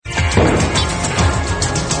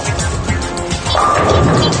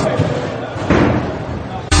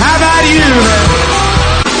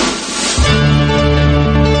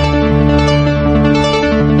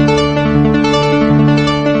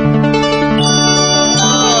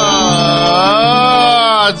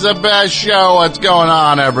It's the best show. What's going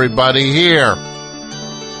on, everybody, here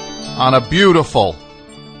on a beautiful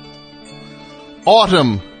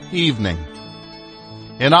autumn evening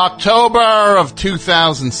in October of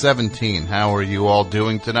 2017. How are you all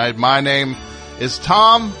doing tonight? My name is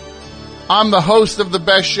Tom. I'm the host of the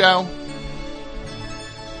best show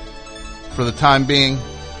for the time being.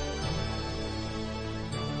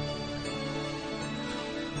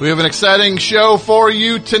 We have an exciting show for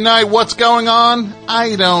you tonight. What's going on?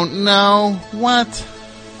 I don't know. What?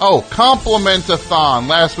 Oh, Compliment-A-Thon.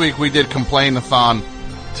 Last week we did Complain-A-Thon.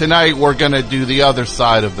 Tonight we're going to do the other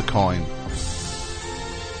side of the coin.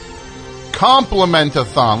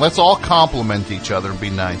 Compliment-A-Thon. Let's all compliment each other and be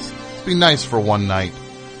nice. Let's be nice for one night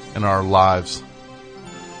in our lives.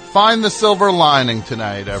 Find the silver lining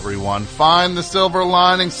tonight, everyone. Find the silver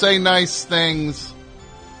lining. Say nice things.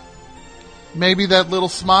 Maybe that little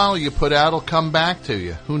smile you put out will come back to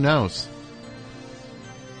you. Who knows?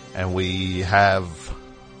 And we have a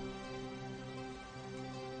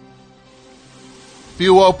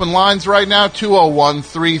few open lines right now.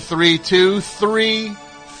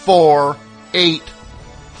 201-332-3484.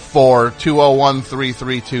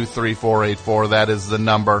 201-332-3484. That is the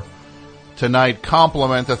number. Tonight,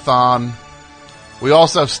 Compliment-A-Thon. We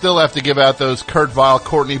also still have to give out those Kurt Vile,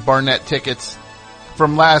 Courtney Barnett tickets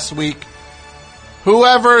from last week.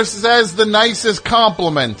 Whoever says the nicest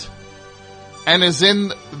compliment and is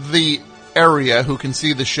in the area who can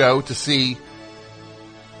see the show to see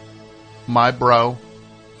my bro,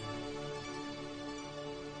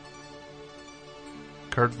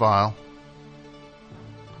 Kurt Vile,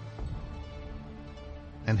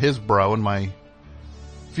 and his bro and my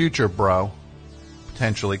future bro,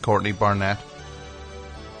 potentially Courtney Barnett,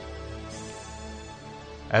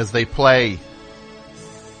 as they play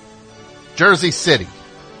Jersey City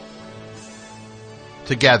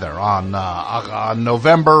together on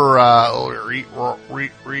November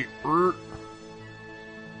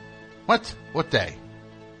what day?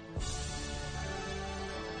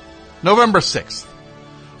 November 6th.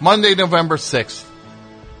 Monday, November 6th.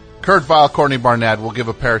 Kurt Vile, Courtney Barnett will give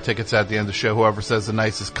a pair of tickets at the end of the show. Whoever says the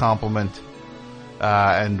nicest compliment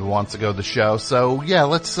and wants to go to the show. So yeah,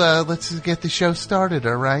 let's get the show started.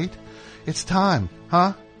 All right, it's time,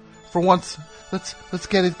 huh? For once, let's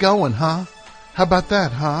get it going, huh? How about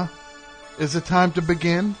that, huh? Is it time to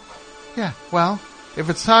begin? Yeah, well, if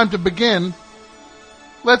it's time to begin,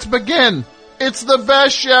 let's begin. It's the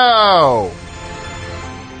best show.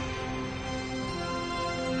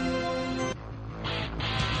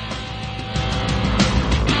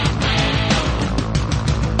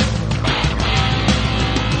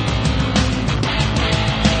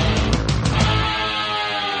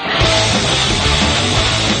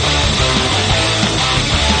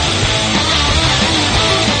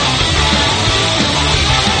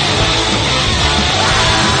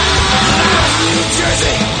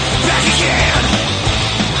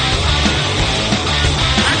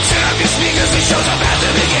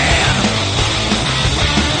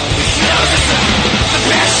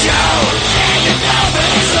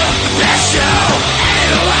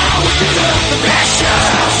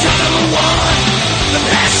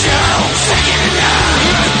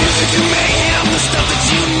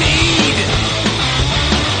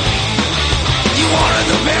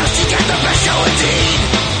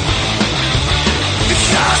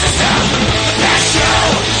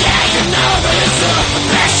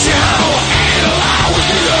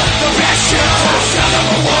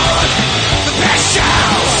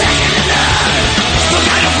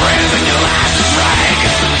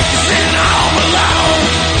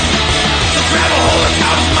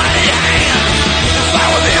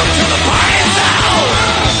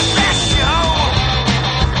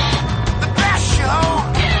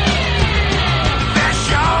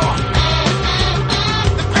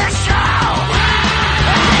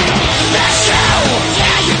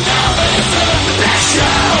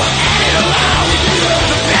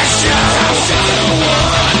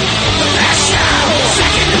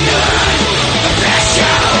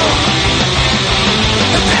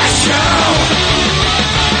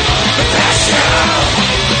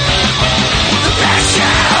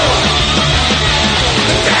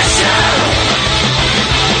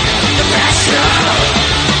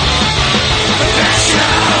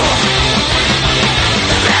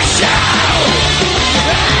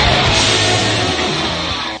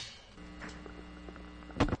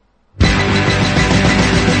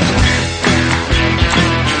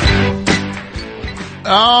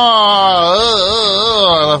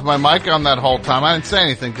 I left my mic on that whole time. I didn't say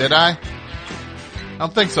anything, did I? I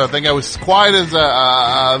don't think so. I think I was quiet as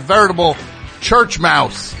a veritable church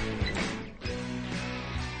mouse.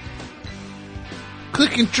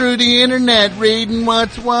 clicking through the internet, reading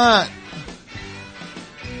what's what.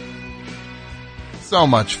 So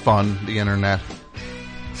much fun, the internet.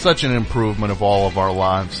 Such an improvement of all of our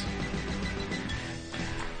lives.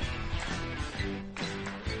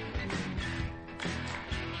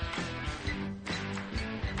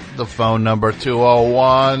 The phone number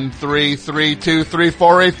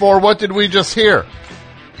 201-332-3484. What did we just hear?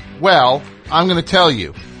 Well, I'm going to tell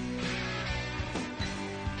you.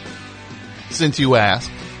 Since you asked.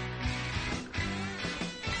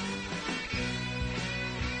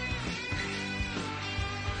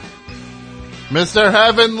 Mr.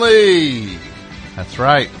 Heavenly. That's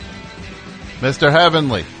right. Mr.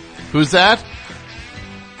 Heavenly. Who's that?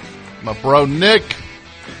 My bro Nick.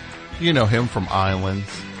 You know him from Islands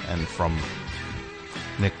and from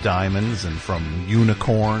Nick Diamonds and from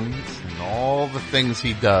Unicorns and all the things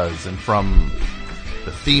he does and from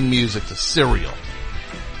the theme music to Serial.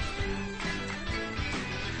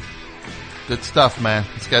 Good stuff, man.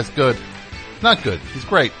 This guy's good. Not good. He's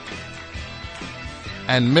great.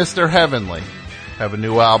 And Mr. Heavenly have a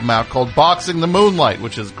new album out called Boxing the Moonlight,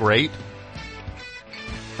 which is great.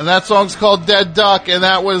 And that song's called Dead Duck, and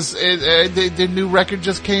that was, the new record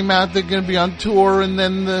just came out. They're going to be on tour, and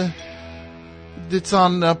then it's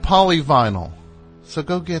on polyvinyl. So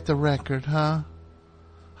go get the record, huh?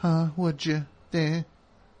 Huh, would you? There.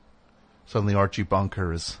 Suddenly Archie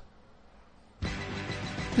Bunker is...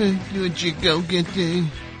 Would you go get the...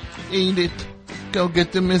 Eat it. Go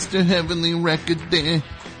get the Mr. Heavenly record there.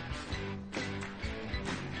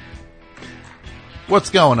 What's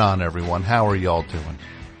going on, everyone? How are y'all doing?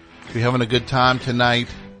 We having a good time tonight?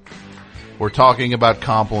 We're talking about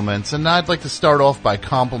compliments, and I'd like to start off by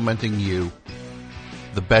complimenting you,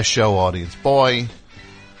 the best show audience. Boy,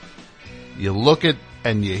 you look at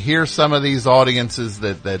and you hear some of these audiences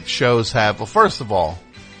that shows have. Well, first of all,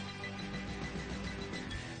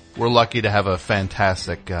 we're lucky to have a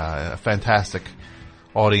fantastic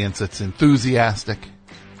audience that's enthusiastic.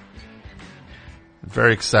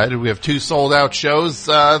 Very excited. We have 2 sold out shows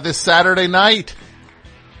this Saturday night.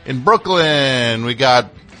 In Brooklyn, we got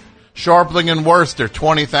Sharpling and Worcester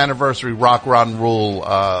 20th anniversary Rock Rod Rule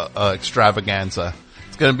extravaganza.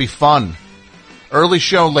 It's going to be fun. Early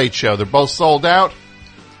show, late show. They're both sold out.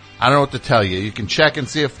 I don't know what to tell you. You can check and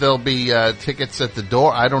see if there'll be tickets at the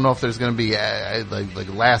door. I don't know if there's going to be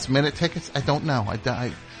like last minute tickets. I don't know.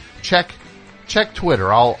 I check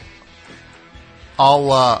Twitter. I'll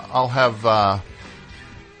have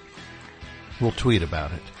we'll tweet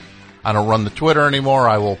about it. I don't run the Twitter anymore.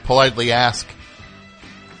 I will politely ask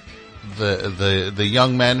the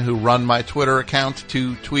young men who run my Twitter account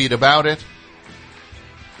to tweet about it.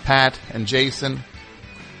 Pat and Jason.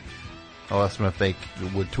 I'll ask them if they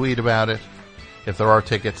would tweet about it. If there are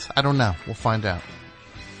tickets. I don't know. We'll find out.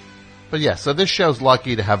 But yeah, so this show's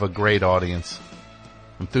lucky to have a great audience.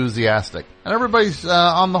 Enthusiastic. And everybody's,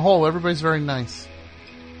 on the whole, everybody's very nice.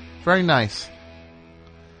 Very nice.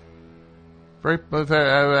 Very,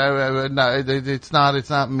 it's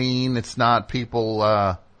not mean. It's not people,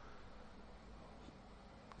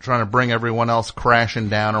 trying to bring everyone else crashing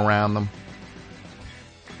down around them.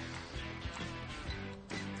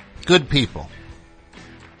 Good people.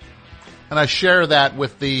 And I share that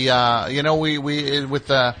with the,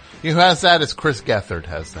 who has that is Chris Gethard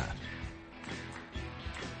has that.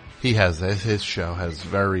 He has this. His show has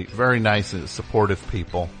very, very nice and supportive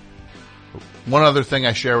people. One other thing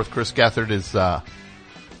I share with Chris Gethard is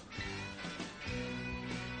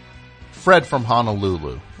Fred from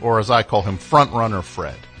Honolulu, or as I call him, Frontrunner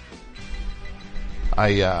Fred.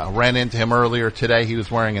 I ran into him earlier today. He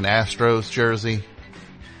was wearing an Astros jersey.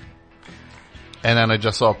 And then I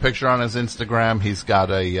just saw a picture on his Instagram. He's got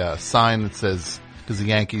a sign that says, because the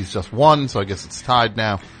Yankees just won, so I guess it's tied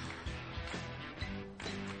now.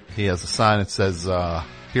 He has a sign that says,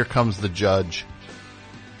 here comes the judge.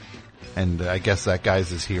 And I guess that guy's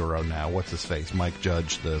his hero now. What's his face? Mike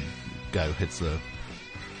Judge, the guy who hits the...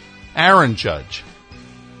 Aaron Judge.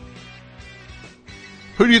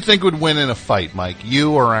 Who do you think would win in a fight, Mike?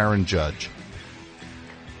 You or Aaron Judge?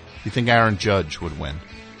 You think Aaron Judge would win?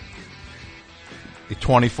 A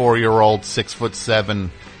 24-year-old, 6'7"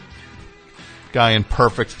 guy in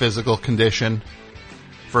perfect physical condition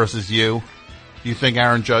versus you. You think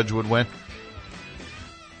Aaron Judge would win?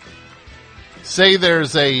 Say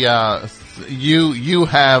there's a,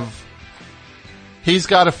 he's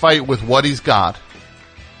got to fight with what he's got.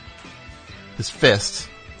 His fists.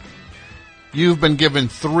 You've been given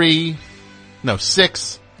 6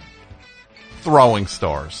 throwing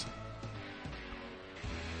stars.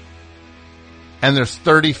 And there's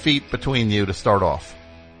 30 feet between you to start off.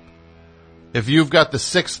 If you've got the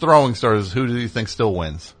 6 throwing stars, who do you think still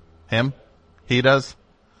wins? Him? He does?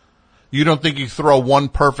 You don't think you throw one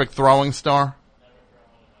perfect throwing star?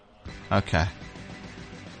 Okay.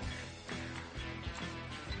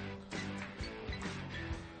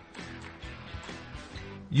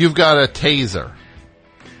 You've got a taser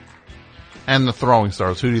and the throwing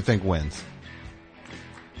stars. Who do you think wins?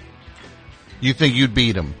 You think you'd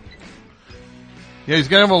beat him? Yeah, he's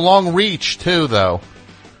going to have a long reach too, though.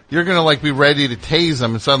 You're going to like be ready to tase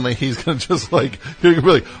him, and suddenly he's going to just like, you're going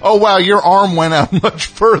to be like, oh wow, your arm went out much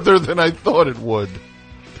further than I thought it would.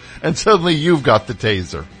 And suddenly you've got the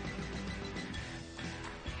taser.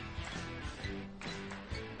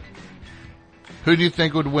 Who do you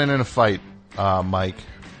think would win in a fight, Mike?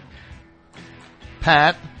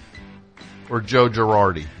 Pat or Joe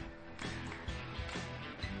Girardi?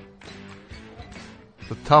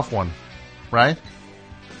 It's a tough one, right?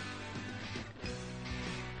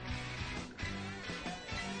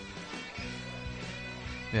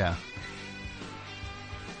 Yeah.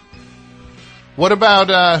 What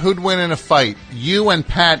about who'd win in a fight? You and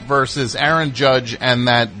Pat versus Aaron Judge and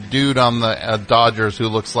that dude on the Dodgers who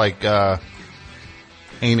looks like Ain't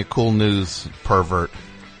It Cool News pervert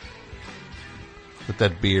with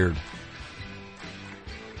that beard.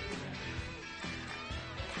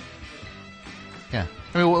 Yeah.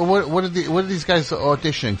 I mean, what are these guys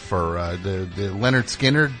auditioning for? The Leonard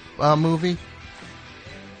Skinner movie?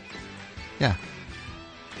 Yeah.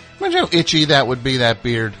 Imagine how itchy that would be, that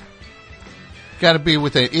beard. Got to be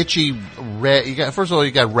with an itchy red. First of all,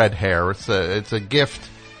 you got red hair. It's a gift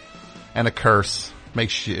and a curse.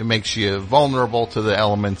 It makes you vulnerable to the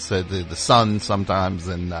elements, the sun sometimes,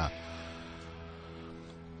 and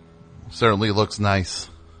certainly looks nice.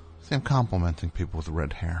 See, I'm complimenting people with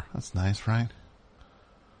red hair. That's nice, right?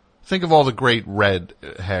 Think of all the great red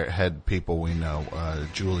head people we know: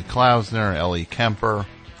 Julie Klausner, Ellie Kemper,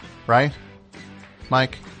 right,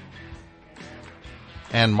 Mike?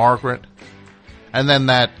 And Margaret. And then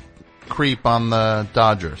that creep on the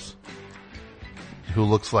Dodgers who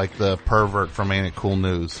looks like the pervert from Ain't It Cool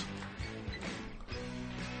News.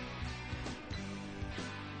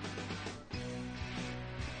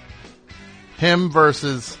 Him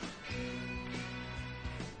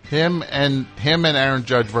and Aaron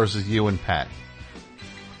Judge versus you and Pat.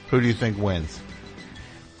 Who do you think wins?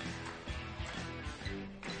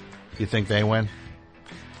 You think they win?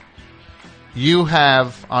 You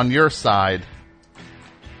have on your side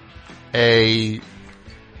a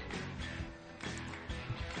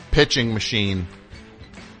pitching machine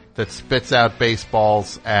that spits out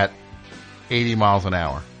baseballs at 80 miles an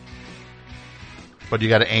hour. But you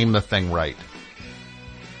got to aim the thing right.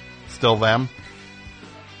 Still them?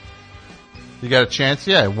 You got a chance?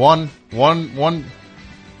 Yeah, one,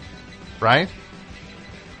 right?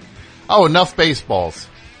 Oh, enough baseballs.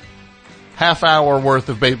 Half hour worth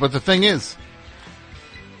of base. But the thing is,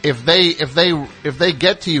 if they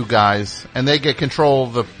get to you guys and they get control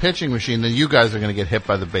of the pitching machine, then you guys are going to get hit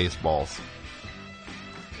by the baseballs.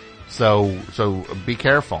 So be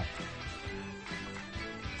careful.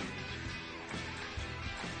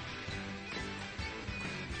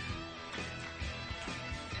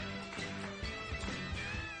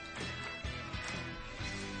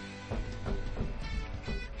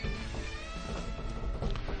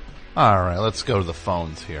 All right, let's go to the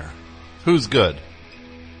phones here. Who's good?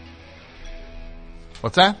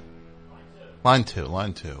 What's that? Line 2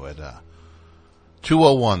 at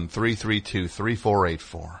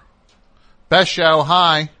 201-332-3484. Best show,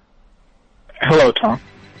 hi. Hello, Tom.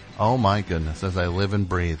 Oh my goodness, as I live and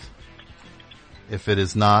breathe. If it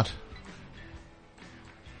is not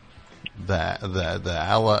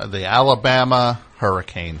the Alabama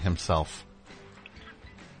hurricane himself.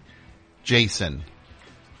 Jason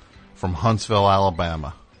from Huntsville,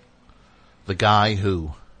 Alabama. The guy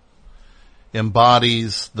who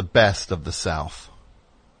embodies the best of the South.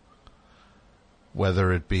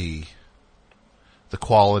 Whether it be the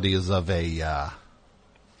qualities of a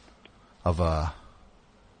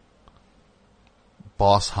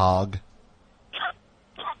boss hog.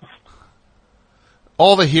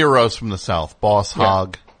 All the heroes from the South. Boss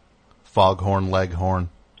hog, Foghorn Leghorn.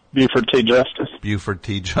 Buford T. Justice. Buford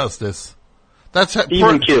T. Justice. That's how,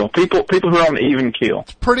 even keel. People who are on the even keel.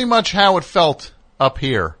 It's pretty much how it felt up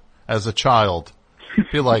here as a child.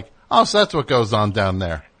 Be like, oh, so that's what goes on down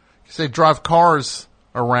there. Because they drive cars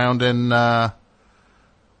around and the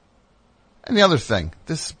other thing,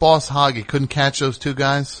 this boss hog, he couldn't catch those two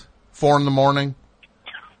guys. 4 a.m.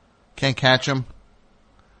 Can't catch them.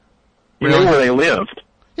 You know where they lived.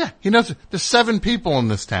 Yeah, he knows. There's 7 people in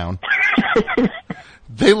this town.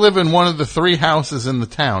 They live in one of the 3 houses in the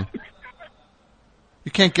town.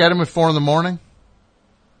 You can't get them at 4 a.m?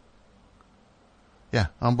 Yeah,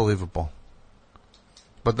 unbelievable.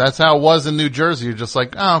 But that's how it was in New Jersey. You're just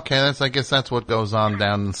like, oh, okay, I guess that's what goes on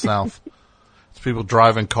down in the South. It's people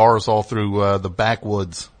driving cars all through the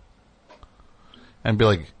backwoods. And be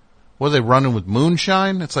like, what are they running with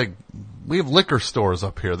moonshine? It's like, we have liquor stores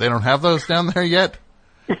up here. They don't have those down there yet?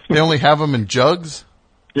 They only have them in jugs?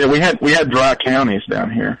 Yeah, we had dry counties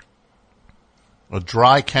down here. A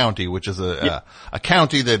dry county, which is a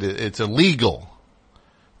county that it's illegal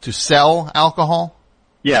to sell alcohol?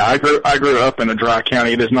 Yeah, I grew up in a dry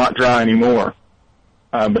county. It is not dry anymore,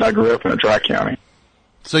 but I grew up in a dry county.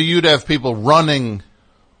 So you'd have people running,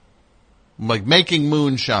 like making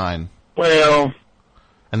moonshine. Well,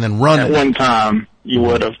 and then running. At one time you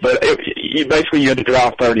would have, but you had to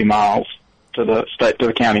drive 30 miles to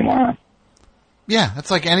the county line. Yeah,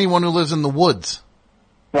 it's like anyone who lives in the woods.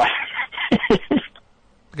 Right.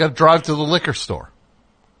 You got to drive to the liquor store.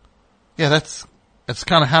 Yeah, that's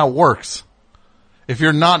kind of how it works. If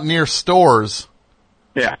you're not near stores,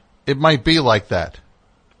 yeah, it might be like that.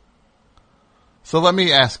 So let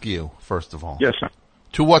me ask you, first of all. Yes, sir.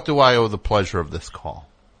 To what do I owe the pleasure of this call?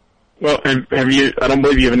 Well, have you? I don't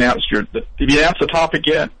believe you've announced did you announce the topic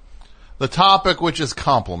yet? The topic, which is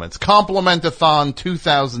compliments. Compliment-A-Thon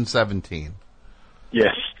 2017.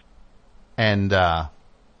 Yes. And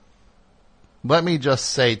let me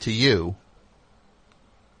just say to you,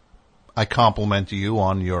 I compliment you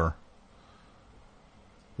on your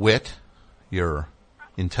wit, your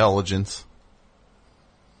intelligence,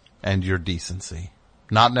 and your decency.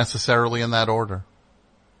 Not necessarily in that order.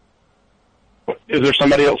 Is there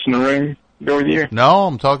somebody else in the room go with you? No,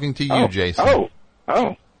 I'm talking to you, Jason.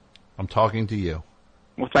 Oh. I'm talking to you.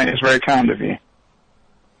 Well, thank you. It's very kind of you.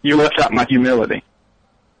 You left out my humility.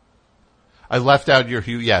 I left out your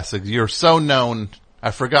yes. You're so known.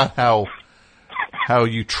 I forgot how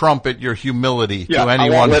you trumpet your humility to anyone. I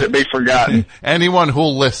won't let it be forgotten. Anyone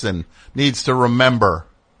who'll listen needs to remember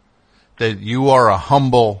that you are a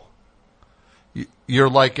humble. You're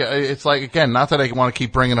like, it's like, again, not that I want to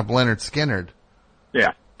keep bringing up Leonard Skinner.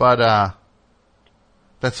 Yeah. But,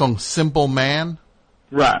 that song, Simple Man.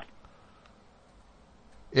 Right.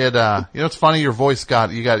 It's funny, your voice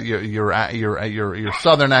your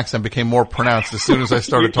southern accent became more pronounced as soon as I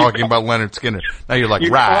started talking about Leonard Skinner. Now you're like,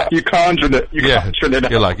 right. You conjured it. Conjured it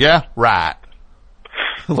out. You're like, yeah, right.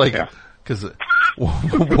 Like, cause,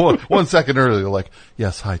 1 second earlier, you're like,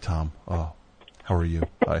 yes, hi, Tom. Oh, how are you?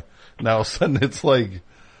 Hi. Now all of a sudden it's like,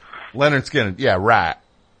 Leonard Skinner. Yeah, right.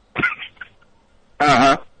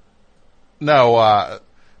 Uh-huh. No,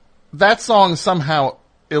 that song somehow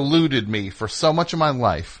eluded me for so much of my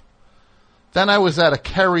life. Then I was at a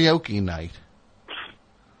karaoke night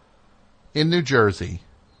in New Jersey,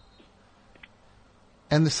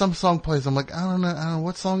 and some song plays. I'm like, I don't know,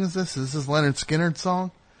 what song is this? Is this Leonard Skinner's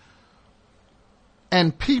song?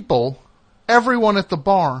 And everyone at the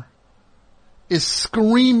bar is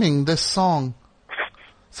screaming this song.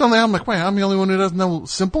 Suddenly I'm like, wait, I'm the only one who doesn't know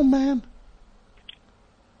Simple Man?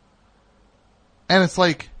 And it's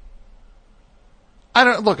like,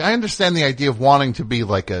 I understand the idea of wanting to be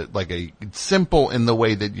like a simple in the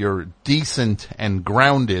way that you're decent and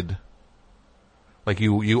grounded. Like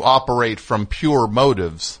you operate from pure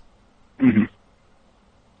motives. Mm-hmm.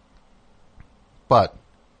 But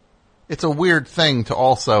it's a weird thing to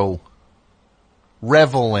also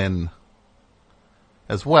revel in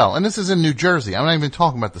as well. And this is in New Jersey. I'm not even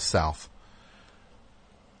talking about the South.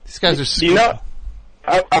 These guys are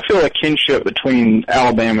I feel a kinship between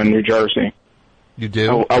Alabama and New Jersey. You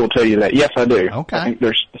do? I will tell you that. Yes, I do. Okay. I think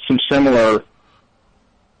there's some similar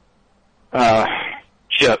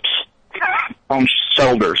chips on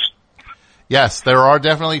shoulders. Yes, there are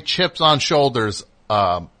definitely chips on shoulders.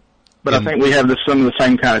 But I think we have some of the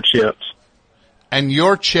same kind of chips. And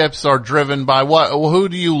your chips are driven by what? Who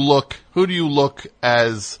do you look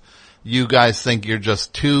as you guys think you're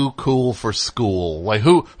just too cool for school? Like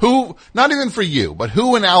who, not even for you, but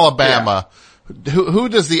who in Alabama, who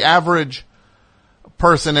does the average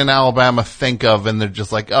person in Alabama think of and they're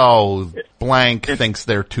just like, oh, blank thinks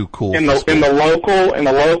they're too cool in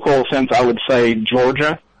the local sense, I would say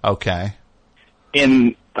Georgia. Okay.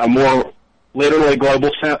 In a more literally global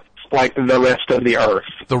sense, like the rest of the earth.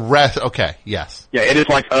 Okay, yes. Yeah, it is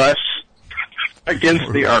like us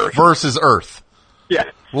against the earth. Versus earth. Yeah.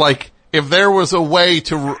 Like, if there was a way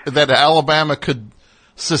that Alabama could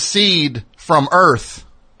secede from earth,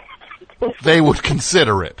 they would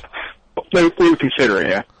consider it. We would consider it,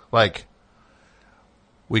 yeah. Like,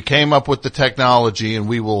 we came up with the technology and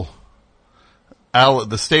the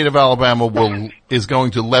state of Alabama is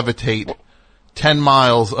going to levitate 10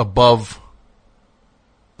 miles above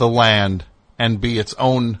the land and be its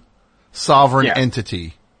own sovereign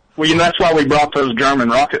entity. Well, that's why we brought those German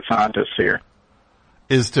rocket scientists here.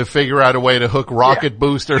 Is to figure out a way to hook rocket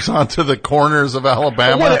boosters onto the corners of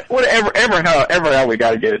Alabama. Whatever how we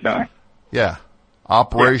got to get it done. Yeah.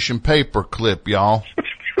 Operation Paperclip, y'all.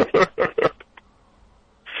 But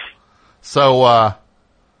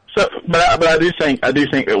I do think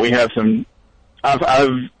that we have some. I've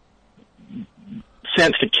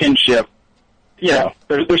sensed a kinship.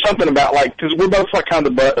 There's something about because we're both kind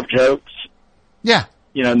of the butt of jokes. Yeah.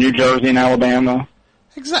 New Jersey and Alabama.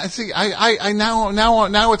 Exactly. See, I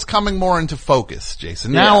now it's coming more into focus,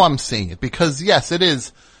 Jason. Now I'm seeing it because yes, it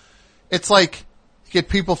is. It's like you get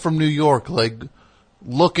people from New York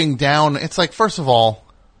looking down. It's like, first of all,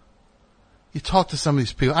 you talk to some of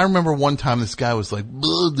these people. I remember one time this guy was like,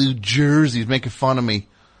 New Jersey, he's making fun of me.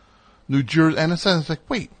 New Jersey. And it's like,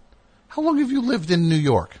 wait, how long have you lived in New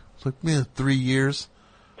York? It's like, 3 years.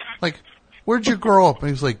 Like, where'd you grow up? And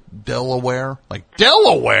he was like, Delaware. Like,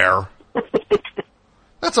 Delaware?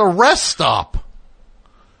 That's a rest stop.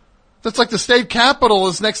 That's like the state capitol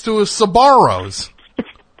is next to a Sbarro's.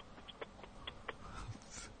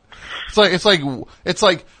 It's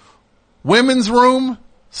like women's room,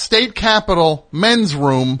 state capitol, men's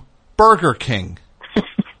room, Burger King.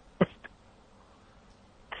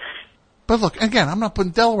 But look, again, I'm not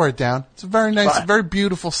putting Delaware down. It's a very nice, very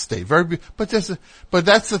beautiful state. But that's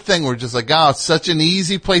the thing. We're just like, it's such an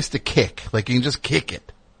easy place to kick. Like, you can just kick it.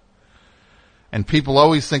 And people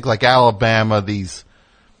always think like Alabama, they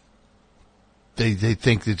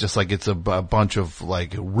think that just like it's a bunch of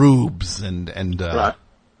like rubes and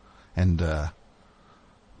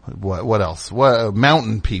what else?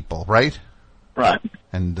 Mountain people, right? Right.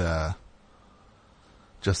 And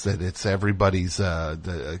just that it's everybody's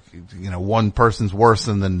one person's worse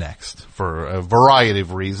than the next for a variety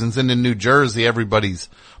of reasons. And in New Jersey, everybody's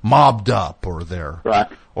mobbed up or they're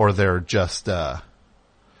just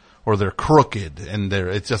or they're crooked and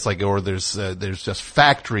it's just like, or there's just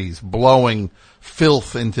factories blowing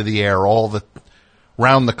filth into the air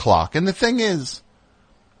round the clock. And the thing is,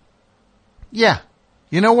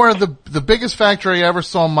 where the biggest factory I ever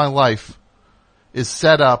saw in my life is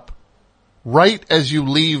set up right as you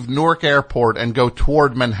leave Newark Airport and go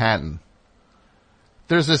toward Manhattan.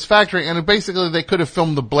 There's this factory, and basically they could have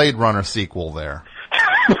filmed the Blade Runner sequel there.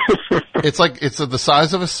 It's the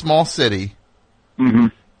size of a small city. Mm-hmm.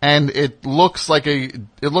 And it looks like a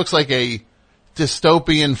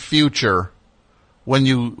dystopian future when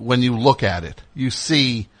you look at it. You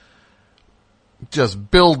see just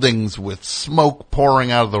buildings with smoke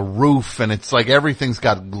pouring out of the roof, and it's like everything's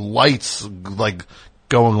got lights like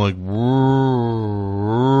going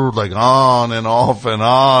like on and off and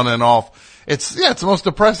on and off. It's the most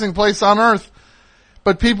depressing place on earth.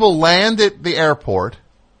 But people land at the airport.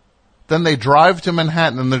 Then they drive to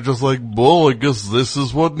Manhattan and they're just like, well, I guess this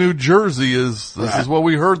is what New Jersey is. This is what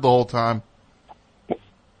we heard the whole time.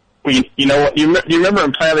 Well, you know what? You remember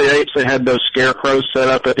in Planet of the Apes they had those scarecrows set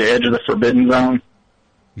up at the edge of the Forbidden Zone?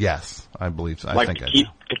 Yes, I believe so. To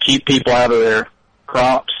keep people out of their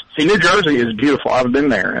crops. See, New Jersey is beautiful. I've been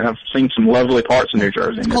there and I've seen some lovely parts of New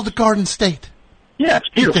Jersey. It's called the Garden State. Yeah, it's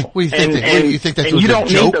beautiful. You think that's you don't a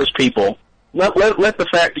joke? Need those people. Let the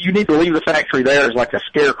fact you need to leave the factory there as like a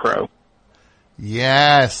scarecrow.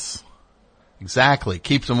 Yes, exactly.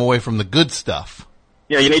 Keeps them away from the good stuff.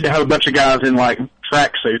 Yeah, you need to have a bunch of guys in like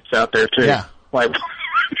tracksuits out there too. Yeah,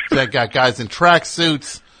 they got guys in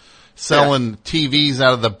tracksuits selling TVs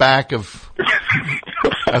out of the back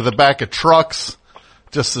of trucks.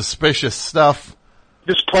 Just suspicious stuff.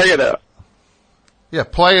 Just play it up. Yeah,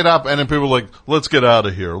 play it up, and then people are like, let's get out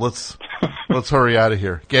of here. Let's hurry out of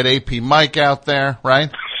here. Get AP Mike out there, right?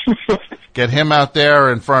 Get him out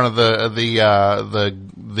there in front of the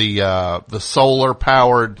solar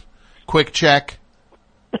powered quick check.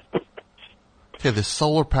 Okay, the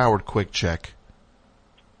solar powered quick check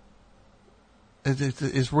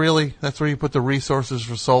is really, that's where you put the resources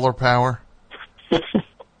for solar power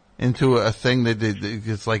into a thing that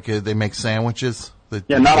it's like they make sandwiches.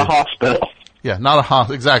 Not a hospital. Yeah,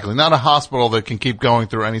 exactly. Not a hospital that can keep going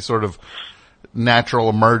through any sort of natural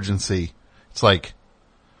emergency. It's like,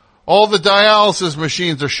 all the dialysis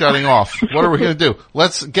machines are shutting off. What are we going to do?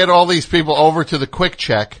 Let's get all these people over to the quick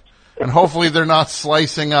check, and hopefully they're not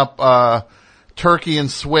slicing up turkey and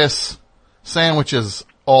Swiss sandwiches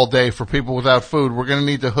all day for people without food. We're going to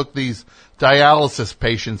need to hook these dialysis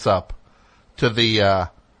patients up to the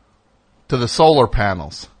solar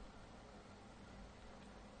panels.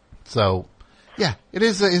 So, yeah,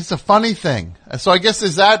 it's a funny thing. So I guess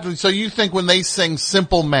so you think when they sing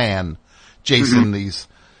Simple Man, Jason,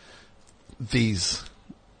 these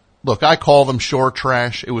look, I call them shore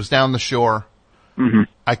trash. It was down the shore. Mm-hmm.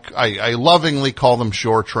 I lovingly call them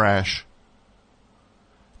shore trash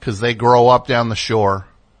because they grow up down the shore.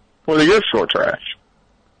 Well, they are shore trash.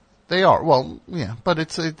 They are. Well, yeah, but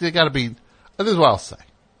they got to be. This is what I'll say.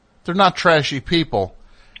 They're not trashy people,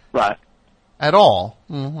 Right. at all.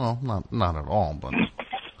 Well, not at all, but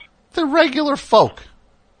they're regular folk.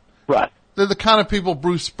 Right. They're the kind of people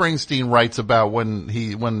Bruce Springsteen writes about when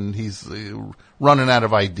he's running out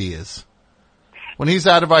of ideas. When he's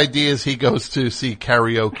out of ideas, he goes to see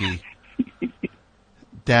karaoke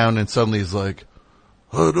down, and suddenly he's like,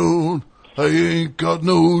 I ain't got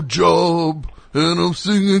no job, and I'm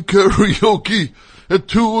singing karaoke at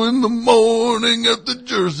 2 a.m. at the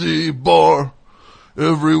Jersey bar.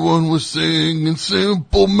 Everyone was singing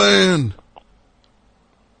Simple Man.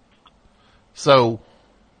 So,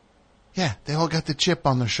 yeah, they all got the chip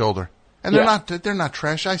on their shoulder. And they're not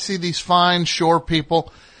trash. I see these fine shore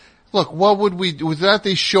people. Look, what would we do without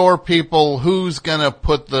these shore people? Who's gonna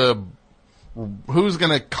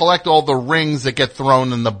collect all the rings that get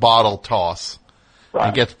thrown in the bottle toss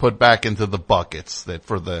and gets put back into the buckets that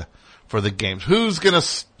for the games? Who's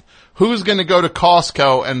gonna go to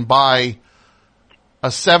Costco and buy a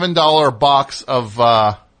 $7 box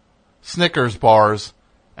of Snickers bars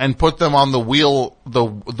and put them on the wheel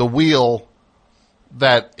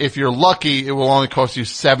that if you're lucky it will only cost you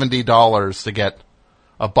 $70 to get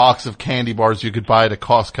a box of candy bars you could buy at a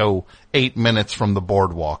Costco 8 minutes from the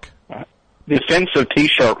boardwalk. The offensive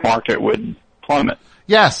T-shirt market would plummet.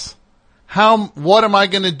 Yes. What am I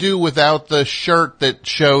going to do without the shirt that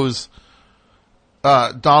shows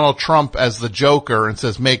Donald Trump as the Joker and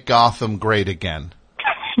says "Make Gotham Great Again"?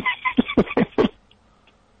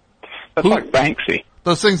 That's like Banksy.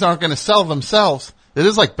 Those things aren't going to sell themselves. It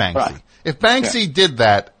is like Banksy. Right. If Banksy did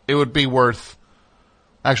that, it would be worth.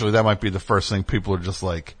 Actually, that might be the first thing people are just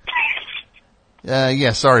like,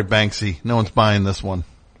 yeah, sorry, Banksy. No one's buying this one.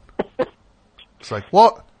 It's like,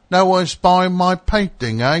 what? No one's buying my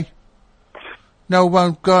painting, eh? No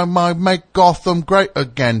one's got my "Make Gotham Great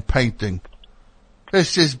Again" painting.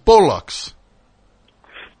 This is bollocks.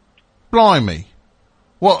 Blimey.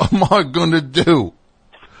 What am I going to do?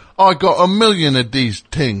 I got 1 million of these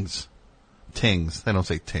tings. Tings. They don't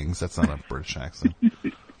say tings. That's not a British accent.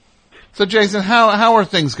 So, Jason, how are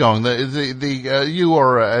things going? You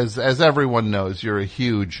are, as everyone knows, you're a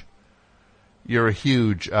huge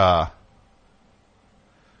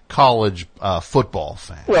college football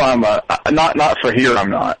fan. Well, I'm not for here.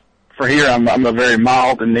 I'm not for here. I'm a very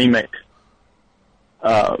mild, anemic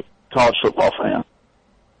college football fan,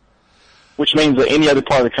 which means that any other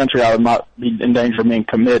part of the country I would not be in danger of being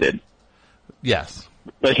committed. Yes,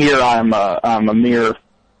 but here I'm a mere.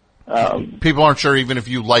 People aren't sure even if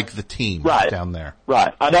you like the team down there.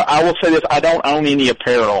 Right. I will say this: I don't own any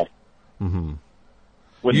apparel. Mm-hmm.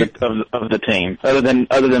 Of the team, other than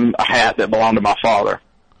a hat that belonged to my father.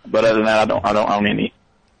 But other than that, I don't own any.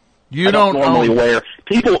 I don't normally wear.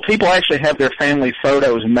 People actually have their family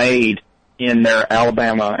photos made in their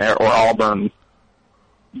Alabama or Auburn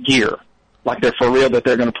gear, like they're for real, that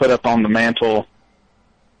they're going to put up on the mantle. I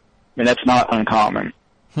mean, that's not uncommon.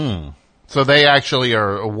 So they actually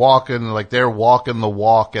are walking, like they're walking the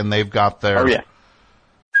walk, and they've got their. Oh yeah.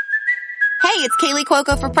 Hey, it's Kaylee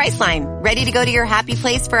Cuoco for Priceline. Ready to go to your happy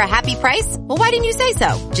place for a happy price? Well, why didn't you say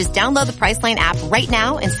so? Just download the Priceline app right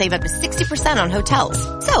now and save up to 60% on hotels.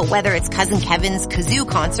 So whether it's Cousin Kevin's Kazoo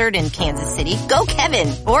Concert in Kansas City, go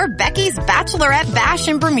Kevin, or Becky's Bachelorette Bash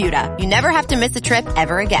in Bermuda, you never have to miss a trip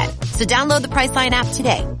ever again. So download the Priceline app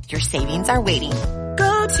today. Your savings are waiting.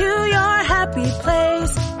 Go to your happy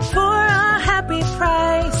place for a happy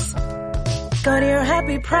price. Go to your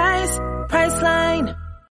happy price, Priceline.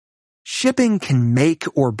 Shipping can make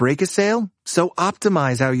or break a sale, so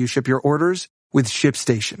optimize how you ship your orders with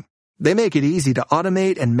ShipStation. They make it easy to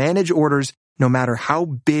automate and manage orders no matter how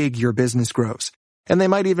big your business grows. And they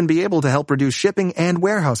might even be able to help reduce shipping and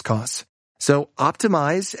warehouse costs. So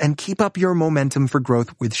optimize and keep up your momentum for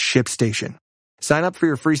growth with ShipStation. Sign up for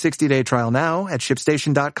your free 60-day trial now at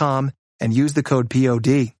ShipStation.com and use the code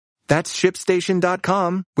POD. That's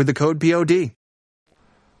ShipStation.com with the code POD.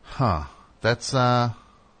 Huh. That's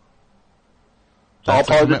all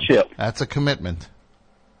part of the chip. That's a commitment.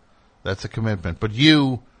 But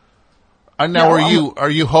you, are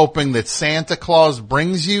you hoping that Santa Claus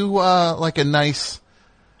brings you like a nice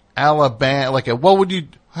Alabama,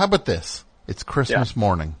 how about this? It's Christmas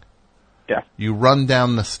morning. Yeah. You run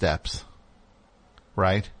down the steps,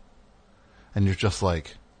 right? And you're just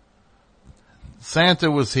like,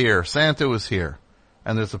 Santa was here.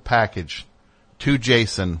 And there's a package to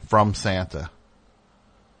Jason from Santa.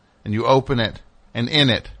 And you open it, and in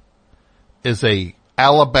it is a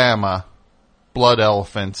Alabama blood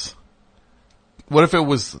elephants. What if it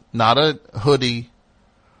was not a hoodie,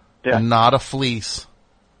 not a fleece,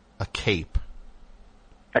 a cape?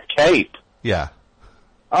 A cape? Yeah.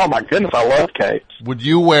 Oh my goodness, I love capes. Would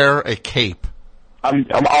you wear a cape? I'm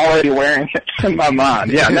already wearing it in my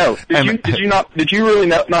mind. Yeah, no. Did you really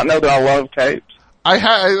not know that I love capes?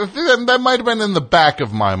 I think that might have been in the back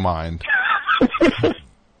of my mind.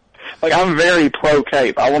 Like, I'm very pro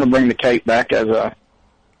cape. I want to bring the cape back as a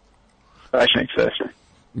fashion accessory.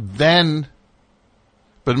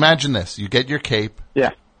 But imagine this. You get your cape.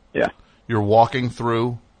 Yeah. You're walking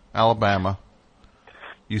through Alabama.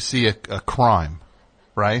 You see a crime,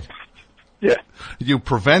 right? Yeah. You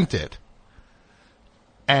prevent it.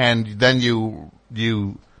 And then you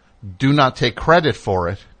do not take credit for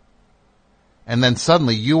it. And then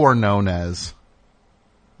suddenly you are known as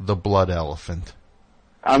the blood elephant.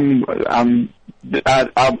 I've been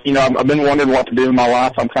wondering what to do in my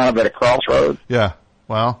life. I'm kind of at a crossroads. Yeah.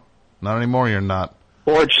 Well, not anymore. You're not.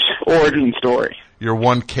 Origin story. You're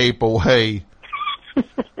one cape away.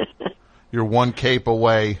 You're one cape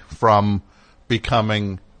away from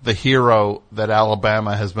becoming the hero that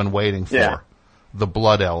Alabama has been waiting for. Yeah. The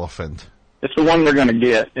blood elephant. It's the one they're going to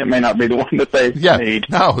get. It may not be the one that they need.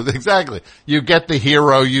 No, exactly. You get the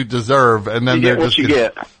hero you deserve, and then they're just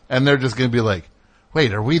going to be like,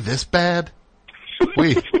 "Wait, are we this bad?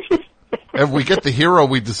 If we get the hero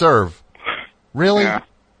we deserve, really? Yeah.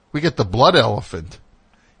 We get the blood elephant."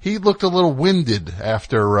 He looked a little winded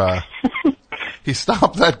after he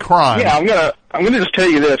stopped that crime. Yeah, I'm gonna just tell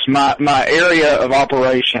you this. My area of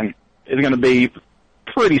operation is going to be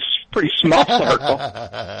pretty small circle.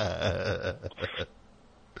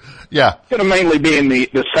 Yeah. It's going to mainly be in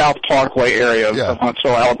the South Parkway area of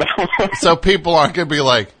Huntsville, Alabama. So people aren't going to be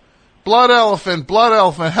like, blood elephant,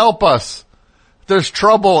 help us. There's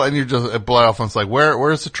trouble. And you're just, blood elephant's like,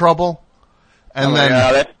 where's the trouble? And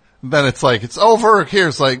then it's like, it's over here.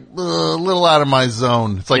 It's like, a little out of my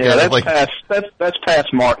zone. It's like, that's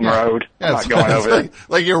past Martin Road. I'm not going over there.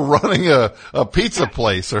 Like you're running a pizza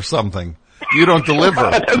place or something. You don't deliver.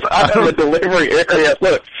 I have a delivery area.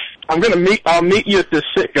 Look, I'll meet you at this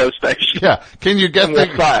Citgo station. Yeah. Can you get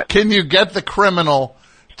the criminal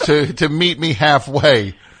to meet me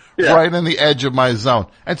halfway? Yeah. Right in the edge of my zone.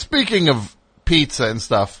 And speaking of pizza and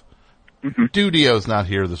stuff, Dudio's not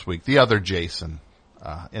here this week. The other Jason,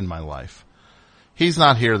 in my life. He's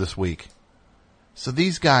not here this week. So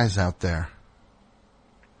these guys out there,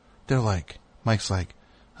 they're like, Mike's like,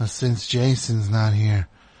 since Jason's not here,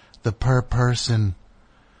 the per person,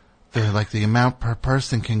 the amount per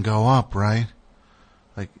person can go up, right?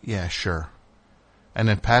 Like, yeah, sure. And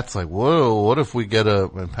then Pat's like, whoa, what if we get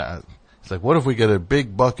what if we get a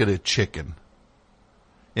big bucket of chicken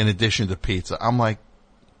in addition to pizza? I'm like,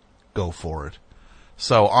 go for it.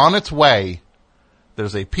 So on its way,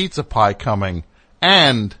 there's a pizza pie coming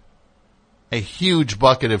and a huge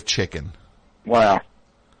bucket of chicken. Wow.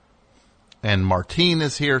 And Martine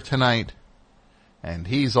is here tonight. And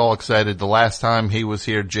he's all excited. The last time he was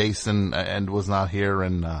here, Jason and was not here.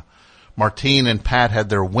 And Martine and Pat had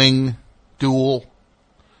their wing duel,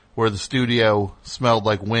 where the studio smelled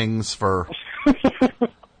like wings for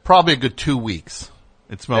probably a good 2 weeks.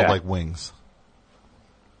 It smelled like wings.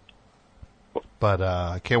 But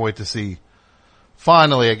I can't wait to see.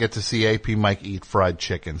 Finally, I get to see AP Mike eat fried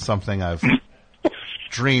chicken. Something I've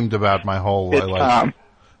dreamed about my whole life.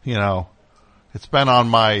 You know. It's been on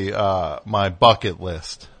my my bucket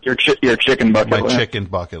list. Your chicken bucket list. My chicken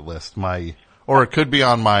bucket list. Or it could be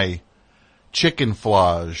on my chicken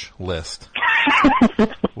flage list.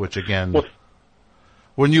 Which again,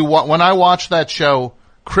 when I watch that show,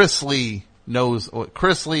 Chris Lee knows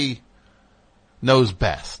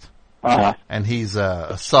best. Uh-huh. And he's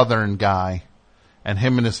a Southern guy, and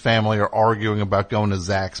him and his family are arguing about going to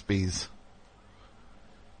Zaxby's.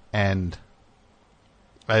 And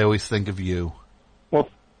I always think of you. Well,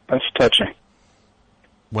 that's touching.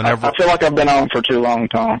 Whenever I feel like I've been on for too long,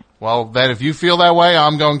 Tom. Well, then if you feel that way,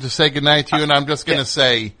 I'm going to say goodnight to you, and I'm just going to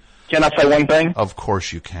say... Can I say one thing? Of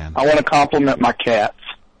course you can. I want to compliment my cats.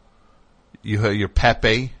 Your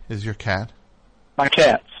Pepe is your cat? My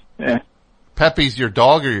cats, yeah. Pepe's your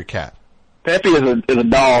dog or your cat? Pepe is a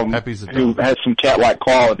dog. Pepe's a dog who has some cat-like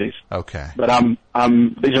qualities. Okay. But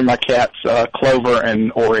these are my cats, Clover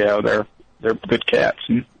and Oreo. They're good cats,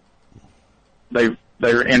 and they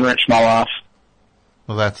enrich my life.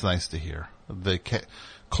 Well, that's nice to hear.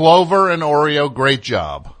 Clover and Oreo, great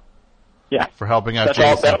job. Yeah. For helping out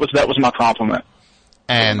Jason. That was my compliment.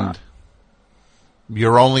 And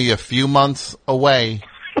you're only a few months away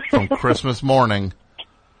from Christmas morning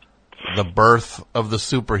the birth of the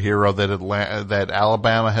superhero that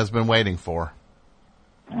Alabama has been waiting for.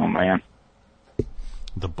 Oh, man.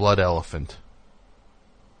 The blood elephant.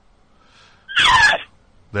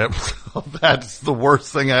 That's the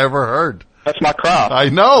worst thing I ever heard. That's my crop. I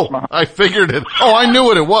know. I figured it. Oh, I knew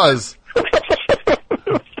what it was.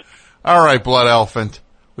 All right, blood elephant.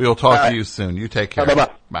 We will talk to you soon. You take care.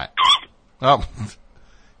 Bye-bye. Bye. Oh,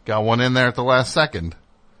 got one in there at the last second.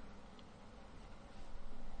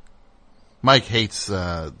 Mike hates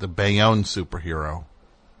the Bayonne superhero,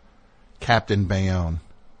 Captain Bayonne.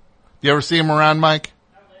 You ever see him around, Mike?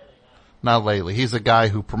 Not lately. He's a guy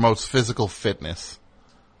who promotes physical fitness.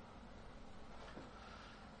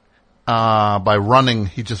 By running,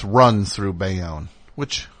 he just runs through Bayonne,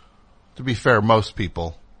 which, to be fair, most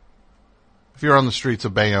people, if you're on the streets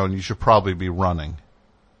of Bayonne, you should probably be running.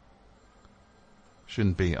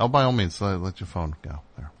 Shouldn't be. Oh, by all means, let your phone go.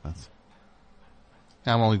 There.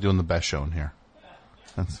 I'm only doing the best show in here.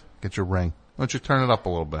 Get your ring. Why don't you turn it up a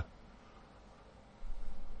little bit?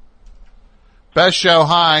 Best show,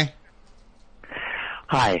 hi.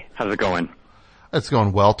 Hi, how's it going? It's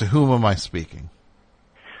going well. To whom am I speaking?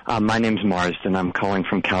 My name's Marsden. I'm calling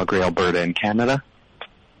from Calgary, Alberta in Canada.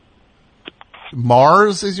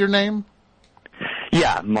 Mars is your name?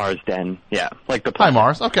 Yeah, Marsden. Yeah, like the Hi, planet.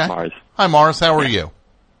 Mars. Okay. Mars. Hi, Mars. How are you?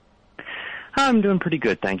 I'm doing pretty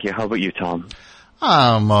good, thank you. How about you, Tom?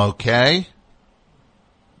 I'm okay.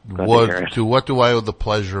 Glad to hear it. To what do I owe the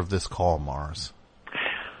pleasure of this call, Mars?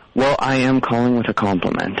 Well, I am calling with a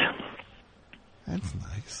compliment. That's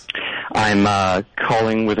nice. I'm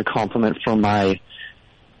calling with a compliment from my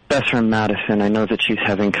best friend Madison. I know that she's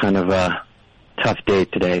having kind of a tough day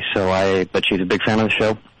today, but she's a big fan of the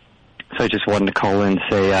show. So I just wanted to call in and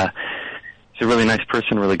say she's a really nice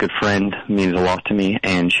person, really good friend, means a lot to me,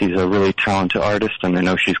 and she's a really talented artist, and I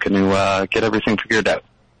know she's going to get everything figured out.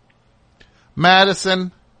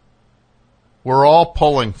 Madison, we're all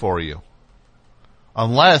pulling for you.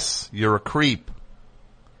 Unless you're a creep.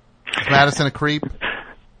 Is Madison a creep?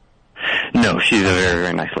 No, she's a very,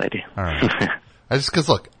 very nice lady. All right. I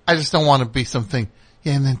just don't want to be something.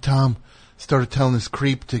 Yeah, and then Tom started telling this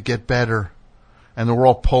creep to get better, and then we're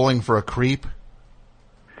all pulling for a creep.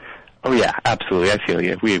 Oh yeah, absolutely. I feel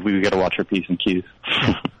you. We got to watch our P's and Q's.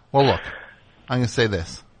 Well, look, I'm going to say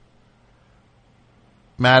this,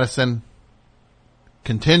 Madison.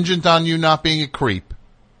 Contingent on you not being a creep,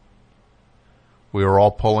 we are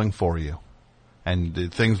all pulling for you,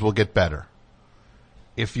 and things will get better.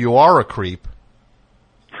 If you are a creep,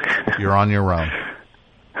 you're on your own.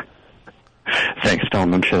 Thanks,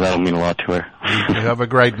 Tom. I'm sure that'll mean a lot to her. You have a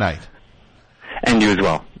great night. And you as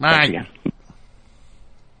well. All right.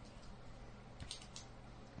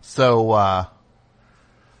 So,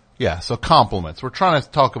 so compliments. We're trying to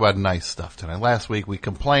talk about nice stuff tonight. Last week we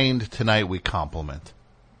complained. Tonight we compliment.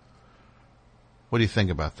 What do you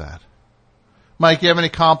think about that? Mike, you have any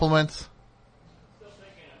compliments?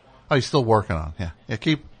 Oh, you're still working on it. Yeah.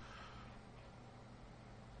 Keep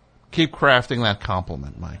crafting that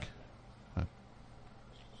compliment, Mike.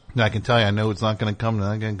 Now, I can tell you, I know it's not going to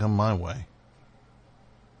come my way.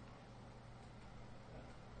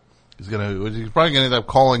 He's probably going to end up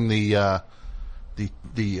calling the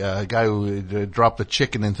guy who dropped the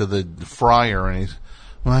chicken into the fryer, and he's,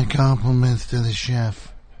 my compliments to the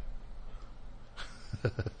chef.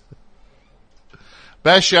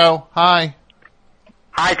 Best show. Hi.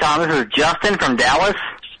 Hi, Tom. This is Justin from Dallas.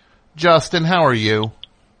 Justin, how are you?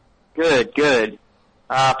 Good.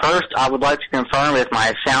 First, I would like to confirm if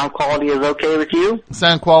my sound quality is okay with you.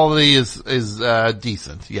 Sound quality is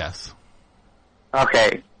decent, yes.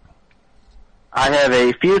 Okay. I have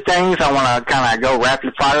a few things I want to kind of go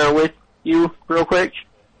rapid fire with you real quick.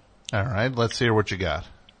 All right, let's hear what you got.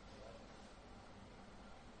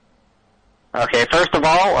 Okay, first of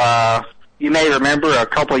all, you may remember a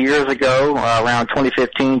couple of years ago, around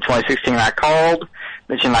 2015, 2016, I called,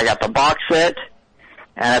 mentioned I got the box set,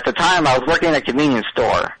 and at the time I was working at a convenience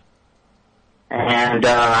store. And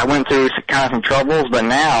I went through some troubles, but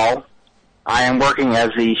now I am working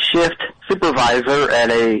as the shift supervisor at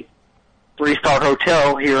a 3-star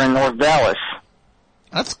hotel here in North Dallas.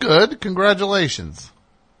 That's good. Congratulations.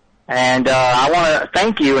 And I want to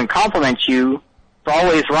thank you and compliment you for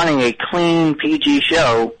always running a clean, PG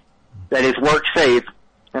show that is work safe,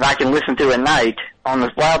 that I can listen to at night on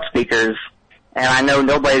the loudspeakers, and I know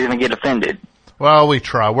nobody's going to get offended. Well, we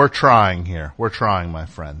try. We're trying here. We're trying, my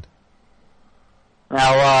friend.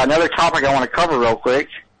 Now, another topic I want to cover real quick.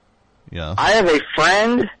 Yeah. I have a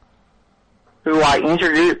friend who I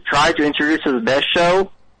tried to introduce to the Best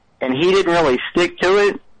Show, and he didn't really stick to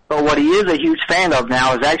it, but what he is a huge fan of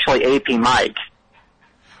now is actually AP Mike.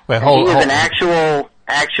 Wait, he is an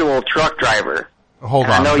actual truck driver. Hold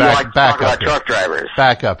on. I know you like to talk about truck drivers.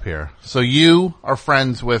 Back up here. So you are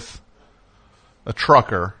friends with a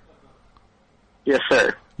trucker. Yes,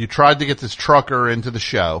 sir. You tried to get this trucker into the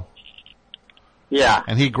show. Yeah.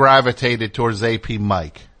 And he gravitated towards AP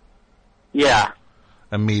Mike. Yeah.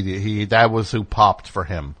 Immediately. That was who popped for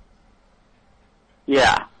him.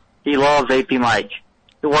 Yeah. He loves AP Mike.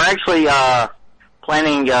 We're actually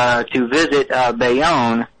planning to visit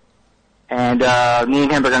Bayonne, and me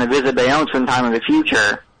and him are going to visit Bayonne sometime in the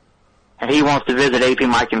future, and he wants to visit AP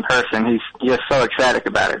Mike in person. He's just so ecstatic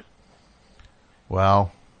about it.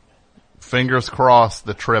 Well, fingers crossed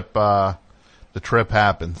the trip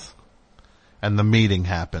happens, and the meeting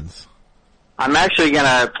happens. I'm actually going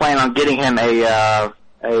to plan on getting him a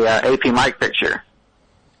AP Mike picture.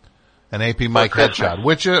 An AP Mike headshot,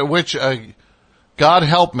 which God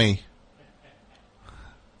help me,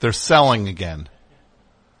 they're selling again.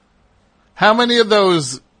 How many of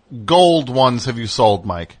those gold ones have you sold,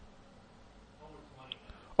 Mike?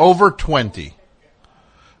 Over 20.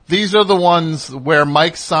 These are the ones where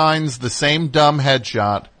Mike signs the same dumb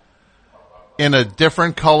headshot in a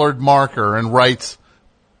different colored marker and writes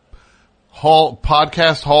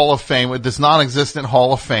Podcast Hall of Fame with this non-existent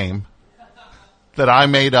Hall of Fame that I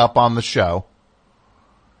made up on the show,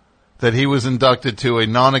 that he was inducted to a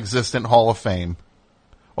non-existent Hall of Fame.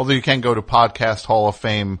 Although you can go to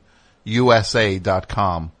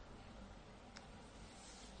podcasthalloffameusa.com.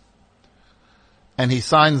 And he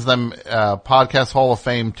signs them, Podcast Hall of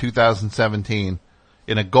Fame 2017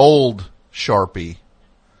 in a gold Sharpie.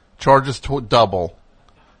 Charges double.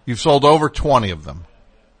 You've sold over 20 of them.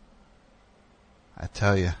 I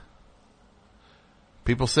tell you.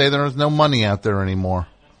 People say there's no money out there anymore.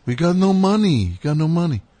 We got no money. You got no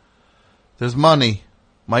money. There's money.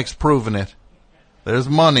 Mike's proven it. There's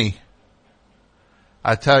money.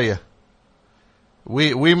 I tell you.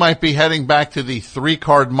 We might be heading back to the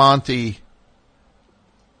 3-card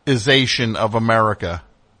Monty-ization of America,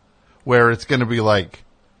 where it's going to be like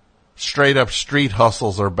straight up street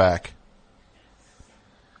hustles are back.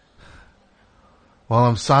 Well,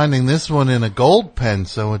 I'm signing this one in a gold pen,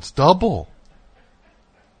 so it's double.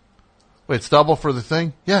 Wait, it's double for the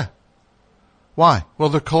thing? Yeah. Why? Well,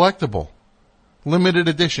 they're collectible. Limited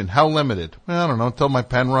edition. How limited? Well, I don't know, until my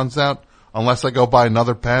pen runs out. Unless I go buy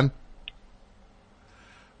another pen.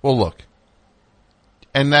 Well, look.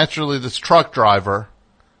 And naturally, this truck driver,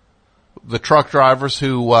 the truck drivers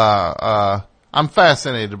who, I'm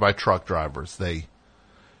fascinated by truck drivers. They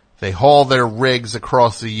haul their rigs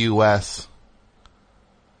across the U.S.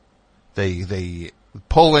 They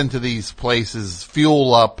pull into these places,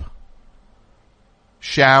 fuel up,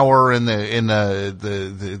 shower in the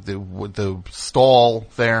stall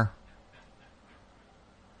there,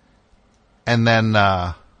 and then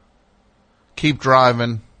keep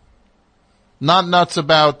driving. Not nuts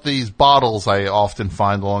about these bottles I often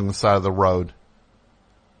find along the side of the road.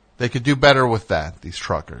 They could do better with that, these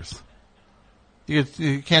truckers. You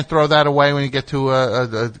can't throw that away when you get to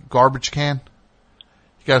a garbage can.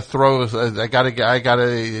 You gotta throw, I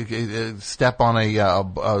gotta step on a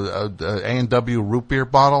A&W root beer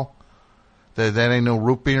bottle. There ain't no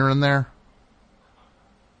root beer in there.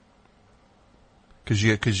 Cause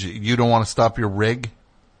you don't want to stop your rig.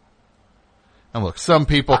 And look, some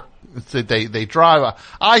people, they drive,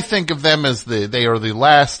 I think of them as they are the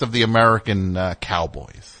last of the American,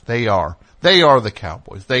 cowboys. They are the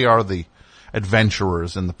cowboys. They are the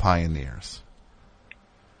adventurers and the pioneers.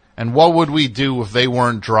 And what would we do if they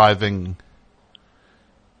weren't driving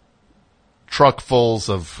truckfuls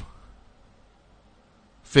of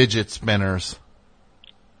fidget spinners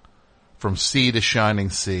from sea to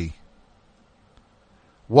shining sea?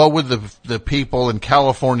 What would the people in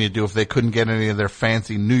California do if they couldn't get any of their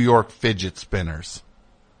fancy New York fidget spinners?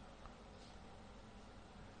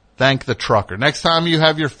 Thank the trucker. Next time you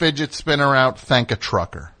have your fidget spinner out, thank a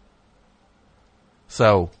trucker.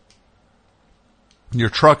 So, your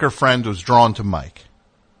trucker friend was drawn to Mike.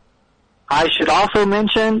 I should also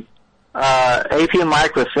mention, AP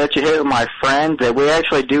Mike was such a hit with my friend that we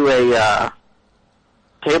actually do a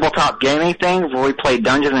tabletop gaming thing where we play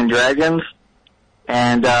Dungeons and Dragons.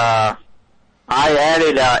 And I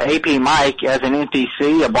added AP Mike as an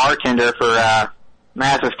NPC, a bartender for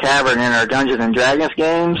Mass's Tavern in our Dungeons and Dragons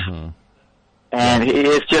games. Mm-hmm. And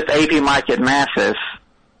it's just AP Mike at Mass's.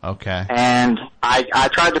 Okay. And I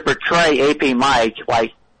tried to portray AP Mike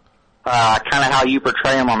like kind of how you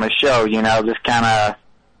portray him on the show, you know, this kind of,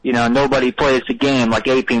 you know, nobody plays the game like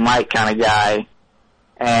AP Mike kind of guy.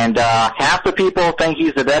 And half the people think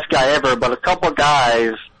he's the best guy ever, but a couple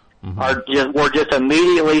guys were just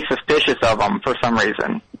immediately suspicious of him for some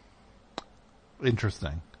reason.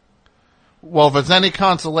 Interesting. Well, if it's any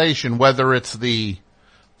consolation, whether it's the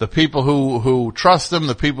people who trust him,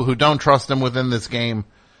 the people who don't trust him within this game,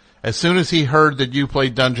 as soon as he heard that you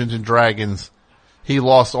played Dungeons and Dragons, he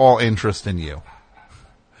lost all interest in you.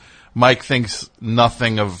 Mike thinks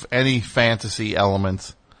nothing of any fantasy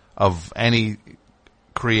elements of any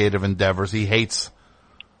creative endeavors. He hates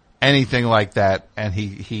anything like that, and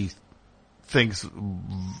he thinks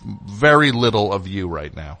very little of you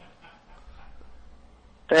right now.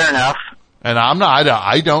 Fair enough. And I'm not,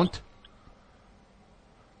 I don't.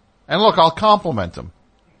 And look, I'll compliment him.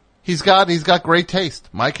 He's got great taste.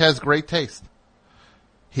 Mike has great taste.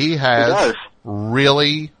 He has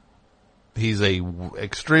really, he's a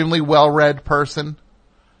extremely well-read person.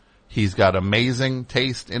 He's got amazing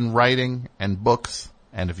taste in writing and books.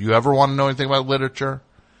 And if you ever want to know anything about literature,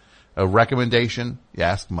 a recommendation, you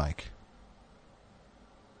ask Mike.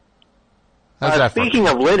 How's that speaking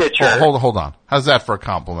of literature. Hold on. How's that for a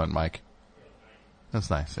compliment, Mike? That's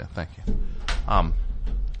nice. Yeah, thank you.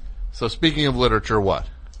 So speaking of literature, what?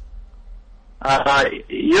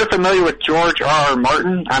 You're familiar with George R. R.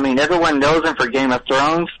 Martin? I mean, everyone knows him for Game of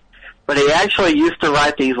Thrones, but he actually used to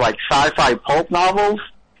write these like sci-fi pulp novels,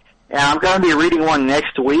 and I'm going to be reading one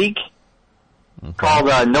next week called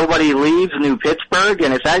Nobody Leaves New Pittsburgh,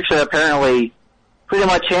 and it's actually apparently pretty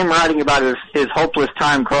much him writing about his hopeless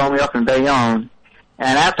time growing up in Bayonne.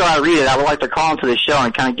 And after I read it, I would like to call into the show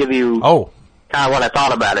and kind of give you kind of what I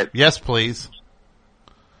thought about it. Yes, please.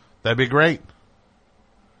 That'd be great.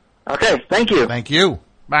 Okay, thank you. Thank you.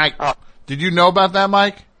 Mike, did you know about that,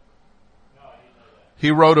 Mike? No, I didn't know that.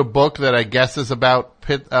 He wrote a book that I guess is about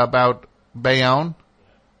Bayonne.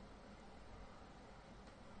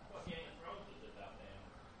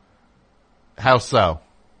 How so?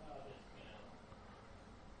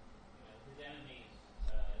 His enemies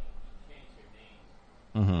changed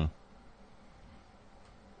their names. Mm-hmm.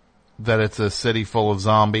 That it's a city full of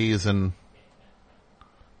zombies and...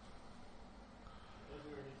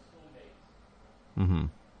 Mm-hmm.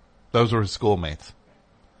 Those were his schoolmates.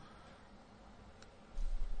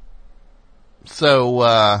 So,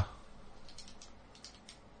 I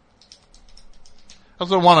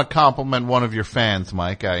also want to compliment one of your fans,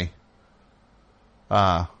 Mike.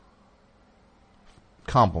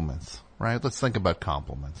 Compliments, right? Let's think about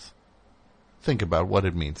compliments. Think about what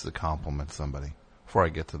it means to compliment somebody before I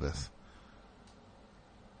get to this.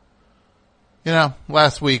 You know,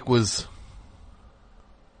 last week was...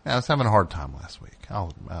 I was having a hard time last week.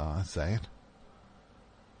 I'll say it.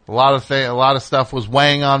 A lot of stuff was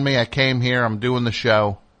weighing on me. I came here. I'm doing the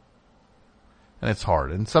show, and it's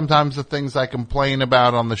hard. And sometimes the things I complain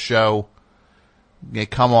about on the show, they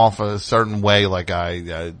come off a certain way, like I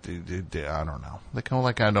don't know. They come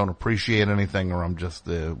like I don't appreciate anything, or I'm just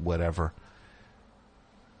whatever.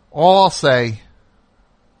 All I'll say.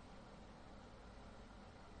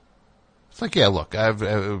 It's like, yeah, look,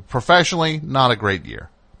 I've professionally not a great year.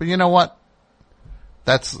 But you know what?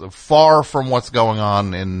 That's far from what's going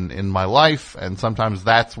on in my life, and sometimes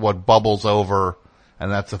that's what bubbles over,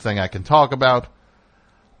 and that's the thing I can talk about.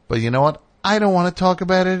 But you know what? I don't want to talk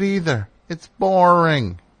about it either. It's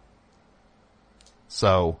boring.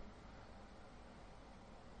 So,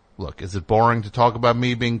 look, is it boring to talk about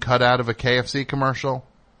me being cut out of a KFC commercial?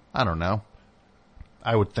 I don't know.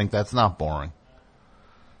 I would think that's not boring.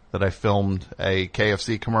 That I filmed a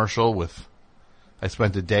KFC commercial with... I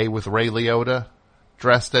spent a day with Ray Liotta,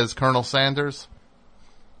 dressed as Colonel Sanders.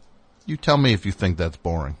 You tell me if you think that's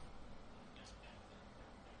boring.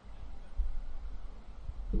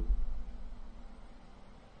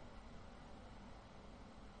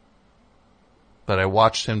 But I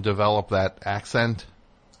watched him develop that accent.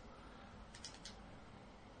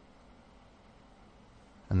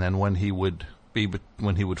 And then when he would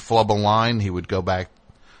flub a line, he would go back,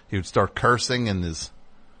 he would start cursing in his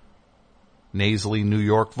nasally New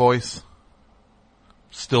York voice,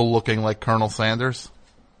 still looking like Colonel Sanders.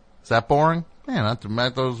 Is that boring? Man, I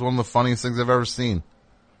thought it was one of the funniest things I've ever seen.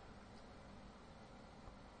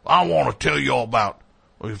 I want to tell you all about...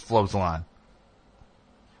 He floats the line.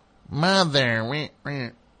 Mother,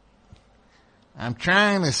 I'm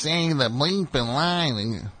trying to say the bleeping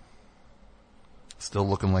line. Still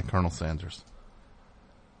looking like Colonel Sanders.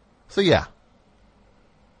 So yeah.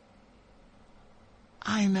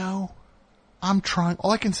 I know. I'm trying.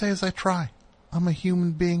 All I can say is I try. I'm a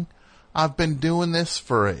human being. I've been doing this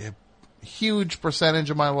for a huge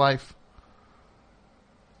percentage of my life.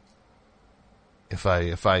 If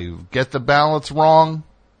I get the balance wrong,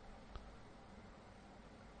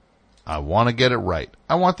 I want to get it right.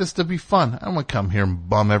 I want this to be fun. I don't want to come here and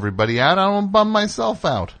bum everybody out. I don't want to bum myself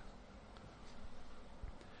out.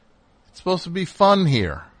 It's supposed to be fun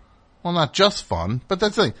here. Well, not just fun, but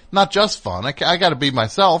that's the thing. Not just fun. I got to be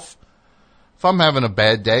myself. If I'm having a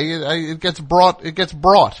bad day, it gets brought.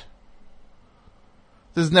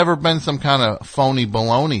 There's never been some kind of phony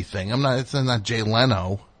baloney thing. It's not Jay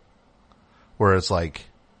Leno, where it's like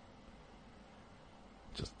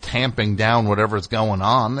just tamping down whatever's going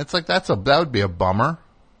on. It's like that would be a bummer.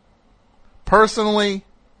 Personally,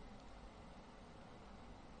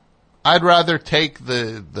 I'd rather take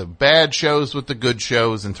the bad shows with the good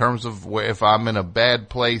shows in terms of if I'm in a bad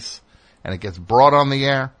place and it gets brought on the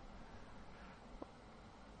air,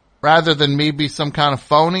 rather than me be some kind of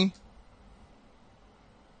phony.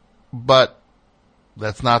 But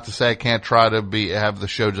that's not to say I can't try to have the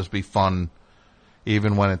show just be fun,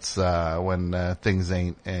 even when it's when things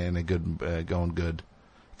ain't going good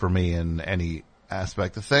for me in any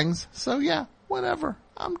aspect of things. So yeah, whatever.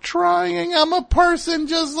 I'm trying. I'm a person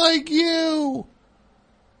just like you.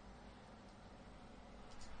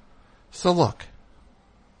 So look.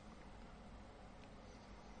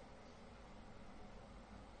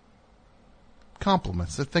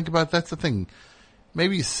 Compliments. Think about that's the thing.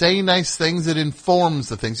 Maybe say nice things. It informs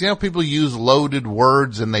the things. You know, people use loaded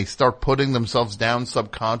words and they start putting themselves down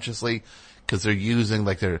subconsciously because they're using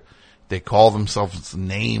they call themselves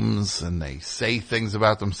names and they say things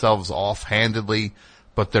about themselves offhandedly,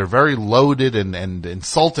 but they're very loaded and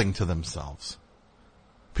insulting to themselves.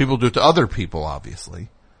 People do it to other people, obviously.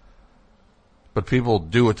 But people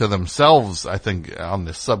do it to themselves, I think, on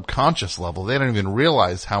the subconscious level. They don't even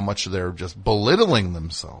realize how much they're just belittling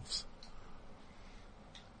themselves.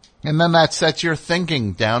 And then that sets your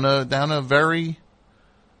thinking down a very,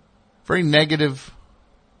 very negative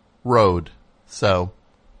road. So,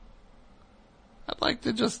 I'd like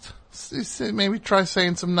to just maybe try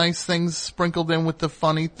saying some nice things sprinkled in with the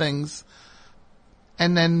funny things.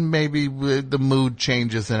 And then maybe the mood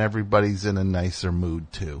changes and everybody's in a nicer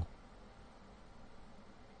mood too.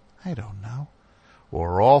 I don't know.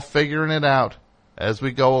 We're all figuring it out as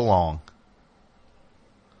we go along.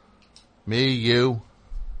 Me, you.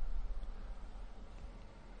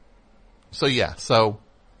 So yeah,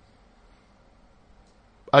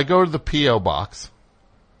 I go to the P.O. box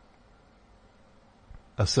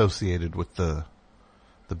associated with the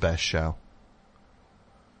best show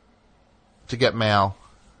to get mail,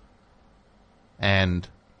 and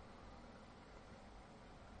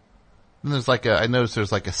then I noticed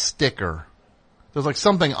there's like a sticker. There's like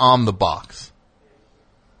something on the box.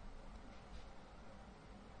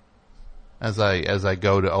 As I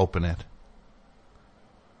go to open it.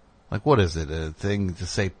 Like, what is it? A thing to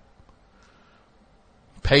say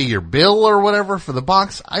pay your bill or whatever for the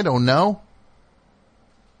box? I don't know.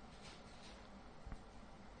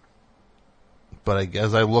 But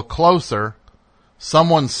as I look closer,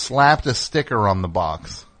 someone slapped a sticker on the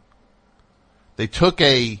box. They took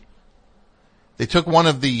one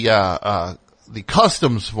of the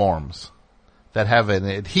customs forms that have an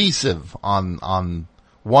adhesive on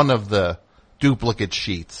one of the duplicate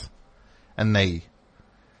sheets, and they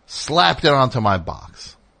slapped it onto my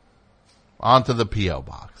box, onto the P.O.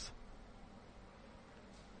 box.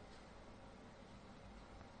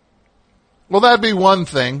 Well, that'd be one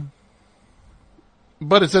thing,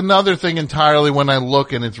 but it's another thing entirely when I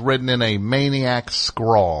look and it's written in a maniac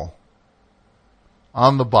scrawl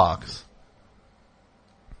on the box.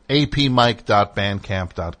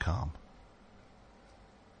 apmike.bandcamp.com.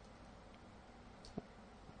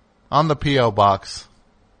 On the P.O. box,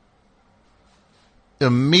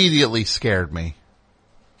 immediately scared me.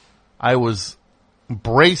 I was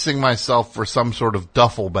bracing myself for some sort of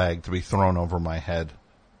duffel bag to be thrown over my head.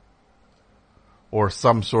 Or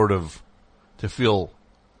some sort of, to feel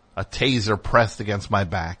a taser pressed against my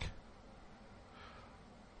back.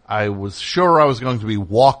 I was sure I was going to be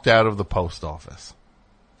walked out of the post office.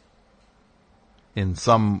 In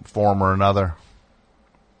some form or another.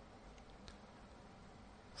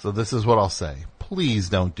 So this is what I'll say. Please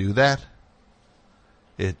don't do that.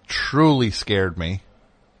 It truly scared me.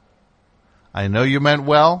 I know you meant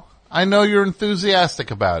well. I know you're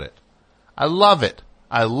enthusiastic about it. I love it.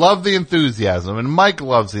 I love the enthusiasm, and Mike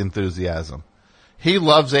loves the enthusiasm. He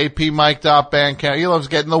loves apmike.bandcamp. He loves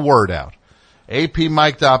getting the word out.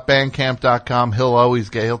 apmike.bandcamp.com.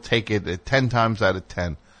 He'll take it at 10 times out of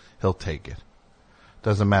 10. He'll take it.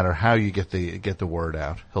 Doesn't matter how you get the word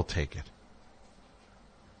out. He'll take it.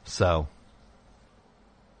 So,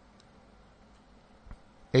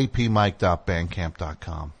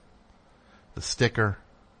 apmike.bandcamp.com. The sticker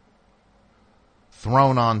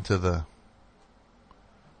thrown onto the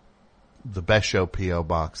Best Show P.O.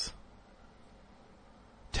 box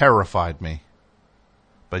terrified me.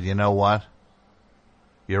 But you know what?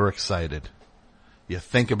 You're excited. You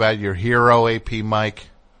think about your hero, AP Mike,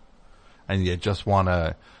 and you just want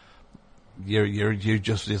to,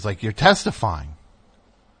 it's like you're testifying.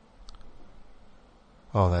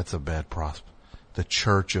 Oh, that's a bad prospect. The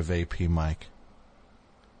Church of AP Mike.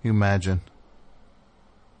 You imagine?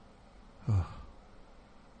 Oh.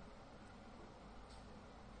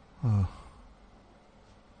 Oh.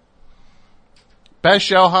 Best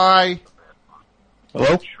show, hi.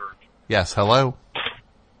 Hello? Yes, hello.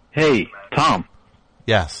 Hey, Tom.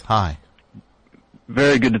 Yes, hi.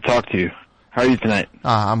 Very good to talk to you. How are you tonight?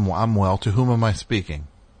 I'm well. To whom am I speaking?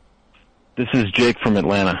 This is Jake from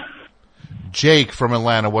Atlanta. Jake from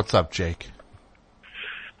Atlanta. What's up, Jake?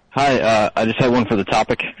 Hi, I just had one for the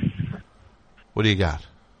topic. What do you got?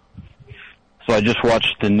 So I just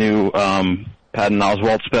watched the new Patton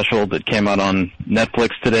Oswalt special that came out on Netflix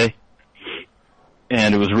today,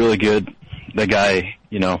 and it was really good. The guy,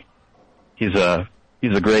 you know, he's a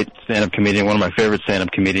great stand-up comedian, one of my favorite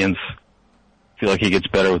stand-up comedians. I feel like he gets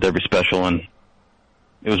better with every special, and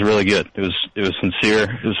it was really good. It was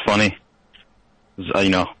sincere. It was funny. It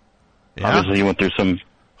was, obviously he went through some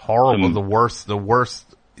horrible, the worst.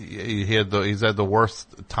 He's had the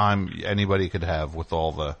worst time anybody could have with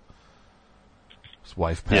all his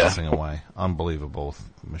wife passing away. Unbelievable with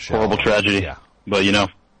Michelle. Horrible tragedy. Yeah. But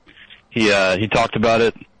he talked about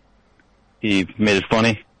it. He made it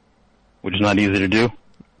funny, which is not easy to do.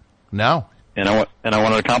 No. And I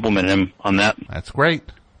wanted to compliment him on that. That's great.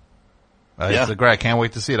 It's great. I can't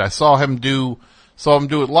wait to see it. I saw him do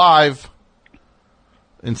it live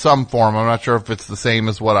in some form. I'm not sure if it's the same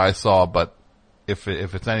as what I saw, but if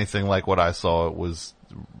it's anything like what I saw, it was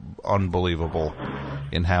unbelievable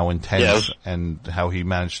in how intense and how he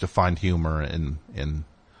managed to find humor in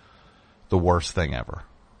the worst thing ever.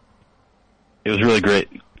 It was really great.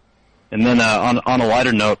 And then on a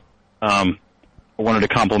lighter note, I wanted to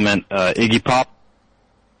compliment Iggy Pop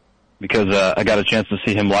because I got a chance to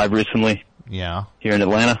see him live recently. Yeah. Here in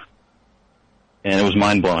Atlanta, and it was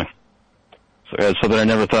mind blowing. So that I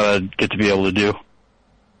never thought I'd get to be able to do.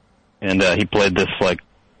 And he played this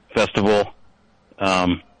festival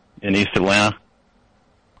in East Atlanta,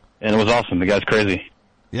 and it was awesome. The guy's crazy.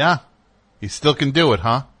 Yeah, he still can do it,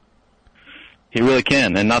 huh? He really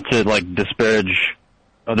can, and not to disparage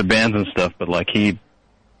other bands and stuff, but he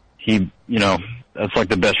that's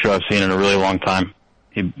the best show I've seen in a really long time.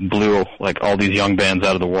 He blew all these young bands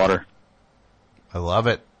out of the water. I love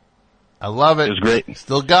it. It was great.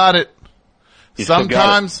 Still got it.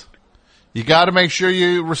 Sometimes you got to make sure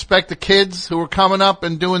you respect the kids who are coming up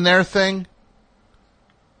and doing their thing.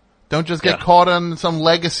 Don't just get caught on some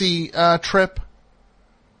legacy trip.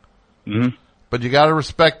 Mm-hmm. But you got to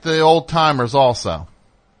respect the old timers also.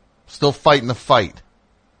 Still fighting the fight.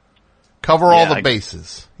 Cover all the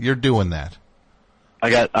bases. You're doing that. I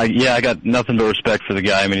got nothing but respect for the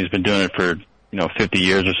guy. I mean, he's been doing it for 50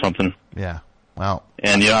 years or something. Yeah. Wow.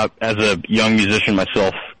 And as a young musician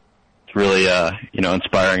myself, it's really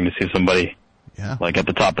inspiring to see somebody at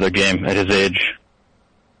the top of their game at his age.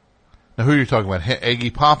 Now, who are you talking about?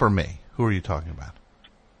 Iggy Pop or me? Who are you talking about?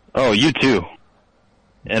 Oh, you too.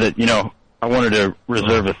 And I wanted to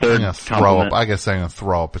reserve a third compliment. I guess I'm gonna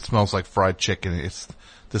throw up. It smells like fried chicken. It's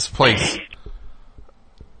this place.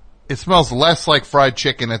 It smells less like fried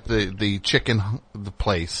chicken at the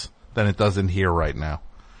place than it does in here right now.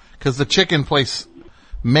 Because the chicken place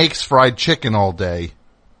makes fried chicken all day.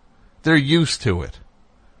 They're used to it.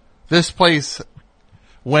 This place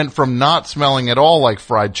went from not smelling at all like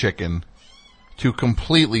fried chicken to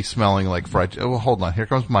completely smelling like fried chicken. Oh, hold on. Here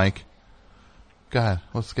comes Mike. Go ahead.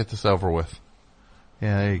 Let's get this over with.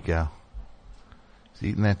 Yeah, there you go.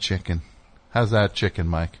 He's eating that chicken. How's that chicken,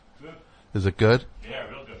 Mike? Good. Is it good? Yeah,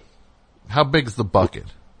 real good. How big's the bucket?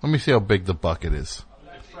 Let me see how big the bucket is.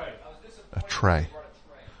 A tray.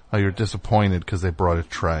 Oh, you're disappointed because they brought a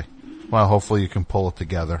tray. Well, hopefully you can pull it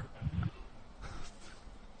together.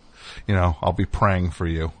 I'll be praying for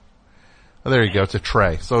you. Oh, there you go. It's a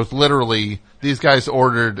tray. So it's literally, these guys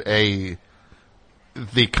ordered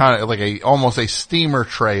almost a steamer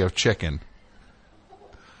tray of chicken.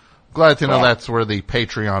 Glad to know that's where the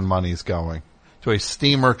Patreon money's going. To a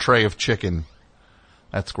steamer tray of chicken.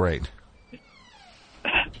 That's great.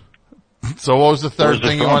 So what was the third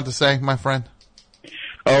thing you wanted to say, my friend?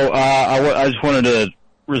 Oh, I just wanted to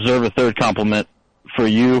reserve a third compliment for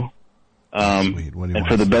you. Sweet. What do you and want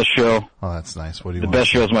for the best show. Oh, that's nice. What do you want? The best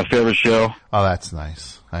show is my favorite show. Oh, that's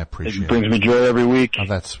nice. I appreciate it. It brings me joy every week. Oh,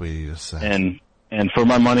 that's sweet of you to say. And for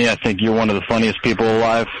my money, I think you're one of the funniest people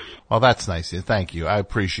alive. Well, that's nice. Thank you. I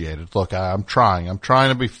appreciate it. Look, I'm trying. I'm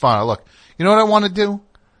trying to be fun. Look, you know what I want to do?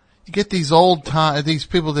 you get these these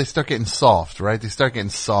people, they start getting soft, right? They start getting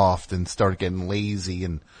soft and start getting lazy,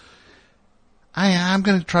 and I'm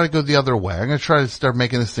going to try to go the other way. I'm going to try to start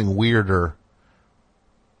making this thing weirder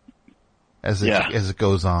as it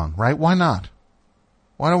goes on, right? Why not?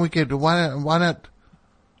 Why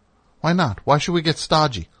not? Why should we get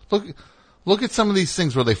stodgy? Look at some of these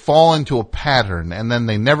things where they fall into a pattern and then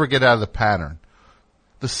they never get out of the pattern.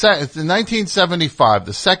 It's in 1975,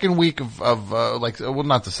 the second week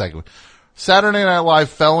not the second week. Saturday Night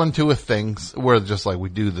Live fell into a thing where just like we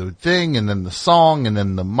do the thing and then the song and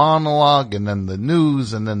then the monologue and then the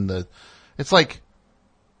news and then it's like,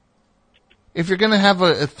 if you're going to have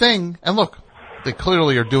a thing, and look, they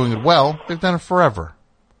clearly are doing it well. They've done it forever.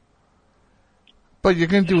 But you're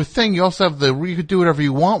going to do a thing. You also have you could do whatever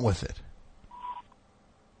you want with it.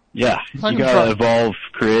 Yeah, you got to evolve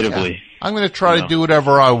creatively. Yeah. I'm going to try to do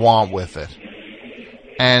whatever I want with it.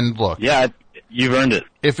 And look. Yeah, you've earned it.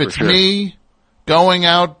 If it's me going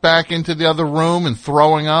out back into the other room and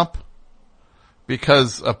throwing up,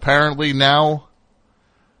 because apparently now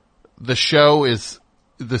the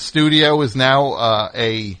studio is now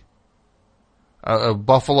a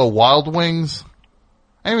Buffalo Wild Wings.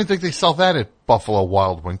 I don't even think they sell that at Buffalo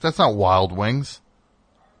Wild Wings. That's not Wild Wings.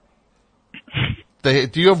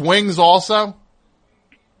 Do you have wings also?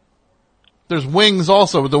 There's wings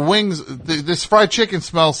also. The wings, this fried chicken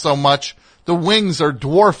smells so much, the wings are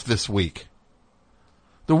dwarfed this week.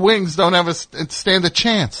 The wings don't stand a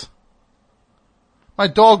chance. My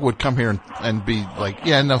dog would come here and be like,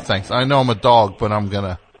 yeah, no thanks. I know I'm a dog, but I'm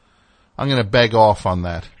gonna beg off on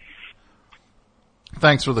that.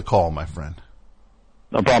 Thanks for the call, my friend.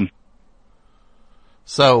 No problem.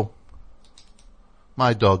 So,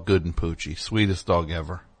 my dog, Good and Poochie, sweetest dog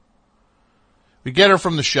ever. We get her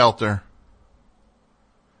from the shelter,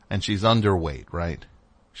 and she's underweight, right?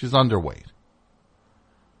 She's underweight.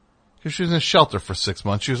 Because she was in a shelter for 6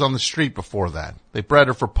 months. She was on the street before that. They bred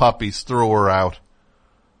her for puppies, threw her out.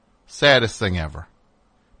 Saddest thing ever.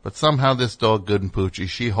 But somehow this dog, Good and Poochie,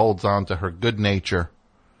 she holds on to her good nature.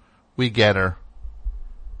 We get her.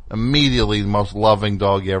 Immediately the most loving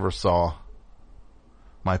dog you ever saw.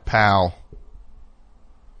 My pal.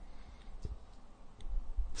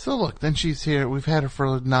 So look, then she's here. We've had her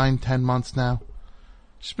for 9-10 months now.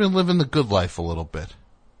 She's been living the good life a little bit.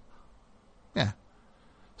 Yeah.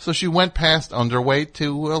 So she went past underweight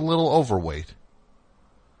to a little overweight.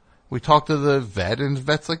 We talked to the vet, and the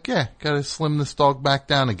vet's like, yeah, gotta slim this dog back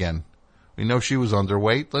down again. We know she was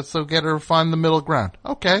underweight. Let's go get her to find the middle ground.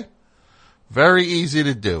 Okay. Very easy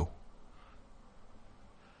to do.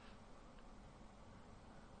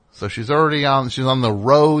 So she's on the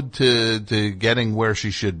road to getting where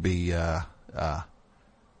she should be, Then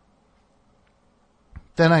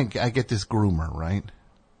I get this groomer, right?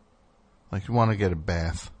 Like, you want to get a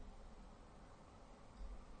bath.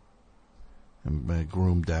 And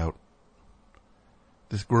groomed out.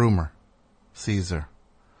 This groomer sees her.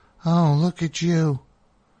 Oh, look at you.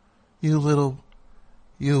 You,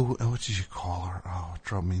 what did you call her? Oh, it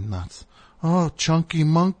drove me nuts. Oh, chunky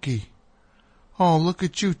monkey. Oh, look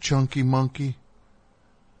at you, chunky monkey.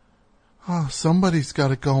 Oh, somebody's got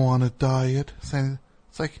to go on a diet.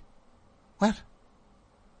 It's like, what?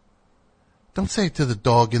 Don't say it to the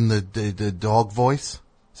dog in the dog voice.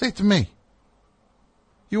 Say it to me.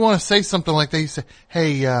 You want to say something like that, you say,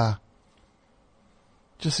 hey,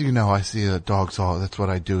 just so you know, I see dogs that's what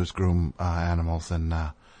I do is groom animals, and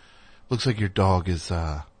looks like your dog is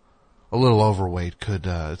a little overweight.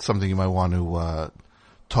 It's something you might want to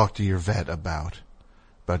talk to your vet about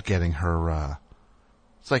getting her.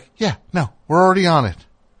 It's like, yeah, no, we're already on it.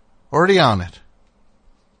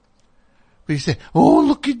 But you say, oh,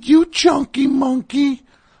 look at you, chunky monkey.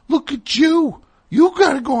 Look at you. You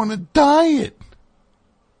gotta go on a diet.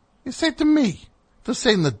 You say it to me. Don't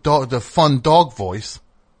say it in the fun dog voice.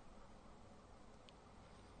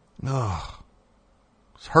 Ugh.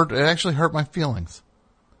 It actually hurt my feelings.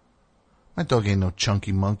 My dog ain't no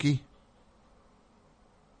chunky monkey.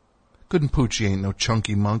 Good and Poochie ain't no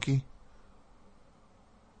chunky monkey.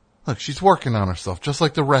 Look, she's working on herself, just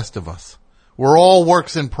like the rest of us. We're all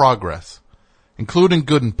works in progress, including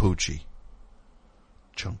Good and Poochie.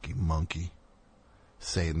 Chunky monkey.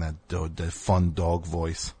 Saying that fun dog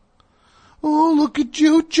voice. Oh, look at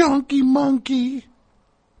you, chunky monkey.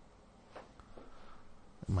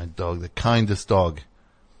 My dog, the kindest dog.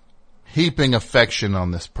 Heaping affection on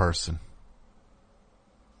this person.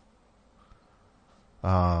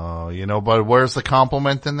 But where's the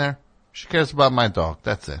compliment in there? She cares about my dog.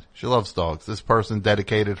 That's it. She loves dogs. This person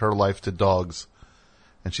dedicated her life to dogs.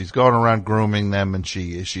 And she's going around grooming them, and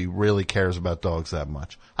she really cares about dogs that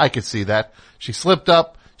much. I could see that. She slipped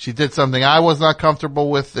up. She did something I was not comfortable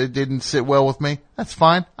with. It didn't sit well with me. That's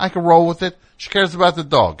fine. I can roll with it. She cares about the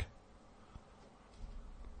dog.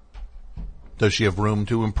 Does she have room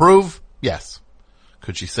to improve? Yes.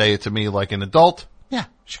 Could she say it to me like an adult? Yeah,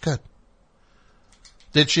 she could.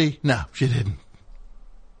 Did she? No, she didn't.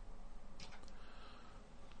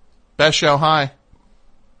 Best show, hi.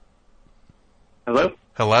 Hello?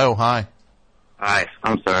 Hello, hi. Hi,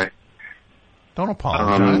 I'm sorry. Don't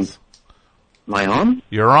apologize. Am I on?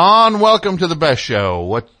 You're on. Welcome to the best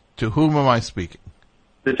show. To whom am I speaking?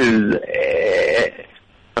 This is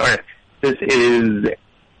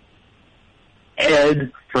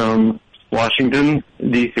Ed from Washington,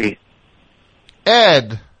 D.C.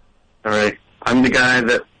 Ed. All right. I'm the guy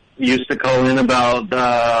that used to call in about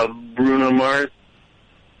Bruno Mars.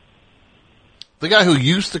 The guy who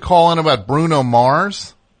used to call in about Bruno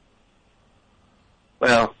Mars?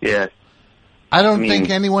 Well, yeah. I don't think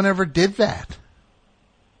anyone ever did that.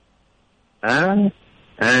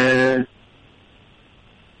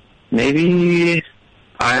 Maybe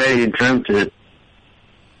I dreamt it.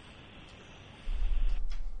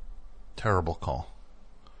 Terrible call.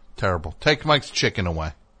 Terrible. Take Mike's chicken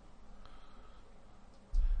away.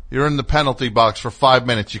 You're in the penalty box for 5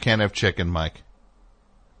 minutes. You can't have chicken, Mike.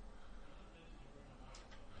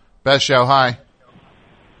 Best show, hi.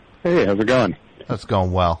 Hey, how's it going? That's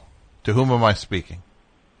going well. To whom am I speaking?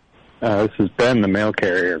 This is Ben, the mail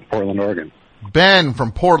carrier in Portland, Oregon. Ben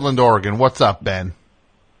from Portland, Oregon. What's up, Ben?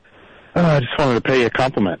 I just wanted to pay you a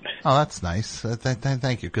compliment. Oh, that's nice.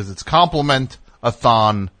 Thank you, because it's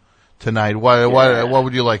Compliment-A-Thon tonight. What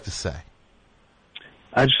would you like to say?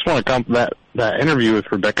 I just want to that interview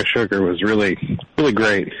with Rebecca Sugar was really, really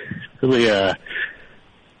great. Really,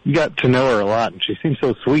 you got to know her a lot, and she seems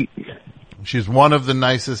so sweet. She's one of the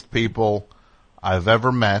nicest people I've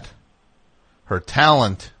ever met. Her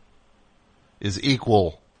talent is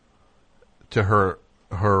equal to her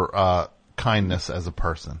kindness as a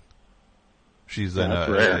person. She's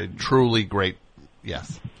a truly great,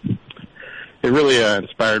 yes. It really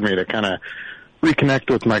inspired me to kind of reconnect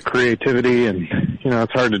with my creativity, and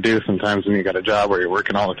it's hard to do sometimes when you got a job where you're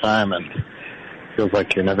working all the time and it feels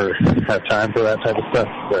like you never have time for that type of stuff.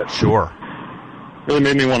 But sure. Really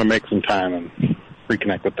made me want to make some time and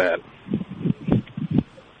reconnect with that.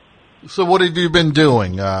 So what have you been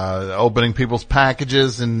doing? Opening people's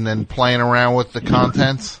packages and then playing around with the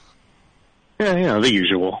contents? Yeah, the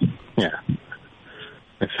usual. Yeah.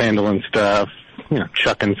 It's handling stuff,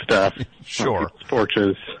 chucking stuff. Sure.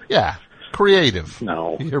 Torches. Yeah. Creative.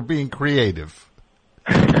 No. You're being creative.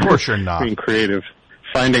 Of course you're not. Being creative.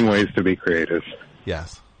 Finding ways to be creative.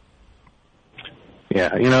 Yes. Yeah,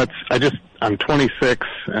 I'm 26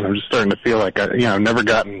 and I'm just starting to feel like I've never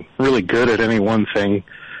gotten really good at any one thing.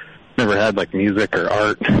 Never had like music or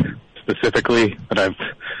art specifically that I've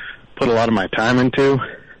put a lot of my time into.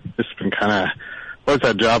 Just been always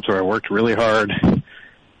had jobs where I worked really hard.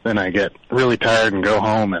 Then I get really tired and go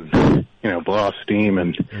home and, blow off steam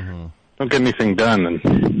and don't get anything done.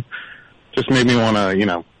 And just made me want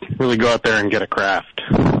to, really go out there and get a craft,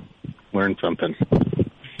 learn something.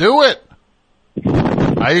 Do it.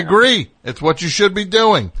 I agree. It's what you should be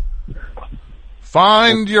doing.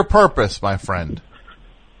 Find your purpose, my friend.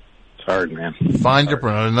 It's hard, man. Find your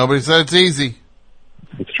purpose. Nobody said it's easy.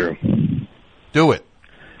 It's true. Do it.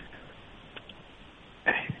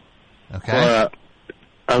 Okay. Well,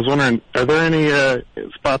 I was wondering, are there any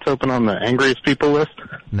spots open on the angriest people list?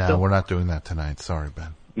 No, we're not doing that tonight. Sorry,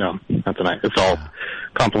 Ben. No, not tonight. It's all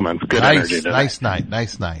compliments. Good nice, energy tonight.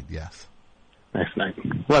 Nice night, yes. Nice night.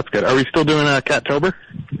 Well, that's good. Are we still doing Cattober?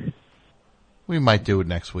 We might do it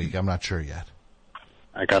next week. I'm not sure yet.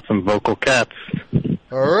 I got some vocal cats.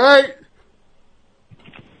 All right.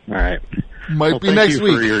 All right. Might be next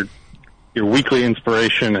week. Thank you for your weekly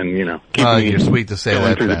inspiration and, keeping me you're sweet to say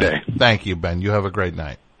that, through Ben. the day. Thank you, Ben. You have a great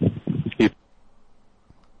night.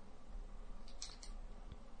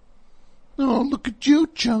 Oh, look at you,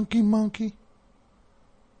 chunky monkey.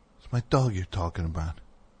 It's my dog you're talking about.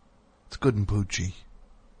 It's good and poochy.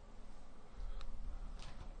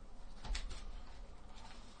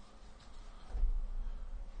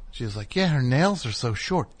 She's like, yeah, her nails are so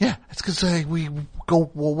short. Yeah, it's because we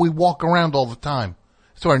walk around all the time.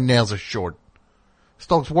 So our nails are short. This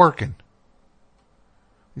dog's working.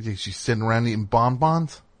 You think she's sitting around eating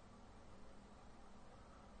bonbons?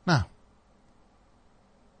 No.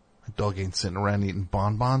 My dog ain't sitting around eating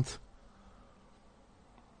bonbons.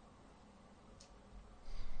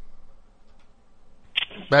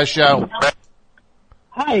 Best show.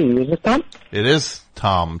 Hi, is this Tom? It is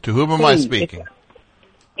Tom. To whom am I speaking?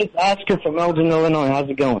 It's Oscar from Elgin, Illinois. How's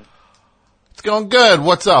it going? It's going good.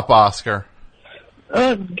 What's up, Oscar?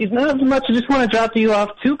 Not much. I just want to drop you off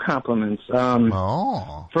 2 compliments.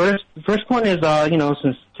 First one is,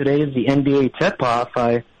 since today is the NBA tip-off,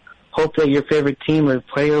 I hope that your favorite team or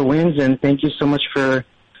player wins, and thank you so much for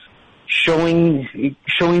showing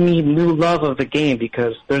me new love of the game,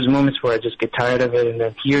 because there's moments where I just get tired of it, and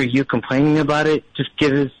then hear you complaining about it just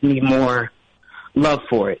gives me more love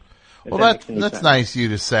for it. Well, that's nice of you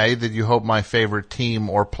to say that you hope my favorite team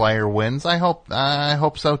or player wins. I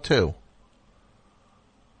hope so too.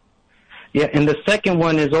 Yeah, and the second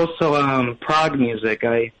one is also prog music.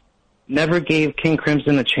 I never gave King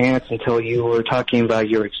Crimson a chance until you were talking about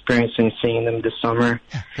your experience in seeing them this summer.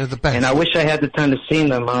 Yeah, they're the best. And I wish I had the time to see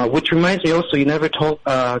them, which reminds me also, you never told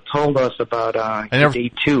us about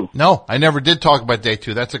Day 2. No, I never did talk about Day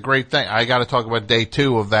 2. That's a great thing. I got to talk about Day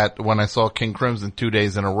 2 of that when I saw King Crimson 2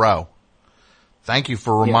 days in a row. Thank you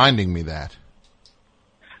for reminding me that.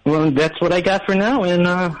 Well, that's what I got for now, and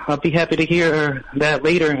I'll be happy to hear that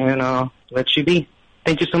later, and I'll let you be.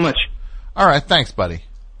 Thank you so much. All right, thanks, buddy.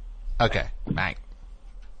 Okay, bye.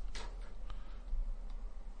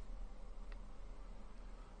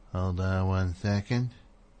 Hold on 1 second.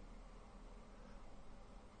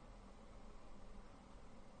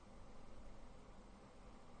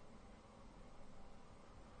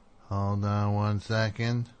 Hold on 1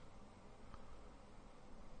 second.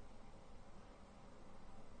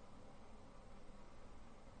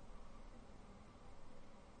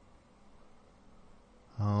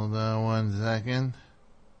 Hold on 1 second.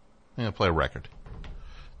 I'm going to play a record.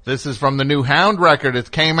 This is from the new Hound record. It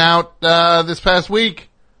came out this past week.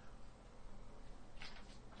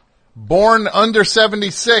 Born Under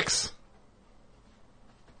 76.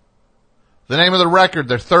 The name of the record,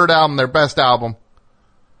 their third album, their best album.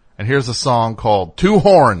 And here's a song called Two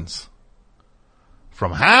Horns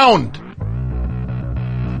from Hound.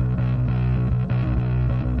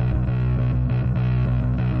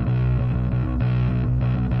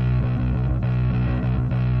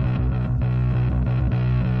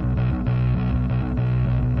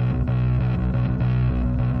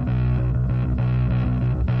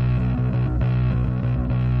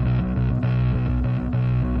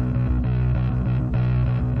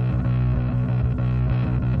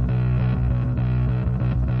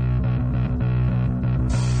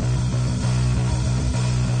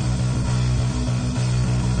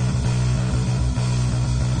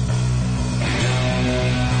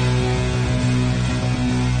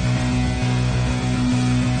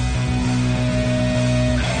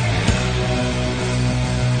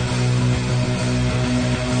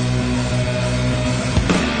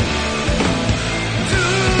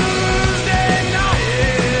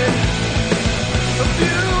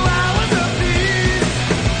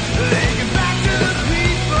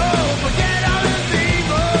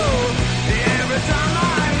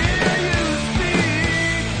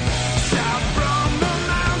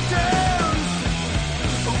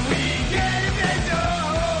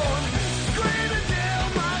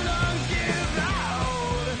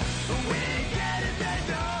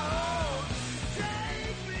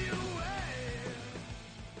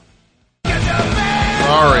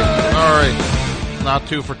 Not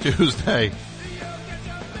two for Tuesday.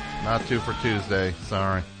 Not two for Tuesday.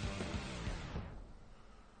 Sorry.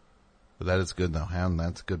 But that is good, though. Hound,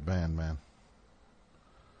 that's a good band, man.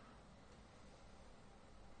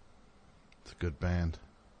 It's a good band.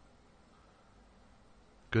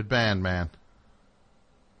 Good band, man.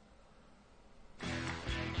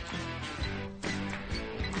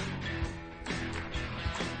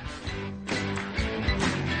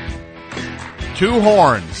 Two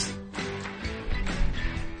Horns.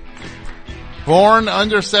 Born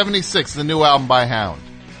Under 76, the new album by Hound.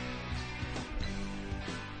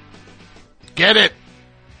 Get it!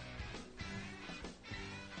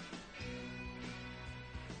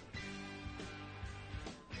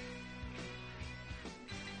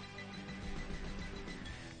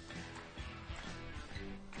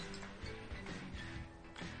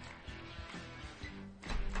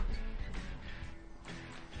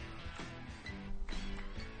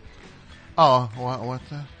 Oh, what's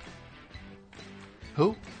that?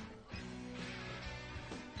 Who?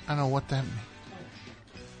 I don't know what that means.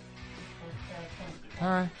 All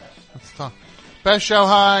right, let's talk. Best show,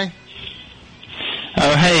 hi.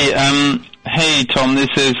 Oh, hey, Tom. This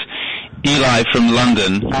is Eli from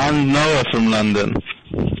London and Noah from London.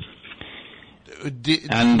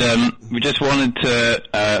 And we just wanted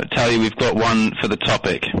to tell you we've got one for the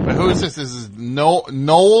topic. But who is this? This is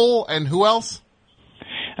Noel and who else?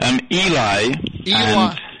 Eli.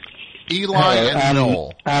 Eli and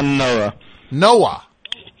Noel. And Noah. Noah,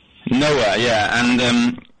 yeah.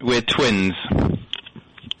 And we're twins.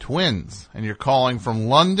 twins, and you're calling from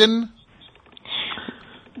London?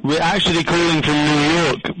 We're actually calling from New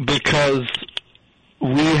York because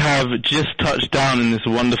we have just touched down in this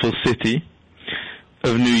wonderful city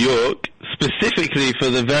of New York, specifically for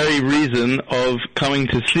the very reason of coming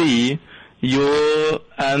to see your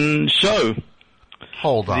show.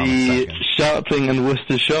 Hold on a second. The Sharpling and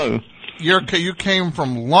Worcester show. You came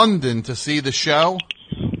from London to see the show?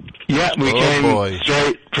 Yeah, we came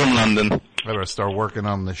straight from London. I better start working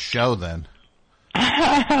on the show then.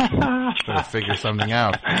 Better figure something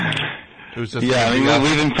out. We've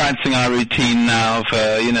been practicing our routine now for,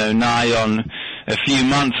 nigh on a few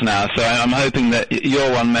months now, so I'm hoping that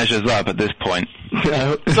your one measures up at this point.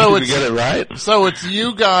 So we get it right? So it's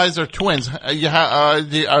you guys are twins.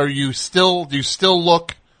 Do you still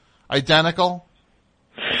look identical?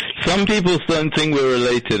 Some people don't think we're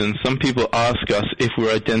related, and some people ask us if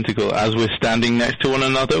we're identical as we're standing next to one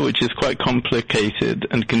another, which is quite complicated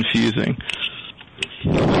and confusing.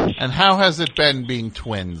 And how has it been being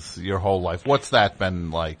twins your whole life? What's that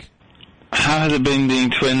been like? How has it been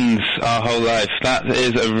being twins our whole life? That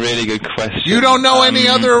is a really good question. You don't know any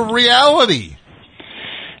other reality.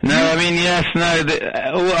 No, I mean, yes, no,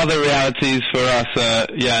 all other realities for us are,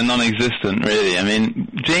 non-existent, really. I mean,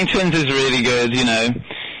 being twins is really good,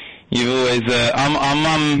 You've always, our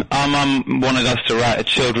mum wanted us to write a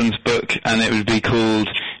children's book, and it would be called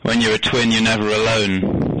When You're a Twin, You're Never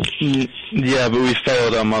Alone. Yeah, but we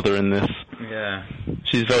failed our mother in this. Yeah.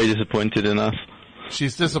 She's very disappointed in us.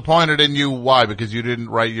 She's disappointed in you, why? Because you didn't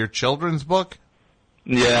write your children's book?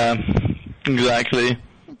 Yeah, exactly.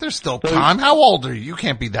 There's still time. How old are you? You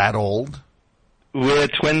can't be that old. We're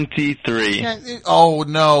 23. Yeah, oh,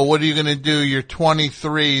 no. What are you going to do? You're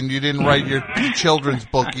 23 and you didn't write your children's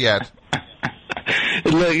book yet.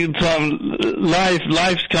 Look, Tom,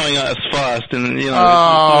 life's coming at us fast. And,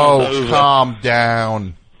 Oh, calm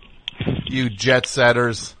down. You jet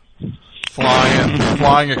setters.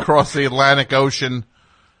 Flying across the Atlantic Ocean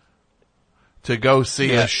to go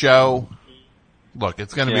see a show. Look,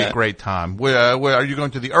 it's going to be a great time. Where are you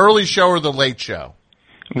going to the early show or the late show?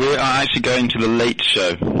 We are actually going to the late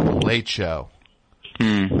show. Late show.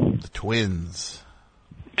 The twins.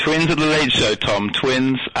 Twins at the late show, Tom.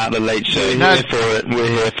 Twins at the late show. We're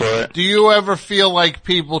here for it. Do you ever feel like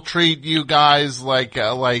people treat you guys like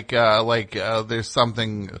there's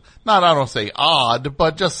something, I don't say odd,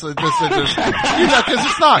 but just because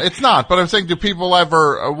it's not. But I'm saying, do people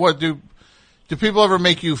ever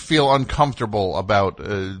make you feel uncomfortable about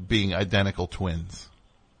being identical twins?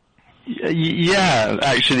 Yeah,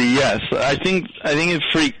 actually, yes. I think it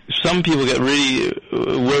freaks. Some people get really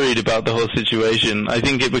worried about the whole situation. I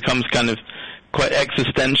think it becomes kind of quite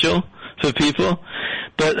existential for people.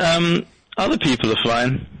 But other people are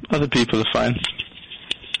fine.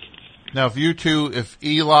 Now, if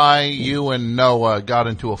Eli, you and Noah got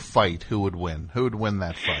into a fight, who would win? Who would win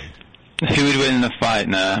that fight? Who would win the fight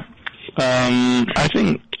now? I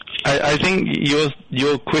think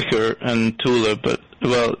you're quicker and taller, but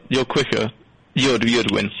you're quicker.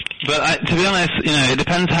 You'd win. But to be honest, it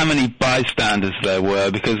depends how many bystanders there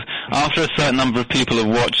were, because after a certain number of people are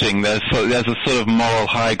watching, there's a sort of moral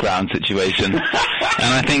high ground situation. And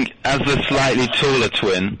I think as the slightly taller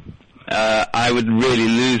twin, I would really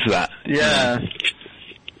lose that. Yeah.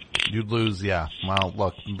 You'd lose, yeah. Well,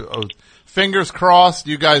 look, fingers crossed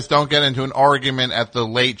you guys don't get into an argument at the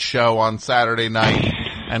late show on Saturday night,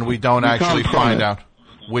 and we don't actually find out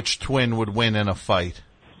which twin would win in a fight.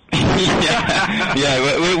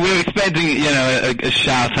 We're expecting, a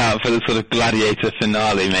shout out for the sort of gladiator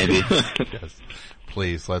finale, maybe. Yes.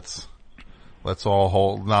 Please, let's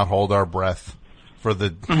all not hold our breath for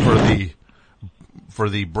the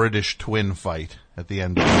British twin fight at the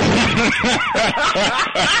end of the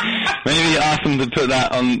Maybe ask them to put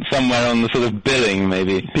that on somewhere on the sort of billing,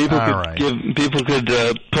 maybe. People could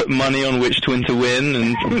put money on which twin to win,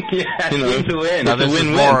 and twin to win. Now, this is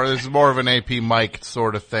more of an AP Mike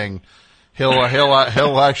sort of thing. He'll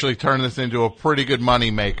actually turn this into a pretty good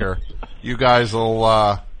money maker. You guys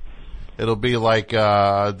will it'll be like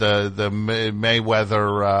the Mayweather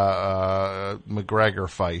McGregor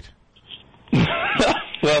fight.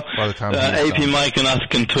 Well, AP Mike and us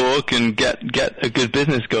can talk and get a good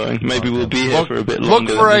business going. Maybe we'll be here for a bit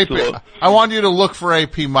longer. Look for AP. I want you to look for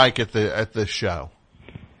AP Mike at the show.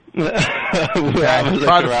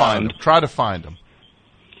 Try to find him.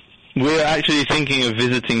 We're actually thinking of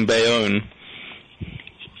visiting Bayonne.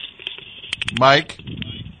 Mike,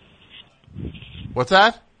 what's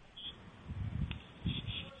that?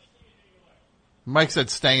 Mike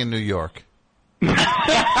said stay in New York.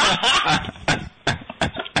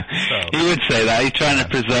 So, He would say that. He's trying to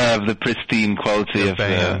preserve the pristine quality of the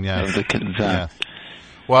design. Yeah.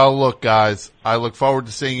 Well, look, guys, I look forward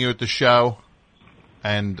to seeing you at the show,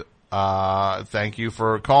 and thank you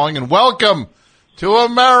for calling, and welcome to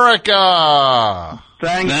America.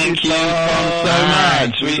 Thank you, Tom, so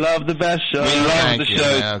much. We love the best show. We love the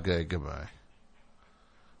show. Man. Okay, goodbye.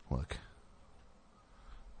 Look,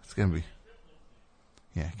 it's gonna be,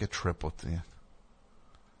 get triplets. Yeah.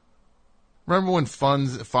 Remember when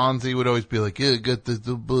Fonzie would always be like, "Yeah, get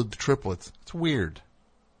the triplets." It's weird.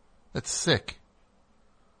 That's sick.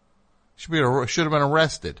 Should have been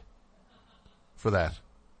arrested for that.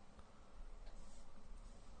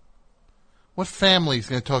 What family is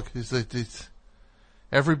going to talk?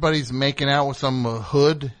 Everybody's making out with some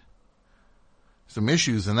hood. Some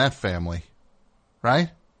issues in that family,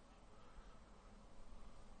 right?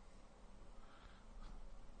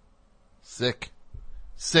 Sick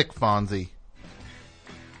Fonzie.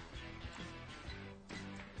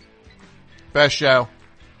 Best show.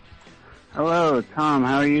 Hello, Tom.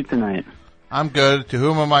 How are you tonight? I'm good. To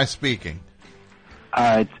whom am I speaking?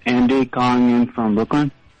 It's Andy calling in from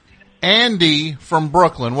Brooklyn. Andy from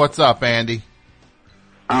Brooklyn. What's up, Andy?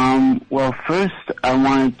 Well, first I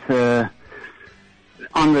wanted to,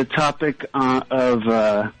 on the topic of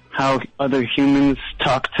how other humans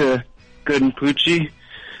talk to Good and Poochie.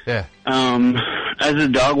 Yeah. As a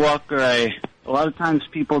dog walker, a lot of times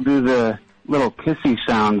people do the little kissy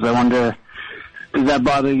sounds. I wonder, does that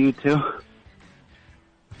bother you too?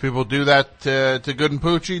 People do that to Good and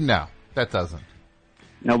Poochie? No, that doesn't.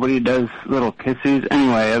 Nobody does little kisses.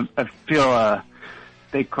 Anyway, I feel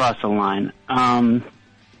they cross a line.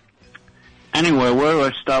 Anyway, where do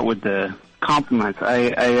I start with the compliments?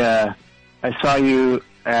 I saw you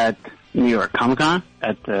at New York Comic-Con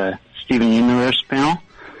at the Steven Universe panel,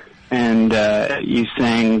 and you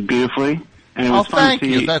sang beautifully. And it was fun thank to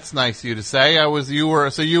you. That's nice of you to say. You were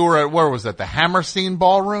at, where was that? The Hammerstein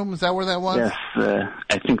Ballroom? Is that where that was? Yes,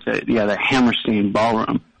 I think the Hammerstein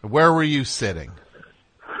Ballroom. Where were you sitting?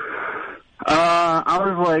 I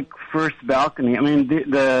was like first balcony. I mean,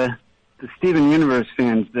 the Steven Universe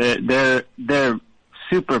fans, they're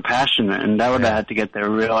super passionate, and I would have had to get there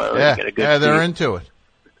real early to get a good seat. They're into it.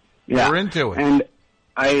 Yeah, they're into it. And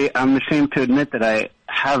I'm ashamed to admit that I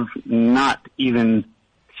have not even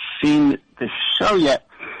seen the show yet,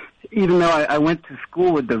 even though I went to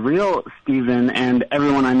school with the real Steven, and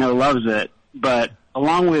everyone I know loves it. But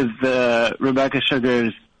along with Rebecca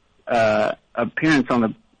Sugar's appearance on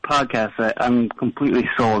the podcast, I'm completely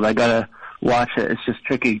sold. I gotta watch it. It's just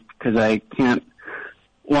tricky because I can't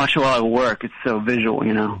watch it while I work. It's so visual,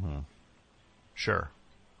 you know. Mm-hmm. Sure.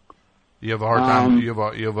 You have a hard time. You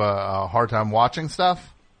have a hard time watching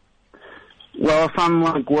stuff. Well, if I'm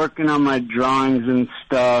like working on my drawings and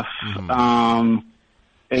stuff,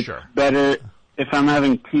 it's better if I'm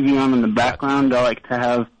having TV on in the background. I like to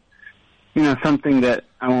have, something that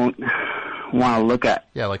I won't want to look at.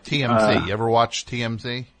 Yeah, like TMZ. You ever watch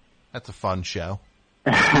TMZ? That's a fun show,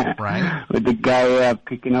 right? With the guy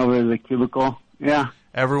peeking over the cubicle. Yeah.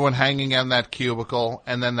 Everyone hanging on that cubicle,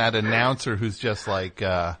 and then that announcer who's just like,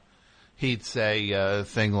 he'd say a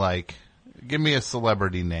thing like, give me a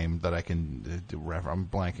celebrity name that I can do. I'm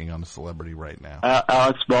blanking on a celebrity right now.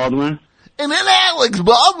 Alex Baldwin. And then Alex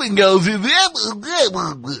Baldwin goes, today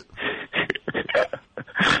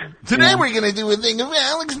we're going to do a thing of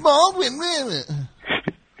Alex Baldwin.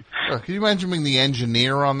 Can you imagine being the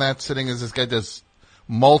engineer on that, sitting as this guy does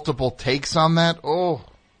multiple takes on that? Oh.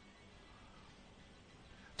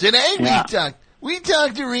 Today we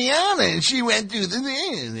talked to Rihanna and she went through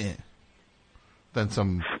the then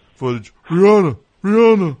some footage. Rihanna,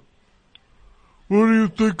 what do you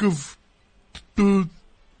think of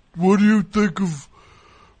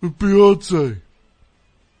Beyonce?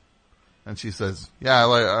 And she says, yeah,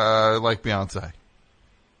 I like Beyonce.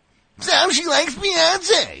 So she likes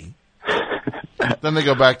Beyonce. Then they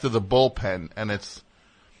go back to the bullpen, and it's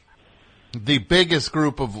the biggest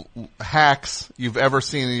group of hacks you've ever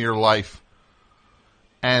seen in your life.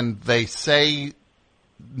 And they say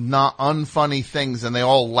not unfunny things, and they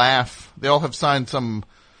all laugh. They all have signed some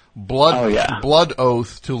blood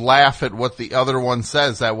oath to laugh at what the other one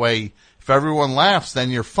says. That way, if everyone laughs,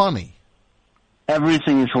 then you're funny.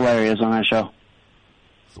 Everything is hilarious on that show.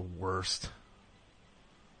 It's the worst.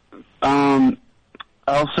 I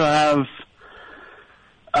also have,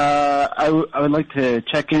 I would like to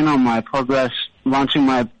check in on my progress launching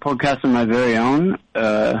my podcast on my very own.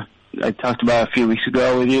 I talked about it a few weeks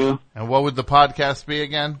ago with you. And what would the podcast be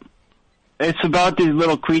again? It's about these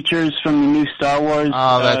little creatures from the new Star Wars.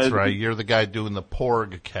 Oh, that's right. You're the guy doing the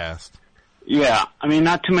Porg cast. Yeah. I mean,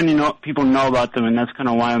 not too many people know about them, and that's kind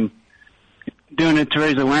of why I'm doing it to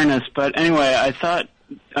raise awareness. But anyway, I thought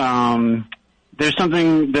there's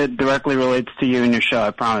something that directly relates to you and your show.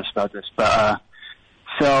 I promise about this. But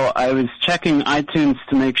so I was checking iTunes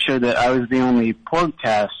to make sure that I was the only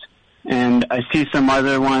podcast, and I see some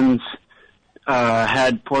other ones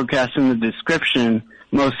had podcasts in the description,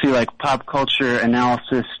 mostly like pop culture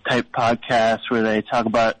analysis type podcasts where they talk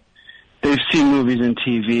about they've seen movies and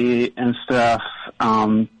TV and stuff.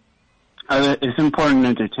 It's important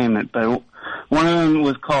entertainment, but one of them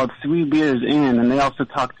was called 3 Beers In, and they also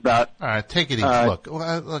talked about... All right, take it easy. Look,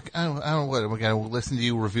 I don't what, we're going to listen to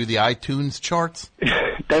you review the iTunes charts?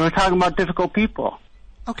 They were talking about difficult people.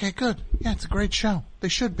 Okay, good. Yeah, it's a great show. They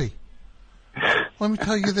should be. Let me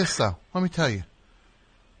tell you this, though. Let me tell you.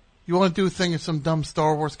 You want to do a thing of some dumb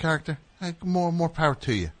Star Wars character? More power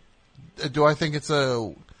to you. Do I think it's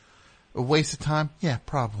a waste of time? Yeah,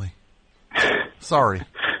 probably. Sorry.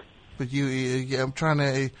 But I'm trying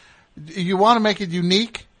to... You want to make it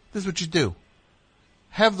unique? This is what you do.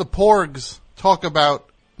 Have the Porgs talk about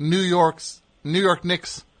New York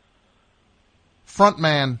Knicks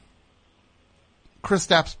frontman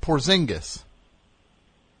Kristaps Porzingis.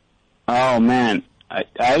 Oh man, I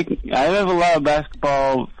have a lot of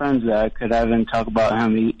basketball friends that I could have him talk about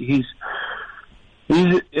him. He's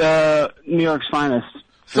New York's finest.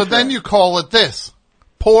 So then you call it this: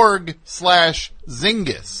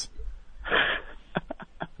 Porg/Zingis.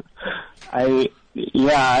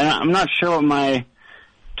 I'm not sure what my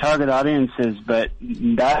target audience is, but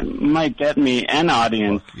that might get me an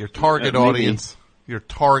audience. Look, your target audience. Your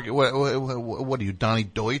target. What are you, Donnie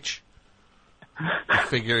Deutsch? You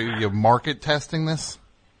figure you're market testing this?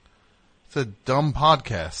 It's a dumb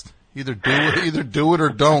podcast. Either do it or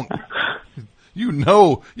don't. You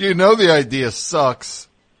know the idea sucks.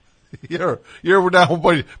 You're now,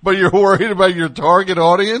 but you're worried about your target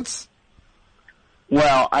audience?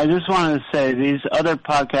 Well, I just wanted to say, these other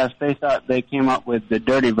podcasts, they thought they came up with the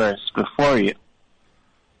dirty verse before you.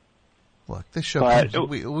 Look, this show,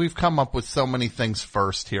 we've come up with so many things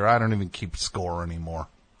first here. I don't even keep score anymore.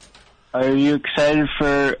 Are you excited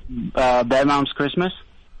for Bad Moms Christmas?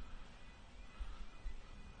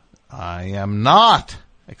 I am not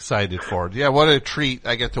excited for it. Yeah, what a treat.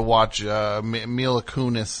 I get to watch Mila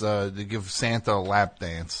Kunis to give Santa a lap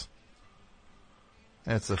dance.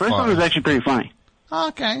 It's a First one was actually pretty funny.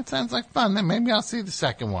 Okay, it sounds like fun. Then maybe I'll see the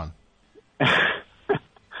second one.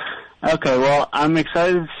 Okay, well, I'm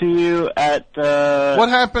excited to see you at... what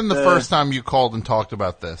happened the first time you called and talked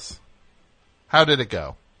about this? How did it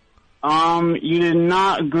go? You did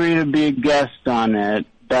not agree to be a guest on it.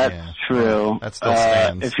 That's true. That still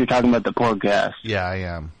stands. If you're talking about the podcast. Yeah, I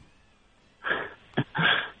am. All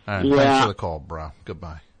right, thanks for the call, bro.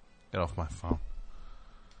 Goodbye. Get off my phone.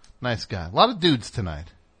 Nice guy. A lot of dudes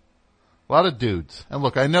tonight. A lot of dudes. And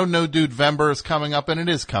look, I know No Dude Vember is coming up, and it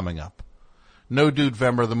is coming up. No Dude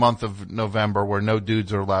Vember, the month of November, where no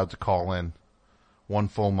dudes are allowed to call in. 1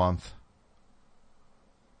 full month.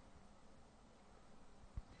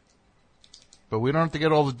 But we don't have to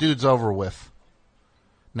get all the dudes over with.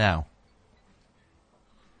 Now.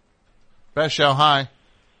 Best show, hi.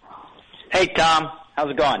 Hey, Tom.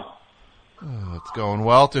 How's it going? It's going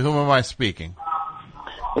well. To whom am I speaking?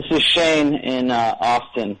 This is Shane in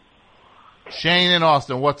Austin. Shane in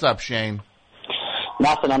Austin. What's up, Shane?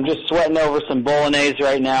 Nothing. I'm just sweating over some bolognese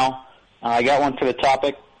right now. I got one for the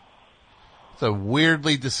topic. It's a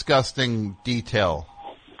weirdly disgusting detail.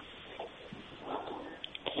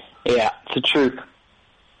 Yeah, it's the truth.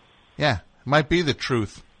 Yeah, it might be the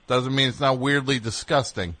truth. Doesn't mean it's not weirdly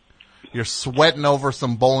disgusting. You're sweating over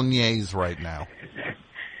some bolognese right now.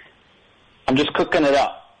 I'm just cooking it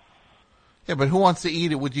up. Yeah, but who wants to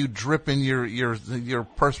eat it with you dripping your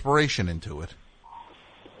perspiration into it?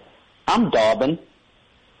 I'm daubing.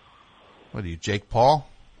 What are you, Jake Paul?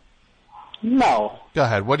 No. Go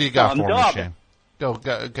ahead. What do you got for me, Shane? Go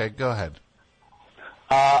ahead.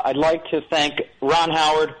 I'd like to thank Ron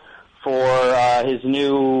Howard for his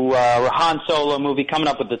new Han Solo movie coming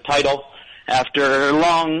up with the title. After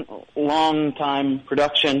long time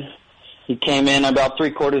production, he came in about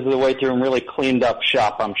 3/4 of the way through and really cleaned up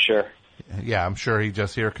shop, I'm sure. Yeah, I'm sure he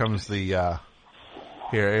just, here comes the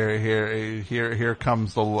here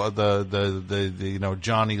comes the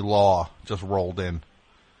Johnny Law just rolled in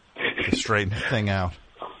to straighten the thing out.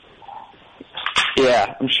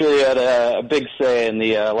 Yeah, I'm sure he had a big say in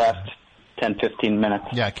the last 10-15 minutes.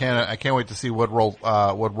 Yeah, I can't wait to see what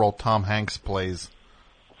role Tom Hanks plays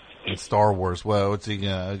in Star Wars. Well, what's he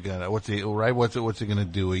gonna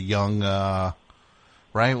do? A young a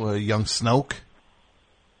young Snoke?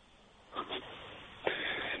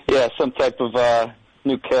 Yeah, some type of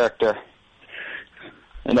new character.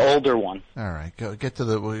 an older one. All right,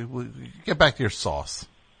 get back to your sauce.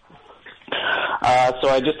 So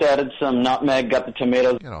I just added some nutmeg, got the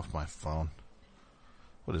tomatoes. Get off my phone.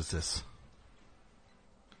 What is this?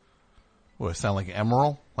 What, I sound like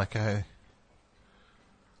Emerald? Like I...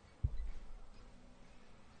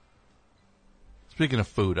 Speaking of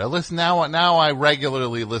food, I listen now. I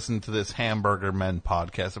regularly listen to this Hamburger Men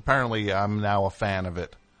podcast. Apparently, I'm now a fan of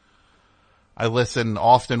it. I listen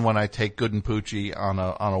often when I take Good and Poochie on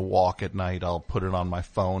a walk at night. I'll put it on my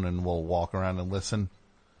phone and we'll walk around and listen.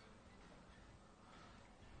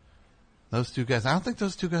 Those two guys, I don't think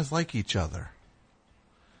those two guys like each other.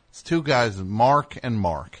 It's two guys, Mark and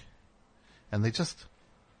Mark, and they're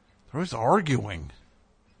always arguing.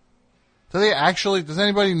 Does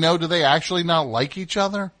anybody know, do they actually not like each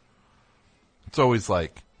other? It's always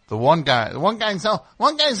like, one guy's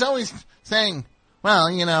always saying,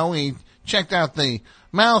 well, we checked out the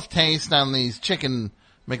mouth taste on these chicken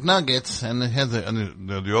McNuggets, and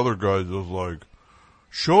the other guy was like,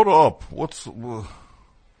 shut up, look,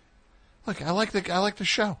 I like the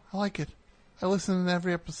show. I like it. I listen to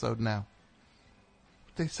every episode now.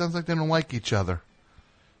 Sounds like they don't like each other.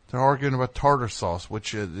 They're arguing about tartar sauce,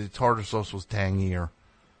 which the tartar sauce was tangier.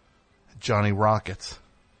 Johnny Rockets.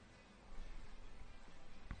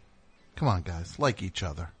 Come on, guys. Like each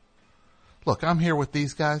other. Look, I'm here with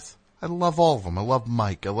these guys. I love all of them. I love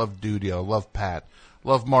Mike. I love Dudio. I love Pat. I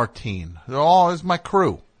love Martine. It's my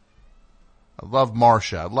crew. I love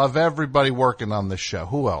Marcia. I love everybody working on this show.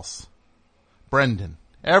 Who else? Brendan.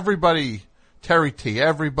 Everybody. Terry T.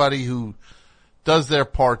 Everybody who does their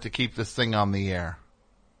part to keep this thing on the air.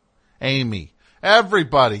 Amy,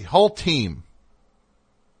 everybody, whole team.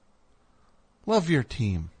 Love your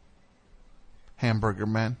team. Hamburger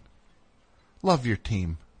Men. Love your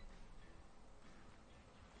team.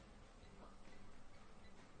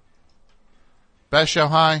 Best show,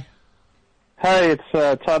 hi. Hi,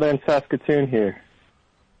 it's Todd in Saskatoon here.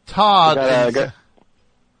 Todd.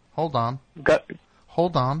 Hold on.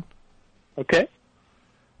 Hold on. Okay.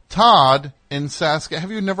 Todd in Saskatoon.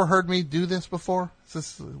 Have you never heard me do this before? Is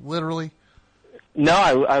this literally? No,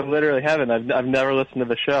 I literally haven't. I've never listened to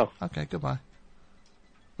the show. Okay, goodbye.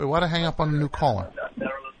 Wait, why'd I hang up on a new caller? I've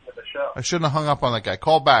never listened to the show. I shouldn't have hung up on that guy.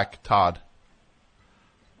 Call back, Todd.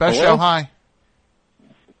 Best Hello? show, hi.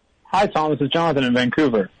 Hi, Tom. This is Jonathan in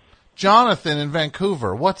Vancouver. Jonathan in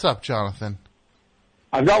Vancouver. What's up, Jonathan?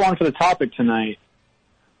 I've got one for the topic tonight.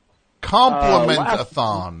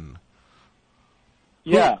 Compliment-A-Thon.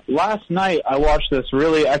 Yeah, last night I watched this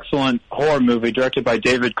really excellent horror movie directed by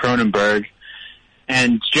David Cronenberg,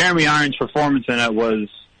 and Jeremy Irons' performance in it was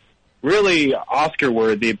really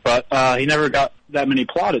Oscar-worthy, but he never got that many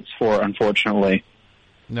plaudits for it, unfortunately.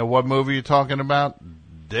 Now, what movie are you talking about?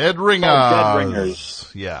 Dead Ringers. Dead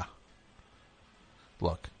Ringers. Yeah.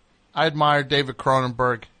 Look, I admire David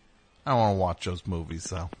Cronenberg. I don't want to watch those movies,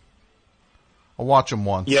 though. I'll watch them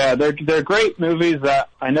once. Yeah, they're great movies that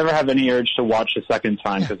I never have any urge to watch a second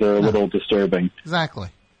time because they're a little disturbing. Exactly.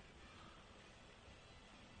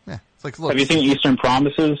 Yeah, it's like, look. Have you seen Eastern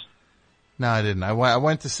Promises? No, I didn't. I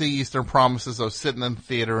went to see Eastern Promises. I was sitting in the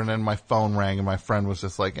theater, and then my phone rang, and my friend was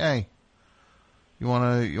just like, "Hey,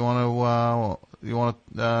 I'm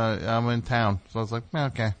in town." So I was like,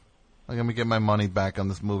 "Okay, let me get my money back on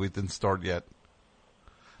this movie. It didn't start yet."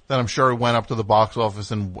 Then I'm sure he went up to the box office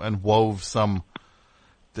and wove some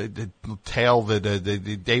the tale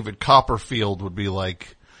that David Copperfield would be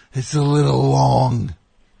like, it's a little long.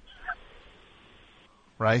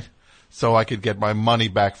 Right? So I could get my money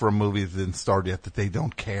back for a movie that didn't start yet, that they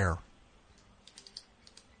don't care.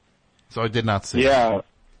 So I did not see it. Yeah.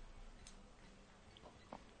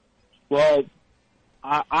 Well,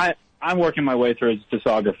 I'm working my way through his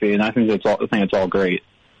discography, and I think it's all great.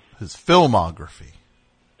 His filmography.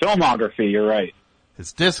 Filmography, you're right.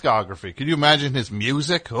 His discography. Could you imagine his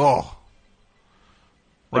music? Oh.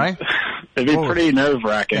 Right? It'd be pretty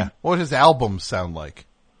nerve-wracking. Yeah. What would his albums sound like?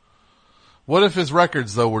 What if his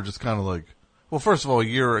records, though, were just kind of like, well, first of all,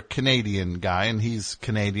 you're a Canadian guy, and he's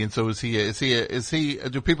Canadian, so is he,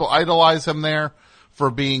 do people idolize him there for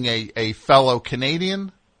being a fellow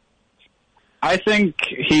Canadian? I think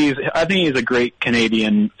he's a great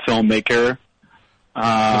Canadian filmmaker.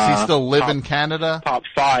 Does he still live in Canada? Top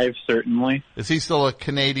 5, certainly. Is he still a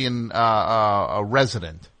Canadian a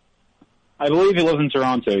resident? I believe he lives in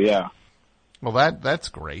Toronto. Yeah. Well, that's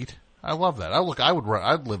great. I love that.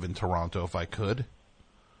 I'd live in Toronto if I could.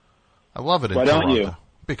 I love it in Toronto. Why don't you?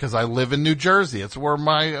 Because I live in New Jersey. It's where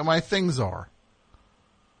my things are.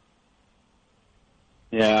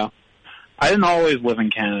 Yeah. I didn't always live in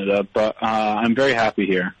Canada, but I'm very happy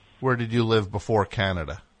here. Where did you live before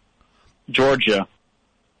Canada? Georgia.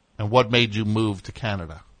 And what made you move to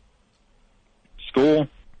Canada? School.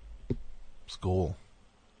 School.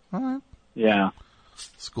 All right. Yeah.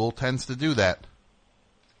 School tends to do that.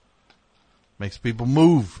 Makes people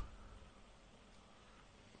move.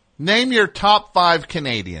 Name your top 5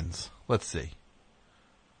 Canadians. Let's see.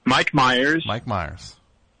 Mike Myers. Mike Myers.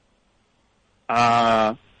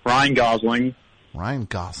 Ryan Gosling. Ryan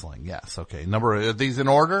Gosling, yes. Okay. Are these in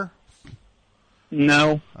order?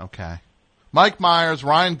 No. Okay. Mike Myers,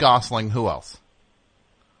 Ryan Gosling, who else?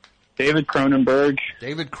 David Cronenberg.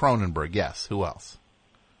 David Cronenberg, yes. Who else?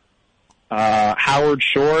 Howard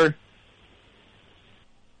Shore.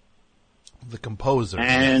 The composer.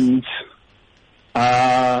 And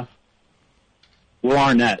Will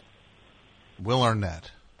Arnett. Will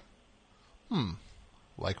Arnett.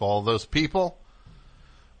 Like all those people.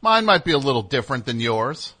 Mine might be a little different than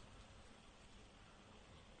yours.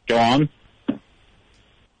 Go on.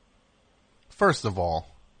 First of all,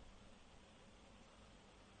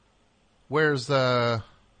 where's Neil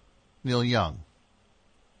Young?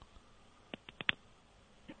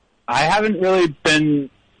 I haven't really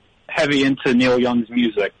been heavy into Neil Young's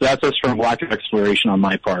music. That's just from lack of exploration on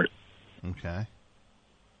my part. Okay.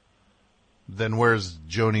 Then where's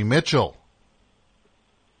Joni Mitchell?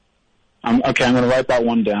 I'm going to write that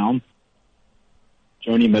one down.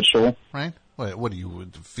 Joni Mitchell. Right? What are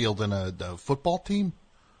you, fielding a football team?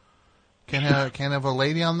 Can't have a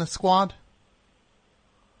lady on the squad?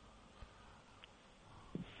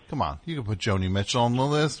 Come on, you can put Joni Mitchell on the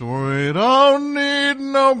list. We don't need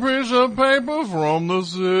no piece of paper from the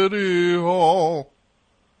city hall.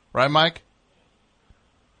 Right, Mike?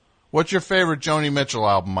 What's your favorite Joni Mitchell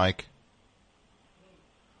album, Mike?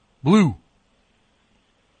 Blue.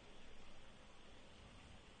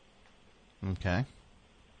 Okay.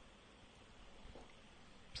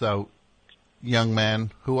 So, young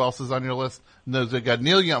man, who else is on your list? No, they got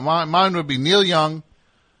Neil Young. Mine would be Neil Young,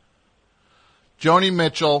 Joni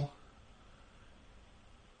Mitchell.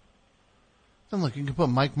 Then look, you can put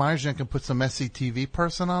Mike Myers, you can put some SCTV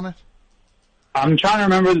person on it. I'm trying to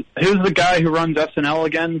remember, who's the guy who runs SNL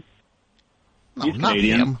again? No, He's not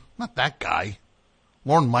Canadian. him. Not that guy.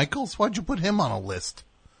 Lorne Michaels? Why'd you put him on a list?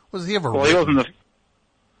 Was he ever? Well, he wasn't the...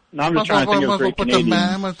 No, I'm just trying to think of a great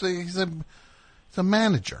Canadian. He's a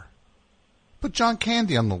manager. Put John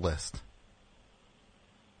Candy on the list.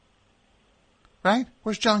 Right?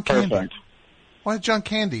 Where's John Candy? Perfect. Why John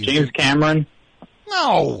Candy? James Cameron?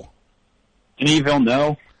 No. Denis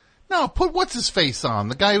Villeneuve? No, put what's his face on?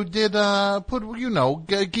 The guy who did, Guy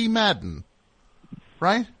Madden.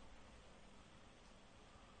 Right?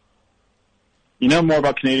 You know more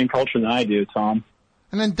about Canadian culture than I do, Tom.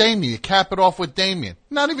 And then Damien. You cap it off with Damien.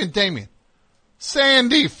 Not even Damien.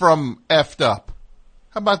 Sandy from Effed Up.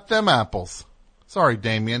 How about them apples? Sorry,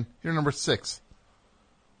 Damien. You're number 6.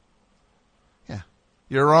 Yeah.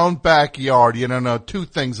 Your own backyard. You don't know 2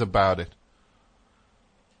 things about it.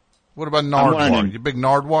 What about Nardwuar? You a big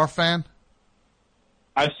Nardwuar fan?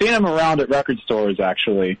 I've seen him around at record stores,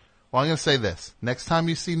 actually. Well, I'm going to say this. Next time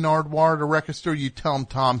you see Nardwuar at a record store, you tell him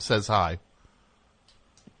Tom says hi.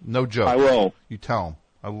 No joke. I will. You tell him.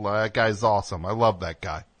 That guy's awesome. I love that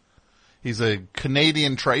guy. He's a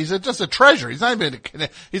Canadian he's just a treasure. He's not even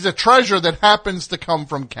he's a treasure that happens to come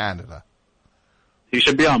from Canada. He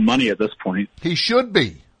should be on money at this point. He should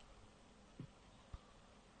be.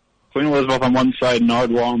 Queen Elizabeth on one side,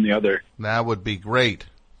 Nardwuar on the other. That would be great.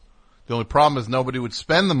 The only problem is nobody would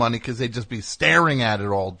spend the money because they'd just be staring at it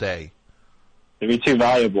all day. It'd be too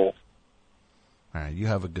valuable. All right, you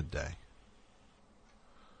have a good day.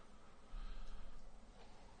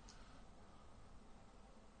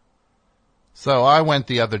 So I went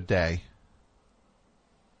the other day.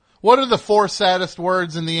 What are the 4 saddest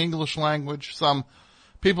words in the English language? Some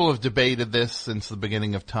people have debated this since the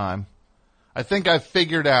beginning of time. I think I've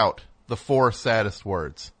figured out the 4 saddest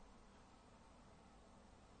words.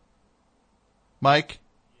 Mike?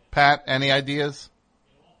 Pat, any ideas?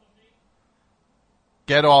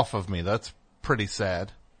 Get off of me. That's pretty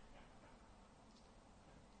sad.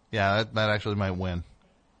 Yeah, that actually might win.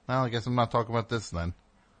 Well, I guess I'm not talking about this then.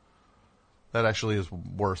 That actually is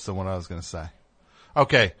worse than what I was going to say.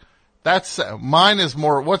 Okay. Mine is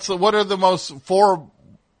more, what are the most 4,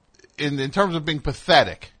 in terms of being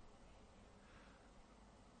pathetic?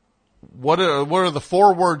 What are the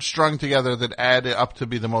 4 words strung together that add up to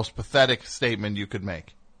be the most pathetic statement you could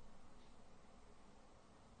make?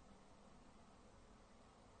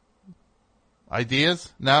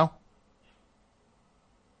 Ideas? No?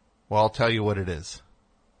 Well, I'll tell you what it is.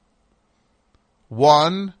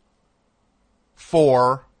 1,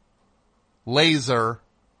 4, laser,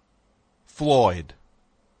 Floyd.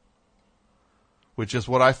 which is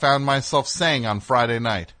what I found myself saying on Friday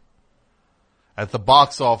night at the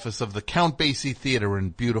box office of the Count Basie Theater in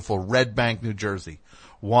beautiful Red Bank, New Jersey.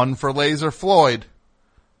 One for Laser Floyd,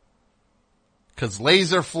 because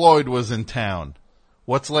Laser Floyd was in town.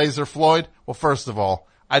 What's Laser Floyd? Well, first of all,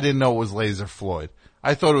 I didn't know it was Laser Floyd.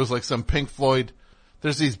 I thought it was like some Pink Floyd.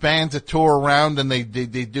 There's these bands that tour around and they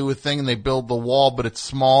do a thing and they build the wall, but it's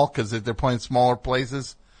small because they're playing smaller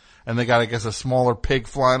places. And they got, I guess, a smaller pig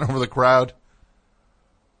flying over the crowd.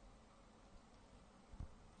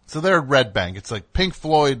 So they're at Red Bank. It's like Pink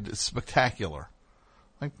Floyd Spectacular.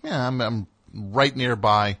 Like, yeah, I'm right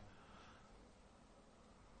nearby.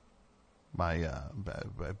 My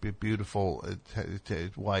beautiful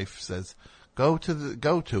wife says, "Go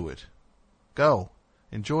to it, go,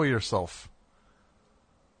 enjoy yourself."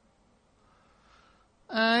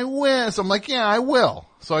 I will. So I'm like, yeah, I will.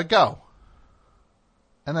 So I go,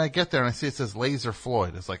 and I get there and I see it says Laser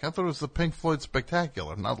Floyd. It's like I thought it was the Pink Floyd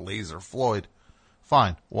Spectacular, not Laser Floyd.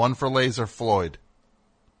 Fine, one for Laser Floyd.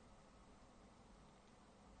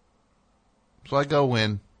 So I go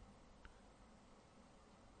in.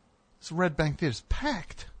 This Red Bank Theater's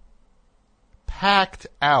packed. Packed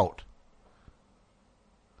out.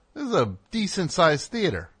 This is a decent-sized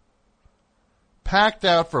theater. Packed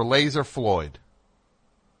out for Laser Floyd.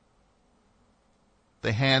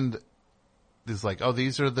 They hand these like, oh,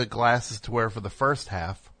 these are the glasses to wear for the first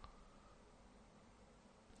half.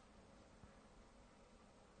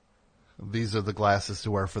 These are the glasses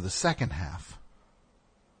to wear for the second half.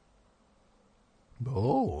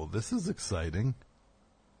 Oh, this is exciting.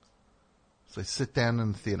 So I sit down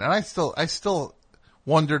in the theater, and I still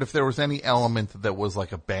wondered if there was any element that was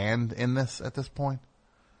like a band in this at this point.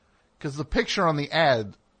 Because the picture on the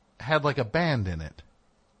ad had like a band in it.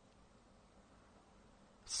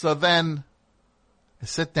 So then I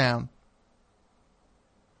sit down.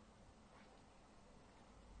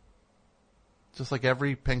 Just like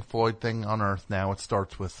every Pink Floyd thing on Earth now, it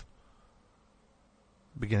starts with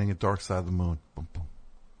beginning of Dark Side of the Moon. Boom, boom,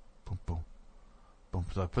 boom, boom. Boom.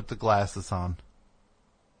 So I put the glasses on.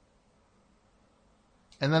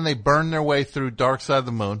 And then they burn their way through Dark Side of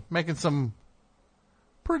the Moon, making some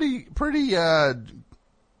pretty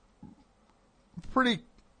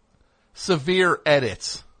severe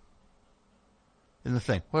edits in the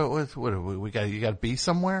thing. What we got? You got to be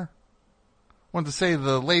somewhere? I wanted to say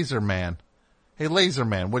the Laser Man. Hey, Laser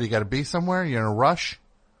Man, what do you got to be somewhere? You're in a rush?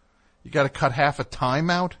 You got to cut half a time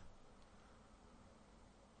out?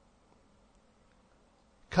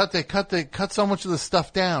 Cut so much of the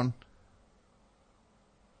stuff down.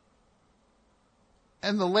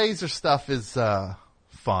 And the laser stuff is,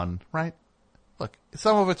 fun, right? Look,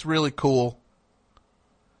 some of it's really cool.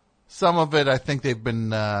 Some of it, I think they've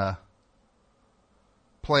been,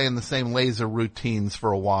 playing the same laser routines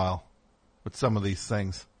for a while with some of these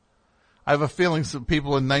things. I have a feeling some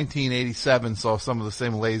people in 1987 saw some of the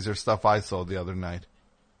same laser stuff I saw the other night.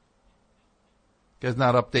 Guy's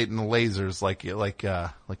not updating the lasers like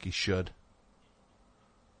he should.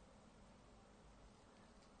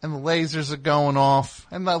 And the lasers are going off.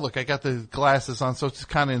 And now look, I got the glasses on, so it's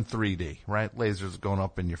kind of in 3D, right? Lasers are going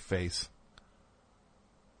up in your face.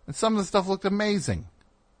 And some of the stuff looked amazing.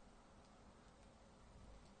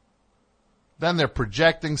 Then they're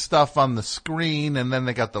projecting stuff on the screen, and then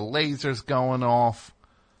they got the lasers going off.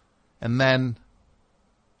 And then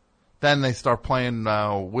they start playing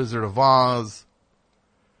Wizard of Oz.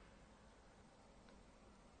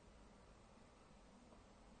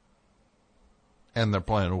 And they're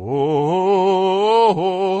playing, whoa,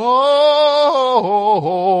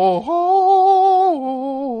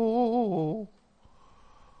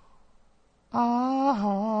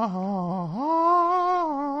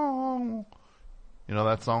 you know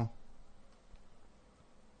that song?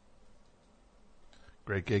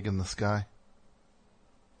 Great Gig in the Sky.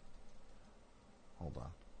 Hold on.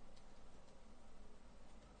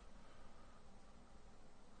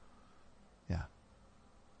 Yeah.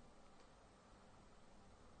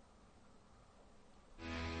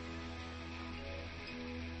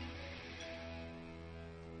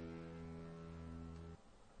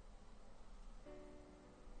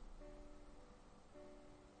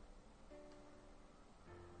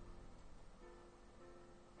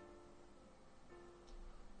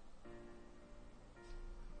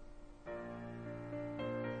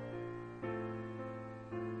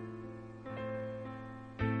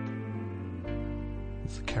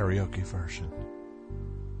 It's the karaoke version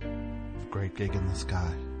of Great Gig in the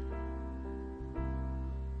Sky.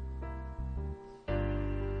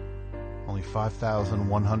 Only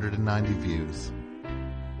 5,190 views.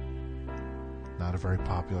 Not a very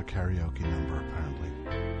popular karaoke number, apparently.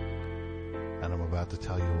 And I'm about to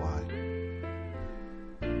tell you why.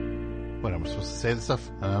 What, am I supposed to say this stuff?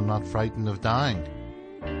 And I'm not frightened of dying.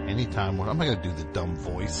 Anytime. I'm not going to do the dumb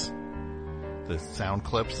voice. The sound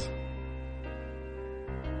clips.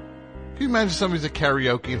 Can you imagine somebody's at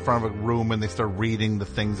karaoke in front of a room and they start reading the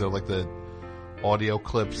things that are like the audio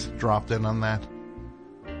clips dropped in on that?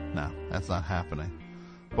 No, that's not happening.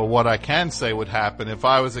 But what I can say would happen if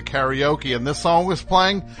I was at karaoke and this song was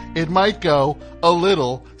playing, it might go a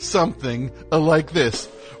little something like this.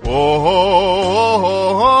 Oh, oh,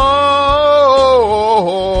 oh,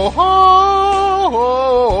 oh,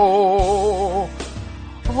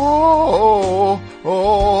 oh,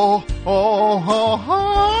 oh, oh,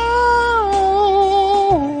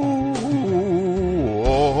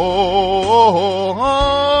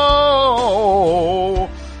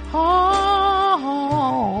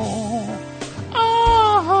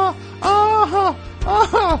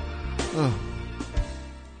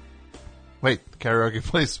 Wait, karaoke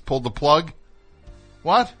place pulled the plug?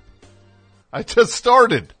 What? I just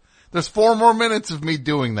started. There's 4 more minutes of me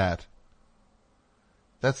doing that.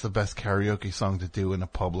 That's the best karaoke song to do in a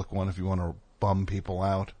public one if you want to bum people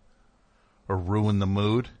out or ruin the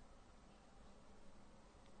mood.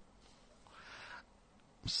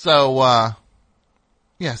 So,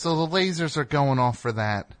 so the lasers are going off for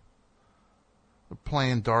that. They're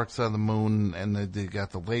playing Dark Side of the Moon, and they got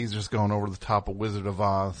the lasers going over the top of Wizard of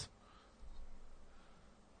Oz.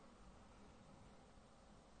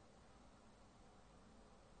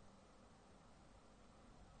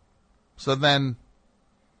 So then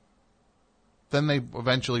they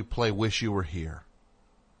eventually play Wish You Were Here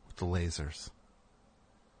with the lasers.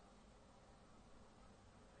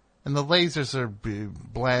 And the lasers are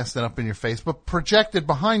blasting up in your face, but projected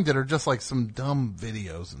behind it are just like some dumb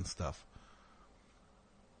videos and stuff.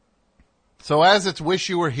 So as it's Wish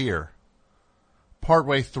You Were Here,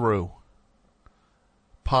 partway through,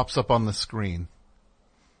 pops up on the screen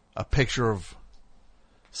a picture of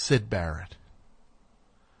Syd Barrett.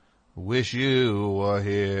 Wish you were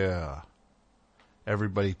here.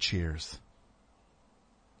 Everybody cheers.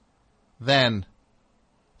 Then,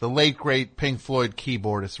 the late great Pink Floyd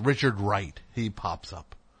keyboardist Richard Wright, he pops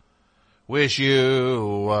up. Wish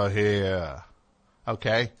you were here.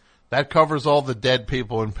 Okay, that covers all the dead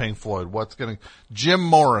people in Pink Floyd. Jim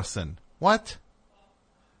Morrison. What?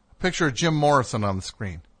 A picture of Jim Morrison on the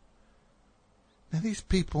screen. Now these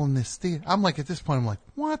people in this theater, at this point, I'm like,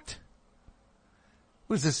 what?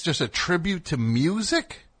 What is this, just a tribute to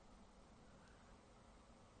music?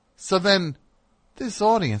 So then, this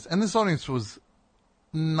audience was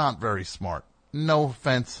not very smart. No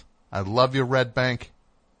offense. I love you, Red Bank.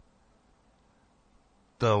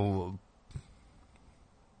 I don't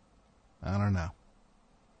know.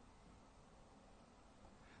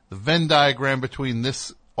 The Venn diagram between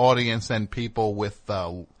this audience and people with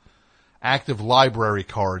active library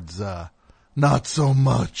cards, not so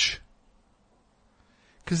much.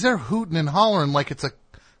 Because they're hooting and hollering like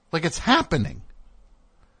it's happening.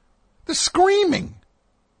 They're screaming.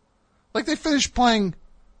 Like they finished playing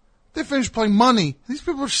Money. These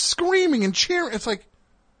people are screaming and cheering. It's like,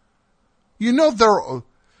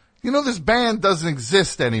 this band doesn't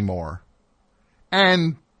exist anymore.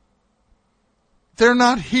 And they're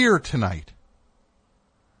not here tonight.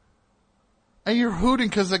 And you're hooting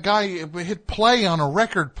because the guy hit play on a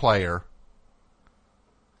record player.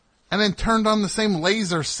 And then turned on the same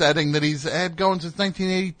laser setting that he's had going since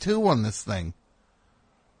 1982 on this thing.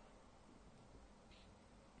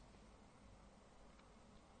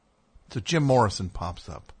 So Jim Morrison pops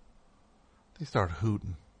up. They start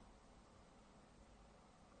hooting.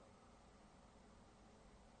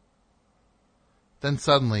 Then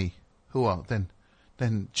suddenly, who else? Then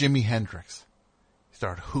Jimi Hendrix. They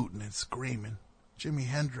start hooting and screaming. Jimi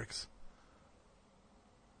Hendrix.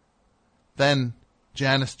 Then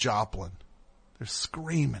Janis Joplin. They're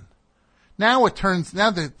screaming. Now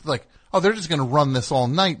they're like, oh, they're just going to run this all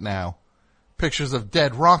night now. Pictures of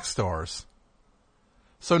dead rock stars.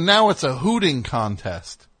 So now it's a hooting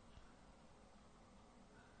contest.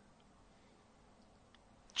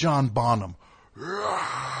 John Bonham.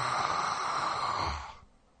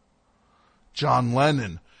 John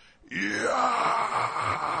Lennon.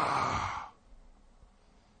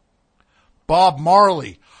 Bob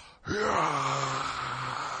Marley.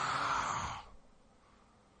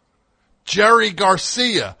 Jerry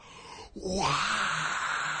Garcia. Wow.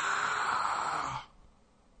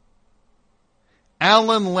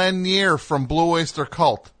 Alan Lanier from Blue Oyster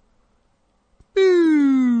Cult.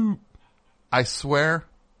 Boop. I swear,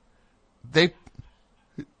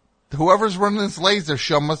 whoever's running this laser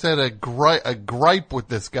show must have had a gripe with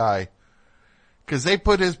this guy. Because they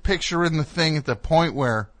put his picture in the thing at the point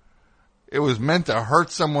where it was meant to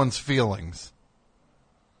hurt someone's feelings.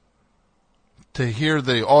 To hear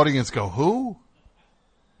the audience go, who?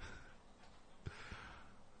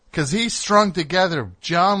 Because he strung together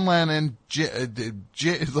John Lennon,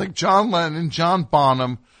 John Lennon, John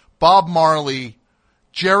Bonham, Bob Marley,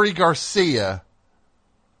 Jerry Garcia,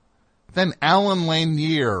 then Alan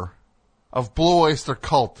Lanier of Blue Oyster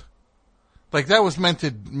Cult. Like, that was meant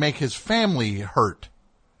to make his family hurt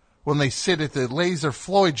when they sit at the Laser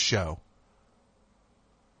Floyd show.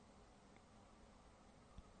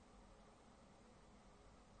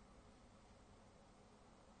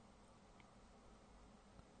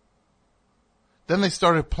 Then they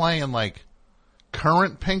started playing, like,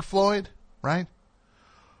 current Pink Floyd, right?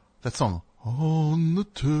 That song, On the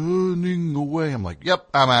Turning Away. I'm like, yep,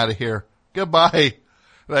 I'm out of here. Goodbye.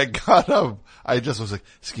 And I got up. I just was like,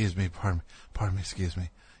 excuse me, pardon me, excuse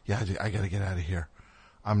me. Yeah, I gotta get out of here.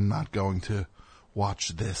 I'm not going to watch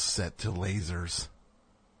this set to lasers.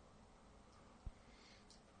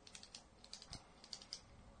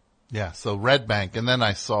 Yeah, so Red Bank. And then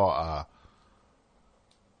I saw,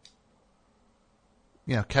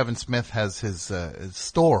 Kevin Smith has his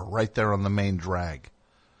store right there on the main drag.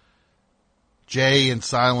 Jay and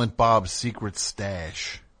Silent Bob's Secret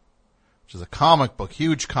Stash, which is a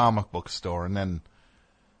huge comic book store. And then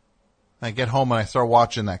I get home and I start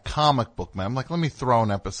watching that Comic Book Man. I'm like, let me throw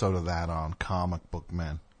an episode of that on, Comic Book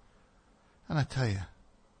Man. And I tell you,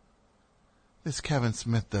 this Kevin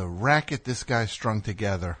Smith, the racket this guy strung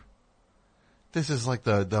together, this is like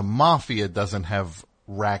the mafia doesn't have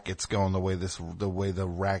rackets going the way the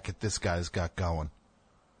racket this guy's got going.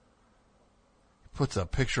 Puts a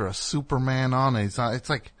picture of Superman on it. It's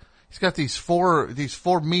like he's got these four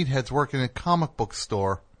meatheads working in a comic book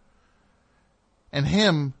store, and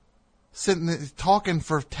him sitting there talking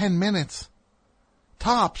for 10 minutes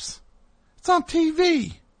tops. It's on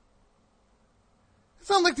TV.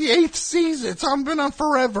 It's on like the 8th season. It's been on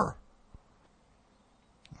forever.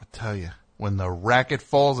 I tell you, when the racket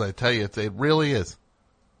falls, I tell you, it really is.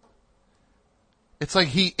 It's like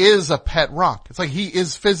he is a pet rock. It's like he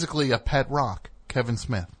is physically a pet rock, Kevin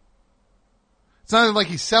Smith. It's not like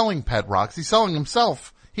he's selling pet rocks. He's selling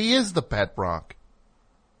himself. He is the pet rock.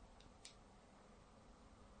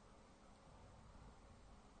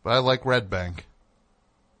 But I like Red Bank.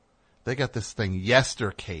 They got this thing,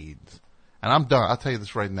 Yestercade. And I'm done. I'll tell you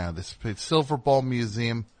this right now. This Silver Ball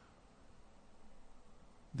Museum,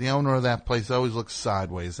 the owner of that place always looks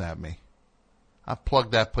sideways at me. I've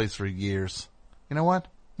plugged that place for years. You know what?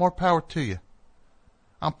 More power to you.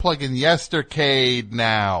 I'm plugging Yestercade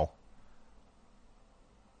now.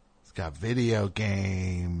 It's got video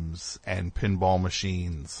games and pinball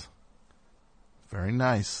machines. Very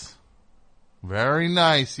nice. Very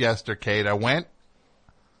nice, Yestercade. I went.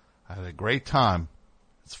 I had a great time.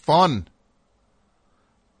 It's fun.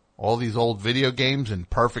 All these old video games in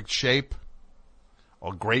perfect shape.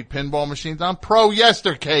 All great pinball machines. I'm pro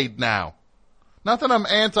Yestercade now. Not that I'm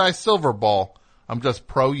anti-Silver Ball. I'm just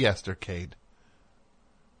pro Yestercade.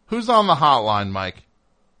 Who's on the hotline, Mike?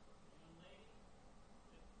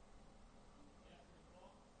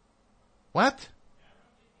 What?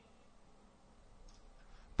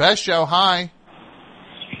 Best show, hi.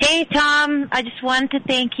 Hey, Tom. I just wanted to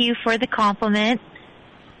thank you for the compliment.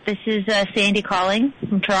 This is Sandy calling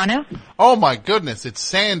from Toronto. Oh, my goodness. It's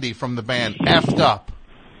Sandy from the band F'd Up.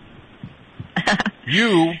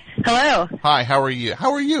 You. Hello. Hi, how are you?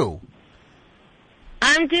 How are you?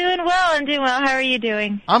 I'm doing well. How are you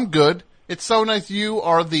doing? I'm good. It's so nice. You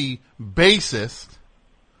are the bassist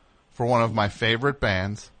for one of my favorite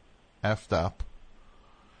bands, F'd Up.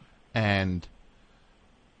 And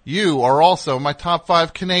you are also my top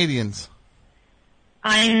 5 Canadians.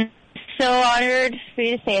 I'm so honored for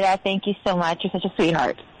you to say that. Thank you so much. You're such a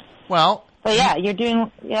sweetheart. Well. But yeah, you're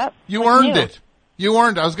doing, yep. You earned it. You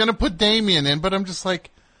earned it. I was going to put Damien in, but I'm just like,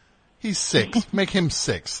 he's 6th. Make him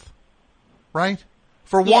 6th. Right?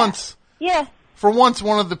 For once. Yeah. For once,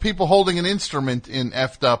 one of the people holding an instrument in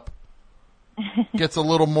F'd Up gets a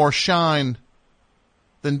little more shine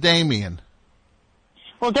than Damien.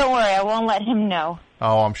 Well, don't worry. I won't let him know.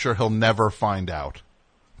 Oh, I'm sure he'll never find out.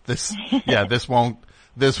 This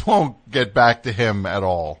won't get back to him at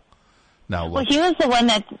all. Now, look. Well, he was the one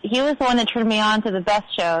that turned me on to the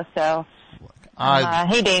best show. So,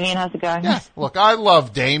 hey, Damien, how's it going? Yes, look, I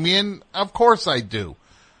love Damien. Of course, I do.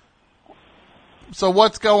 So,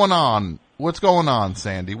 what's going on? What's going on,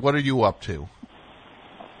 Sandy? What are you up to?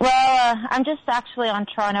 Well, I'm just actually on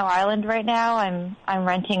Toronto Island right now. I'm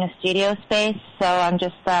renting a studio space, so I'm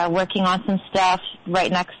just working on some stuff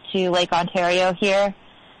right next to Lake Ontario here.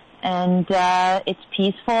 and it's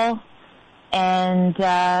peaceful. And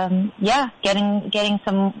getting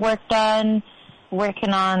some work done, working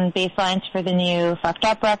on bass lines for the new Fucked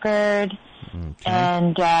Up record. Okay.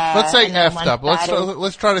 And let's say effed up.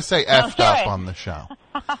 Let's try to say effed up on the show.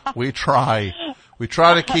 We try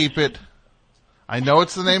to keep it. I know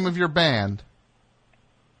it's the name of your band.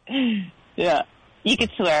 Yeah, you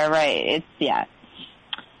could swear, right? It's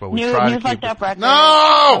But we new try to Fucked keep Up it. record.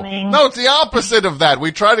 No, it's the opposite of that.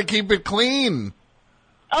 We try to keep it clean.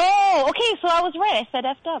 Oh, okay, so I was right. I said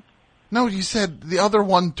effed up. No, you said the other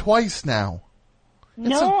one twice now.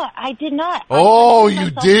 I did not. Oh,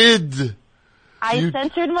 you did. I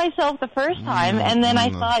censored myself the first time, and then I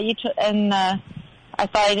thought I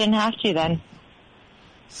thought I didn't have to then.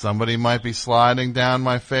 Somebody might be sliding down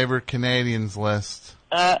my favorite Canadians list.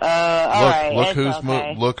 All right.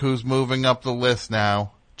 Look who's moving up the list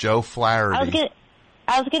now. Joe Flaherty.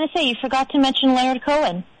 I was gonna say, you forgot to mention Leonard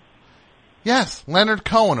Cohen. Yes, Leonard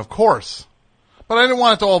Cohen, of course. But I didn't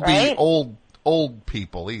want it to all be old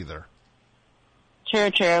people either. True.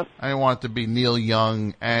 I didn't want it to be Neil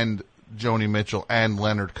Young and Joni Mitchell and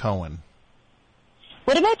Leonard Cohen.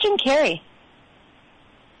 What about Jim Carrey?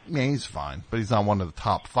 Yeah, he's fine, but he's not one of the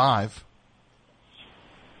top 5.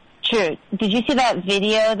 True. Did you see that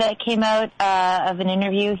video that came out of an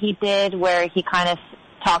interview he did where he kind of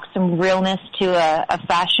talked some realness to a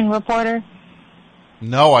fashion reporter?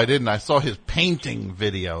 No, I didn't. I saw his painting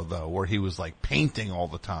video, though, where he was, like, painting all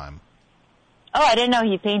the time. Oh, I didn't know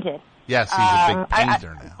he painted. Yes, he's a big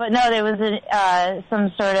painter now. But no, there was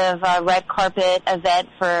some sort of red carpet event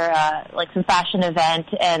for, some fashion event,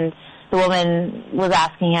 and the woman was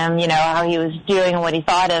asking him, how he was doing and what he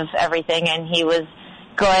thought of everything, and he was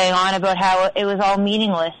going on about how it was all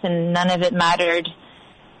meaningless and none of it mattered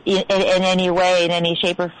in any way, in any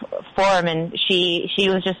shape or form, and she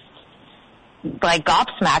was just like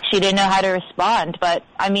gobsmacked. She didn't know how to respond. But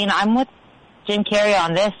I mean, I'm with Jim Carrey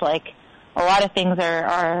on this. Like, a lot of things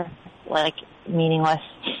are like meaningless.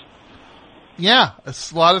 Yeah, a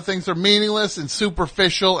lot of things are meaningless and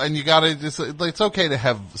superficial, and you gotta it's okay to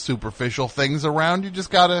have superficial things around. You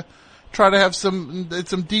just gotta try to have some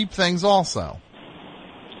deep things also.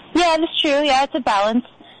 Yeah, that's true. Yeah, it's a balance.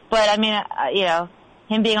 But I mean,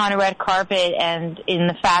 him being on a red carpet and in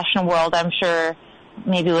the fashion world, I'm sure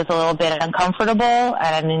maybe was a little bit uncomfortable, and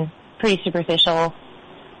I mean, pretty superficial.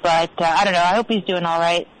 But I don't know. I hope he's doing all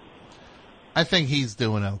right. I think he's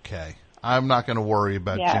doing okay. I'm not going to worry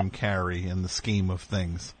about Jim Carrey in the scheme of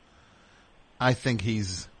things. I think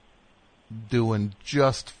he's doing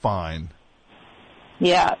just fine.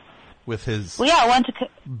 Yeah. With his I want to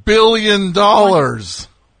 $1 billion.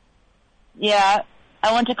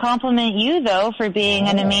 I want to compliment you, though, for being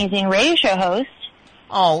an amazing radio show host.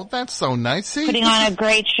 Oh, that's so nice. See, putting on a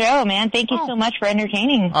great show, man. Thank you so much for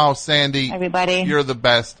entertaining. Oh, Sandy, everybody, you're the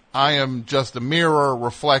best. I am just a mirror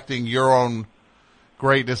reflecting your own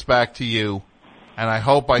greatness back to you, and I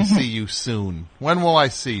hope I see you soon. When will I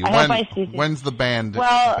see you? Hope I see you. When's the band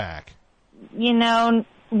back? New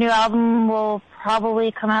album will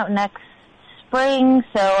probably come out next spring,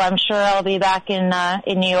 so I'm sure I'll be back in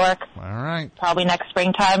New York. All right. Probably next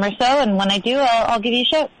springtime or so, and when I do, I'll give you a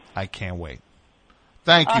shout. I can't wait.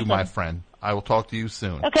 Thank you, my friend. I will talk to you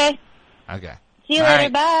soon. Okay. See you later.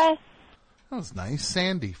 Bye. That was nice.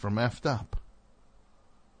 Sandy from Effed Up.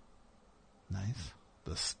 Nice.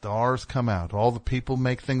 The stars come out. All the people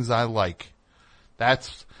make things I like.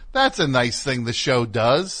 That's a nice thing the show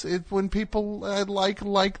does. When people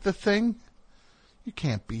like the thing. You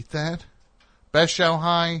can't beat that. Best show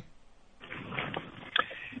high.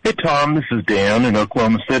 Hey, Tom. This is Dan in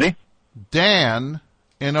Oklahoma City. Dan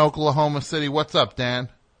in Oklahoma City. What's up, Dan?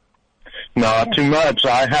 Not too much.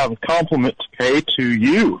 I have a compliment to pay to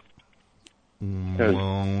you.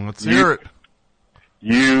 Well, let's hear it.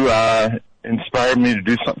 You inspired me to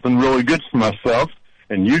do something really good for myself,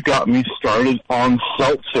 and you got me started on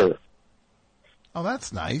seltzer. Oh,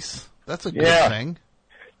 that's nice. That's a good thing.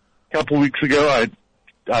 A couple weeks ago,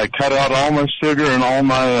 I cut out all my sugar and all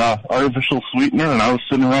my artificial sweetener, and I was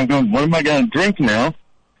sitting around going, what am I going to drink now?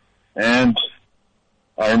 And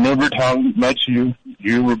I remembered how much you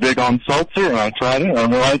were big on seltzer, and I tried it, and I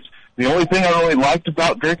realized the only thing I really liked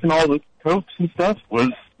about drinking all the Cokes and stuff was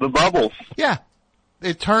the bubbles. Yeah.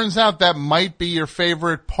 It turns out that might be your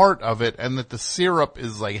favorite part of it, and that the syrup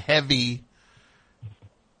is like heavy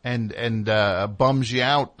and bums you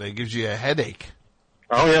out. It gives you a headache.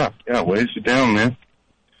 Oh yeah, it weighs you down, man.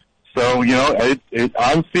 So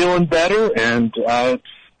I'm feeling better, and it's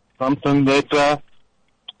something that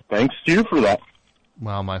thanks to you for that.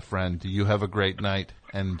 Well, my friend, you have a great night,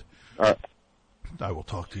 and I will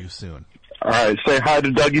talk to you soon. All right, say hi to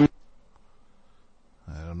Dougie.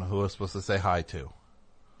 I don't know who I was supposed to say hi to.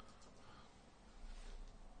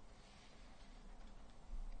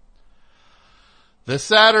 This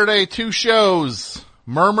Saturday, 2 shows.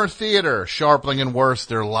 Murmur Theater, Sharpling and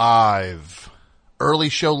Worcester live. Early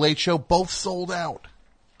show, late show, both sold out.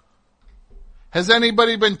 Has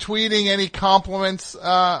anybody been tweeting any compliments,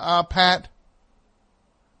 Pat,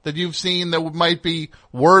 that you've seen that might be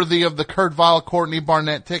worthy of the Kurt Vile, Courtney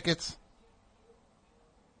Barnett tickets?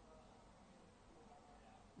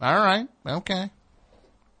 All right. Okay.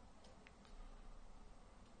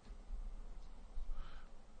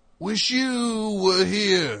 Wish you were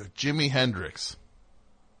here, Jimi Hendrix.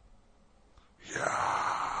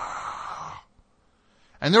 Yeah.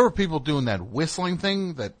 And there were people doing that whistling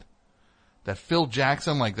thing that Phil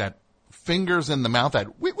Jackson, like that fingers in the mouth, that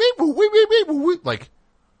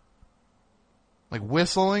like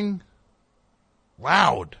whistling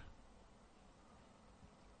loud.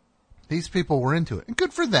 These people were into it, and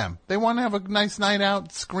good for them. They want to have a nice night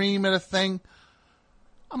out, scream at a thing.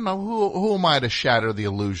 I don't know, who am I to shatter the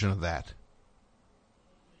illusion of that?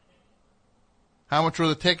 How much were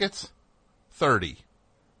the tickets? $30.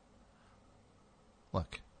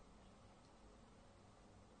 Look.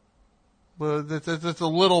 Well, that's a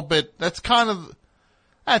little bit, that's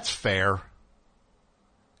fair.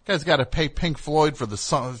 Guy's got to pay Pink Floyd for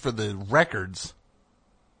the records.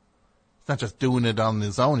 He's not just doing it on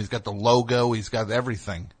his own. He's got the logo. He's got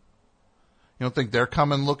everything. You don't think they're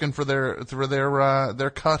coming looking for their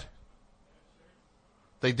cut?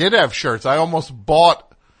 They did have shirts. I almost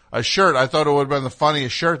bought a shirt. I thought it would have been the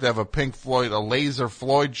funniest shirt to have a Pink Floyd, a Laser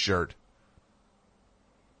Floyd shirt.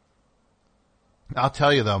 I'll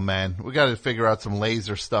tell you though, man, we got to figure out some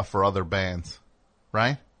Laser stuff for other bands,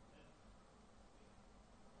 right?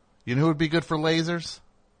 You know who would be good for lasers?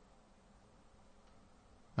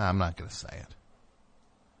 I'm not going to say it.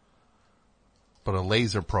 But a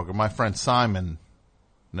laser program. My friend Simon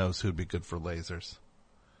knows who'd be good for lasers.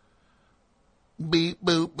 Beep,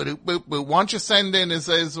 boop, boop, boop, boop. Why don't you send in is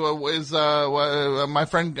my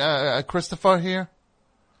friend Christopher here?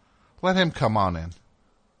 Let him come on in.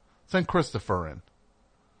 Send Christopher in.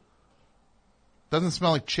 Doesn't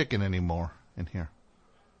smell like chicken anymore in here.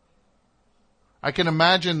 I can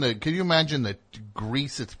imagine can you imagine the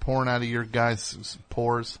grease that's pouring out of your guys'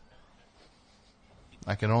 pores?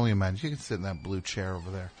 I can only imagine. You can sit in that blue chair over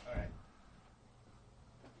there. All right.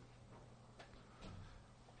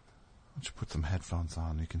 Why don't you put some headphones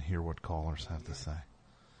on? You can hear what callers have to say.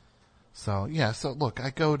 So look, I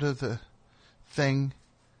go to the thing.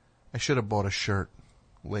 I should have bought a shirt.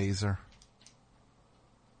 Laser.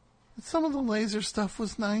 Some of the Laser stuff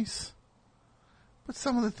was nice. But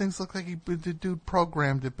some of the things look like the dude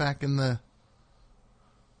programmed it back in the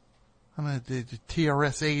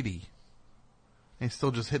TRS-80. And he's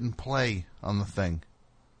still just hitting play on the thing.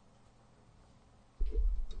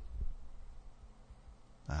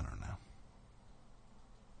 I don't know.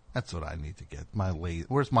 That's what I need to get.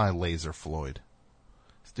 Where's my Laser Floyd?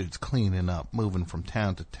 This dude's cleaning up, moving from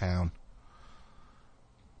town to town.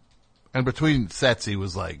 And between sets, he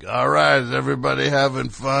was like, all right, is everybody having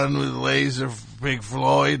fun with Laser Pink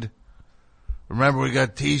Floyd? Remember, we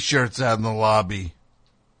got T-shirts out in the lobby.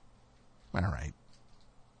 All right.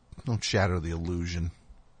 Don't shatter the illusion.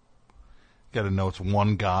 Got to know it's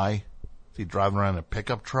one guy. Is he driving around in a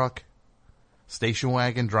pickup truck? Station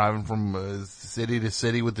wagon, driving from city to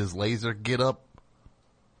city with his laser get-up?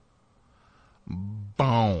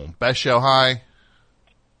 Boom. Best show, hi.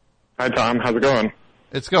 Hi, Tom. How's it going?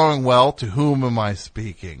 It's going well. To whom am I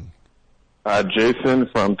speaking? Jason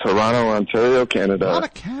from Toronto, Ontario, Canada. A lot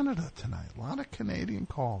of Canada tonight. A lot of Canadian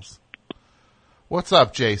calls. What's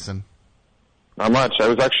up, Jason? Not much. I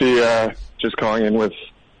was actually just calling in with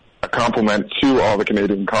a compliment to all the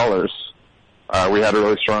Canadian callers. We had a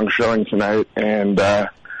really strong showing tonight, and I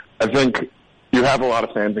think you have a lot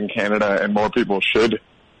of fans in Canada, and more people should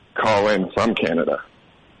call in from Canada.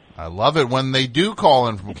 I love it when they do call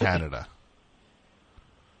in from Canada.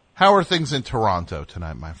 How are things in Toronto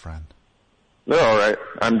tonight, my friend? They're all right.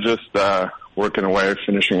 I'm just working away,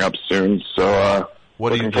 finishing up soon. So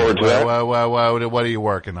what are you doing? What are you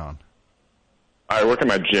working on? I work at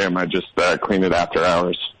my gym. I just clean it after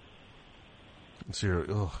hours.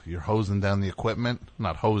 So you're hosing down the equipment?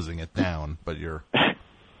 Not hosing it down, but you're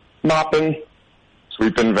mopping,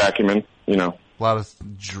 sweeping, vacuuming. You know, a lot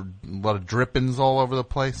of drippings all over the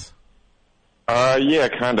place. Yeah,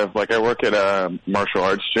 kind of. Like I work at a martial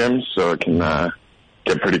arts gym, so it can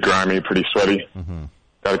get pretty grimy, pretty sweaty. Mm-hmm.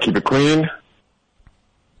 Got to keep it clean.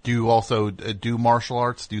 Do you also do martial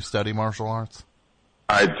arts? Do you study martial arts?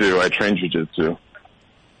 I do. I train jiu-jitsu.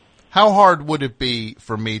 How hard would it be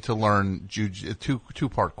for me to learn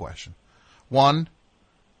two-part question. One,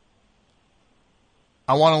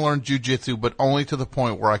 I want to learn jiu-jitsu, but only to the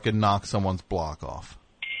point where I can knock someone's block off.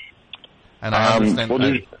 And I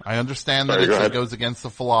understand. I understand that it goes against the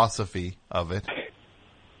philosophy of it.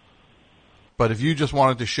 But if you just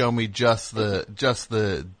wanted to show me just the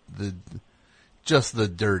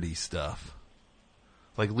dirty stuff,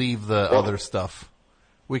 like leave the other stuff,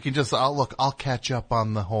 we can just. I'll catch up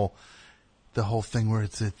on the whole thing where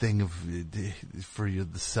it's a thing of for you,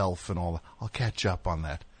 the self and all that. I'll catch up on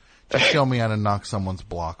that. Just show me how to knock someone's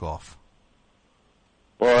block off.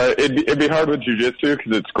 Well, it'd be hard with jiu-jitsu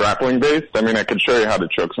because it's grappling based. I mean, I could show you how to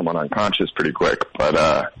choke someone unconscious pretty quick, but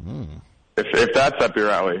if that's up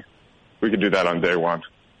your alley, we could do that on day one.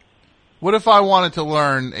 What if I wanted to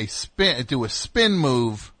learn do a spin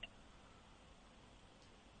move?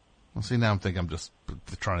 Well, see, now I'm thinking I'm just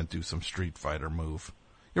trying to do some Street Fighter move.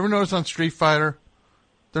 You ever notice on Street Fighter,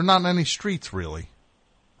 there are not any streets really,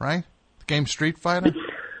 right? The game Street Fighter?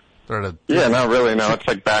 Yeah, not really. No, it's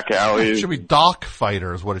like back alleys. It should be Dock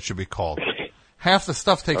Fighter is what it should be called. Half the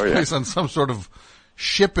stuff takes place on some sort of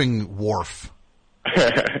shipping wharf.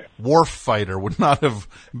 Wharf Fighter would not have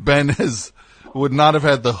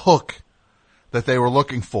had the hook that they were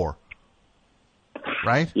looking for.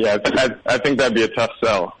 Right? Yeah, I think that'd be a tough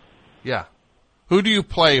sell. Yeah. Who do you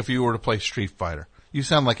play if you were to play Street Fighter? You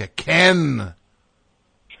sound like a Ken.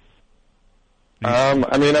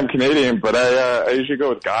 I mean, I'm Canadian, but I usually go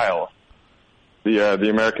with Guile, the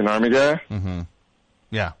American Army guy. Mm-hmm.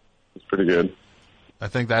 Yeah. He's pretty good. I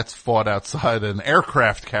think that's fought outside an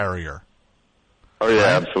aircraft carrier. Oh, yeah,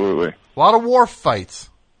 right? Absolutely. A lot of war fights.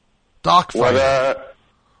 Dock fighting.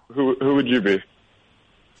 Who would you be?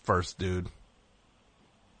 First dude.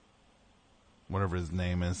 Whatever his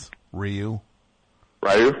name is. Ryu?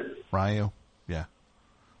 Yeah.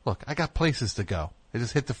 Look, I got places to go. I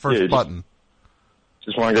just hit the first button.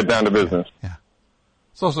 Just want to get down to business. Yeah.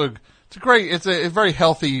 It's also, it's a very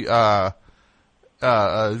healthy, very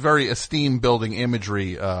esteem building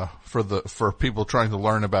imagery, for people trying to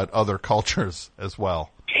learn about other cultures as well.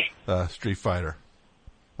 Street Fighter.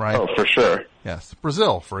 Right? Oh, for sure. Yes.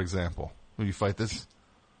 Brazil, for example. When you fight this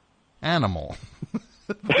animal.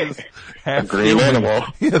 This a green animal.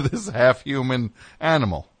 Yeah, this half human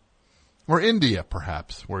animal. Or India,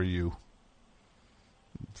 perhaps, where you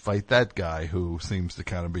fight that guy who seems to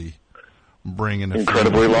kind of be bringing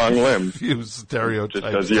incredibly long limbs. Few stereotypes.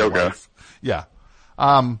 Just does yoga. Life. Yeah.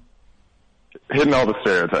 Hitting all the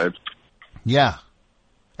stereotypes. Yeah.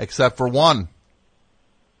 Except for one.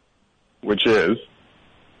 Which is?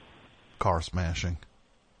 Car smashing.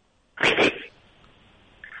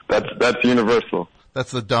 That's universal.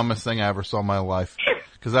 That's the dumbest thing I ever saw in my life.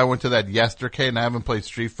 Because I went to that yesterday and I haven't played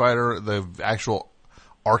Street Fighter, the actual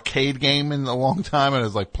arcade game, in a long time, and I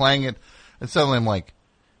was like playing it, and suddenly I'm like,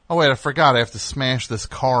 oh wait, I forgot I have to smash this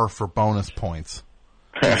car for bonus points.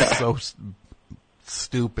 It's so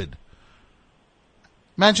stupid.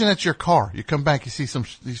 Imagine that's your car. You come back, you see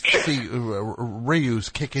Ryu's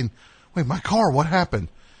kicking. Wait, my car, what happened?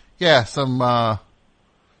 Yeah, some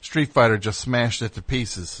Street Fighter just smashed it to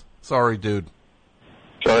pieces. Sorry, dude.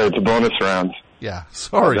 Sorry, it's a bonus round. Yeah,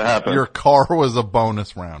 sorry. Your car was a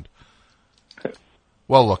bonus round.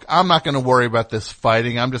 Well, look, I'm not going to worry about this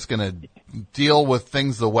fighting. I'm just going to deal with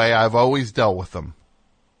things the way I've always dealt with them.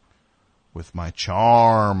 With my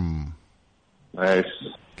charm. Nice.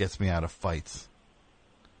 Gets me out of fights.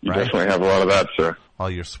 You definitely have a lot of that, sir. Well,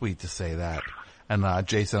 you're sweet to say that. And,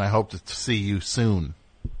 Jason, I hope to see you soon.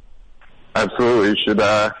 Absolutely.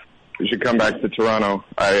 You should come back to Toronto.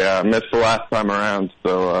 I missed the last time around,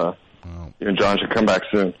 so you and John should come back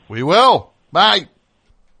soon. We will. Bye.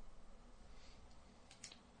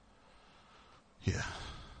 Yeah.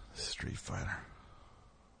 Street Fighter.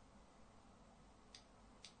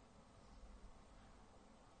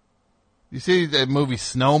 You see that movie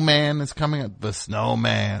Snowman is coming up? The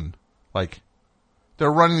Snowman. Like,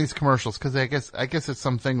 they're running these commercials because I guess it's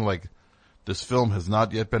something like, this film has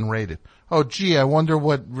not yet been rated. Oh, gee, I wonder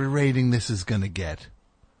what rating this is going to get.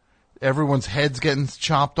 Everyone's head's getting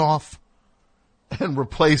chopped off and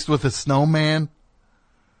replaced with a snowman.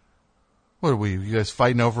 What are we, you guys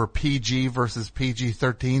fighting over PG versus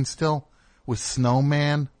PG-13 still? With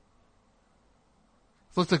Snowman?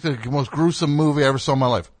 It looks like the most gruesome movie I ever saw in my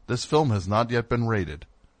life. This film has not yet been rated.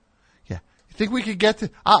 Yeah. You think we could get to,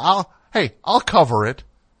 I'll cover it.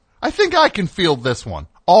 I think I can field this one.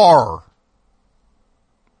 R.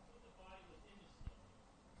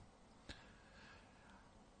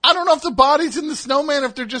 I don't know if the body's in the snowman,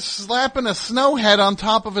 if they're just slapping a snow head on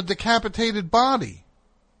top of a decapitated body.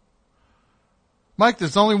 Mike,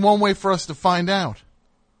 there's only one way for us to find out.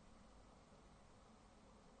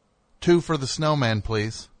 2 for the snowman,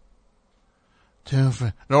 please. 2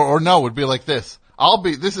 for... No, it would be like this.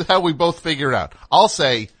 This is how we both figure it out. I'll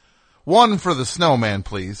say, 1 for the snowman,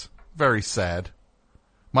 please. Very sad.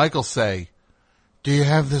 Michael say, do you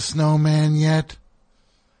have the snowman yet?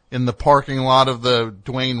 In the parking lot of the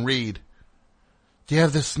Dwayne Reed. Do you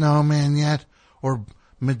have the snowman yet? Or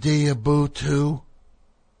Medea Boo 2?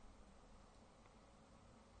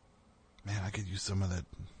 Man, I could use some of that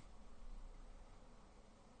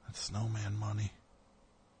snowman money.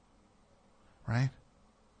 Right?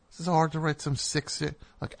 This is hard to write some 6...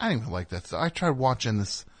 Like, I didn't even like that stuff. I tried watching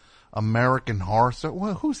this American Horror Story.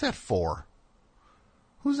 Well, who's that for?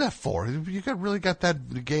 Who's that for? You really got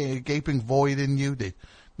that gaping void in you? They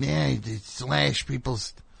slash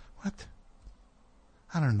people's... What?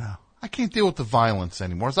 I don't know. I can't deal with the violence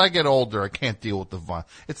anymore. As I get older, I can't deal with the violence.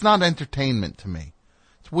 It's not entertainment to me.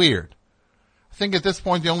 It's weird. I think at this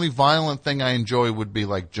point, the only violent thing I enjoy would be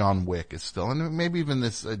like John Wick is still, and maybe even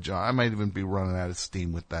this, I might even be running out of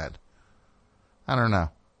steam with that. I don't know.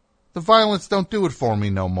 The violence don't do it for me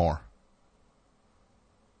no more.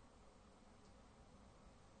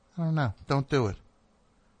 I don't know. Don't do it.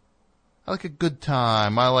 I like a good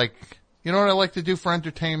time. You know what I like to do for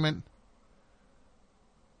entertainment?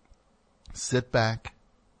 Sit back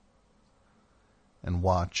and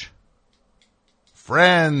watch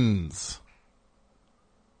Friends.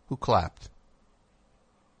 Who clapped?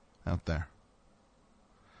 Out there.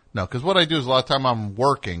 No, because what I do is a lot of time I'm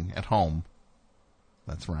working at home.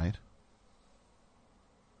 That's right.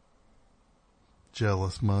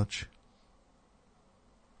 Jealous much?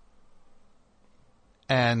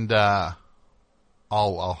 And I'll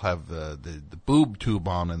have the boob tube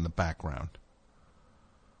on in the background.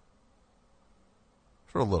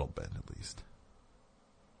 For a little bit, at least.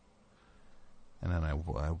 And then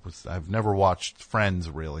I've never watched Friends,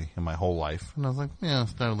 really, in my whole life. And I was like, yeah,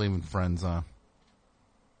 start leaving Friends on.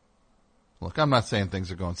 Look, I'm not saying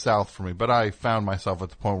things are going south for me, but I found myself at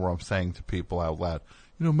the point where I'm saying to people out loud,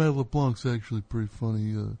 you know, Matt LeBlanc's actually pretty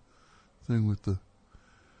funny thing with the...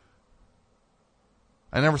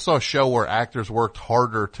 I never saw a show where actors worked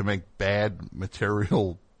harder to make bad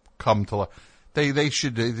material come to life. They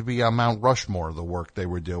should be on Mount Rushmore, the work they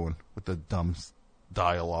were doing with the dumb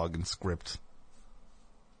dialogue and scripts.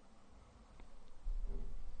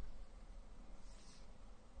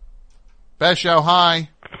 Besho, hi.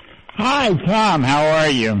 Hi, Tom. How are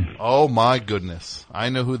you? Oh, my goodness. I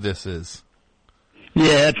know who this is.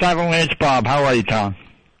 Yeah, it's Avalanche Bob. How are you, Tom?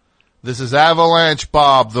 This is Avalanche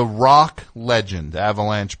Bob, the rock legend.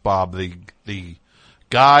 Avalanche Bob, the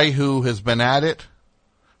guy who has been at it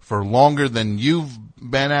for longer than you've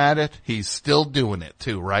been at it. He's still doing it,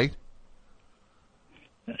 too, right?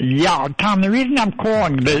 Yeah, Tom, the reason I'm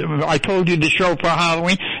calling, I told you the show for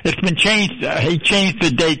Halloween, it's been changed. He changed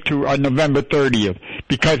the date to November 30th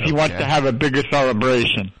because he wants to have a bigger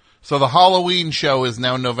celebration. So the Halloween show is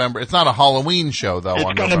now November. It's not a Halloween show, though.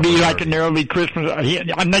 It's going to be like an early Christmas.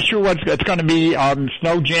 I'm not sure what it's going to be,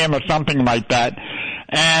 Snow Jam or something like that.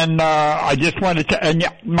 And I just wanted to, and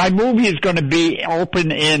my movie is going to be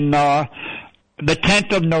open in the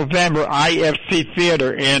 10th of November, IFC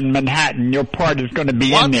Theater in Manhattan. Your part is going to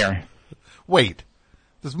be in there. Wait,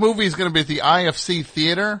 this movie is going to be at the IFC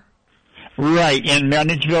Theater? Right, in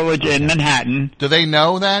Greenwich Village in Manhattan. Do they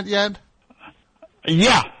know that yet?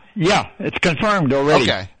 Yeah, it's confirmed already.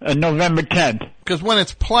 Okay. November 10th. Because when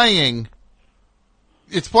it's playing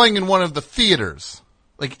in one of the theaters,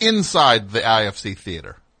 like inside the IFC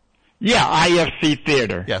Theater. Yeah, IFC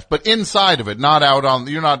Theater. Yes, but inside of it, not out on,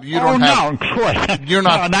 no, of course. You're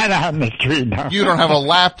not, no, not out on the street, no. You don't have a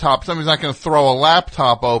laptop. Somebody's not going to throw a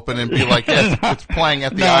laptop open and be like, yes, it's playing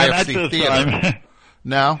at the IFC Theater.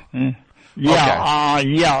 No?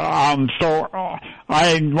 Yeah, so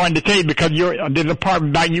I wanted to tell you because there's a part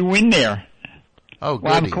about you in there. Oh, good.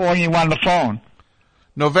 Well, I'm calling you on the phone.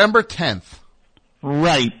 November 10th.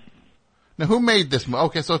 Right. Now, who made this?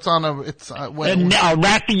 Okay, so it's on a.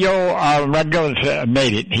 Raphael Rodriguez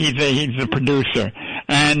made it. He's the producer,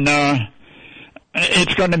 and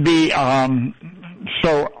it's going to be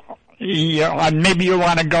so. Maybe you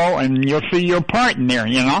want to go and you'll see your part in there,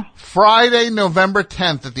 you know? Friday, November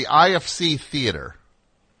 10th at the IFC Theater.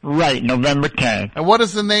 Right, November 10th. And what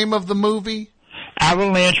is the name of the movie?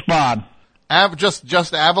 Avalanche Bob.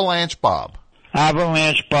 Just Avalanche Bob.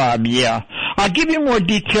 Avalanche Bob, yeah. I'll give you more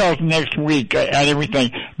details next week and everything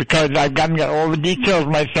because I've got all the details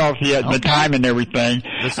myself yet, the time and everything.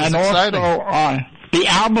 This is and exciting. Also, the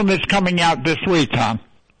album is coming out this week, Tom.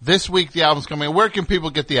 This week the album's coming. Where can people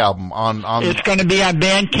get the album? On It's going to be on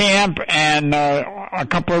Bandcamp and a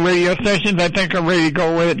couple of radio stations. I think I'm ready to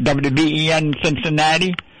go with it. WBEN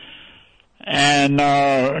Cincinnati. And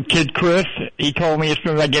Kid Chris, he told me as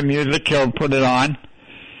soon as I get music, he'll put it on.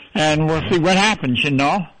 And we'll see what happens, you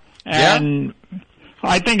know. And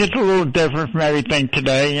I think it's a little different from everything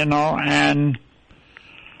today, you know. And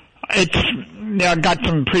it's got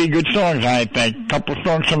some pretty good songs, I think. A couple of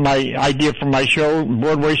songs from my idea for my show,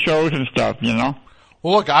 Broadway shows and stuff, you know.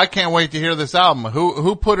 Well, look, I can't wait to hear this album.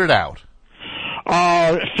 Who put it out?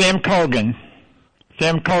 Sam Cogan.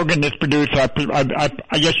 Sam Cogan is producer.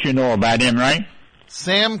 I guess you know about him, right?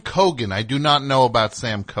 Sam Cogan. I do not know about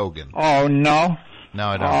Sam Cogan. Oh, no? No,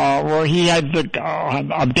 I don't. Well, he has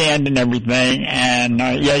a band and everything, and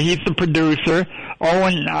he's the producer.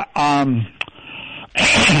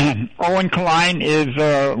 Owen Klein is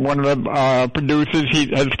one of the producers.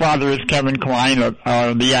 His father is Kevin Klein,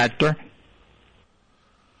 the actor.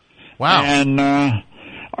 Wow. And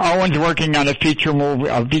Owen's working on a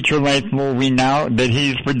feature-length movie now that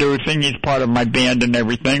he's producing. He's part of my band and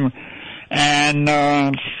everything. And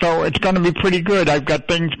so it's going to be pretty good. I've got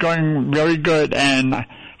things going really good, and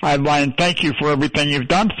I want to thank you for everything you've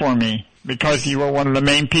done for me, because you were one of the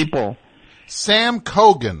main people. Sam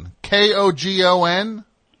Cogan, Kogon?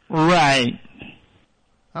 Right.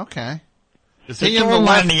 Okay. Is he in the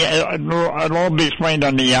left? It'll all be explained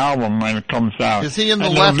on the album when it comes out. Is he in the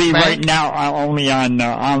left bank? bank? Right now only on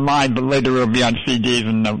online, but later it'll be on CDs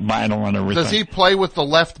and the vinyl and everything. Does he play with the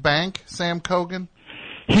left bank, Sam Cogan?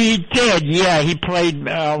 He did, yeah. He played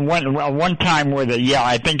one time with it. Yeah,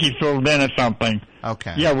 I think he filled in or something.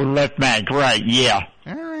 Okay. Yeah, with left bank, right? Yeah.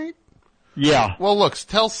 All right. Yeah. Well, look,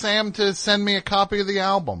 tell Sam to send me a copy of the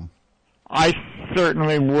album. I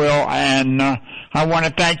certainly will, and I want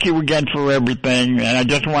to thank you again for everything. And I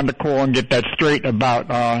just wanted to call and get that straight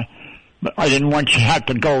about. I didn't want you to have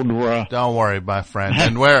to go to. Don't worry, my friend.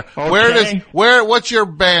 And what's your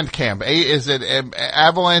Bandcamp? Is it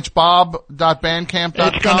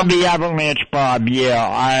AvalancheBob.bandcamp.com? It's going to be Avalanche Bob.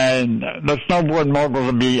 Yeah, and the Snowboard Moguls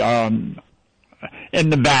will be in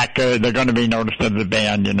the back. They're going to be noticed as the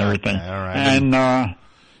band and everything. Okay, all right. And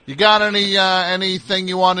you got anything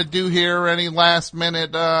you want to do here? Any last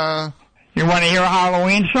minute? You want to hear a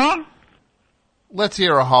Halloween song? Let's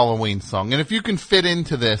hear a Halloween song. And if you can fit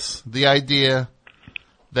into this, the idea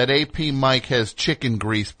that AP Mike has chicken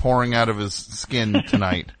grease pouring out of his skin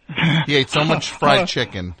tonight. He ate so much fried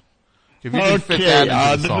chicken. If you can fit that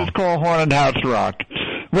into the song. This is called Haunted House Rock.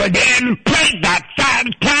 We're getting played outside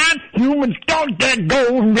of town. Humans don't get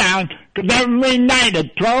go around. 'Cause every night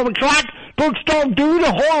at 12 o'clock, folks don't do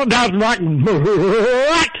the Haunted House Rock.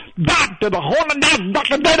 Back to the Haunted House Rock.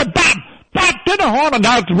 Back to the Haunted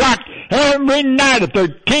House Rock. Every night at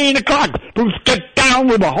 13 o'clock, folks get down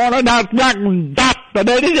with the Haunted House Rock.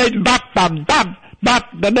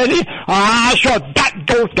 Ah, sure, that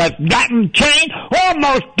ghost got that and chain.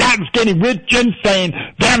 Almost that skinny, rich, insane.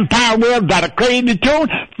 Vampire world got a crazy tune.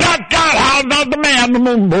 Thank God, how does the man the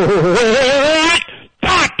moon?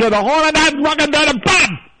 Back to the Haunted House Rock.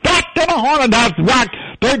 Back to the Haunted House Rock.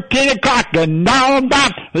 13 o'clock and now and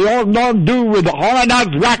back. They all don't do with the Haunted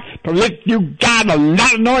House Rock. But if you got a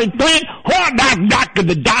lot of noise playing, Haunted House Rock is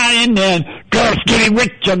the dying end. Girls getting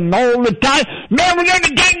rich and all the time. Remember when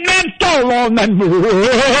the gang man stole all that.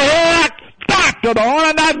 Back to the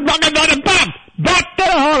Haunted House Rock. Back to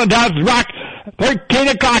the Haunted House Rock. 13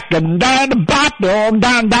 o'clock and down the bop, down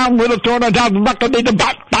with the Haunted House Rock, the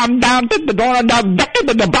bop, down to the Haunted House Rock,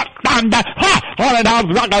 the bop, down, Haunted House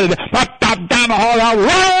Rock, bop, down the Haunted House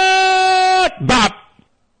Rock, bop.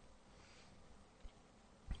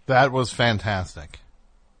 That was fantastic.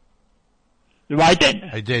 You liked it?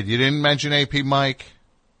 I did. You didn't mention AP Mike,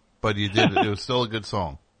 but you did. It was still a good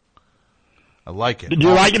song. I like it. Did you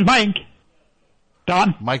like it, Mike?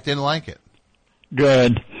 Don? Mike didn't like it.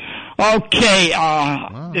 Good. Okay,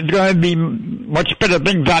 It's going to be much better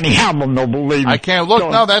things on the album, though, believe me. I can't look.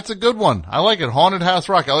 No, that's a good one. I like it. Haunted House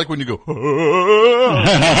Rock. I like when you go.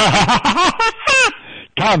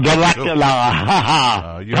 Count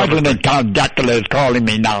Dracula. President Count Dracula is calling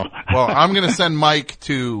me now. Well, I'm going to send Mike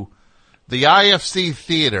to the IFC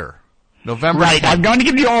Theater, November 10th. I'm going to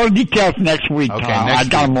give you all the details next week. Okay, I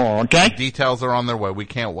got them all. Okay. The details are on their way. We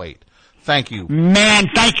can't wait. Thank you. Man,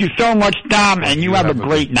 thank you so much, Tom, and you have a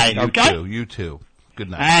great night, okay? You too.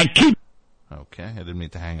 Good night. And keep... Okay, I didn't mean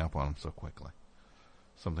to hang up on him so quickly.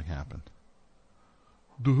 Something happened.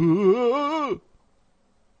 What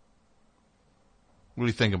do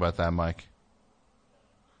you think about that, Mike?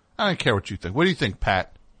 I don't care what you think. What do you think,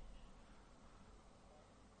 Pat?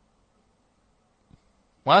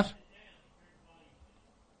 What?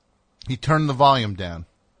 He turned the volume down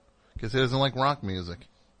because he doesn't like rock music.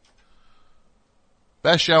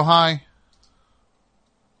 Best show, hi.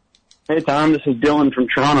 Hey, Tom, this is Dylan from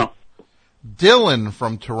Toronto. Dylan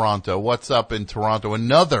from Toronto. What's up in Toronto?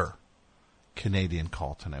 Another Canadian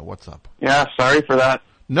call tonight. What's up? Yeah, sorry for that.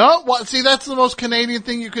 No, what? See, that's the most Canadian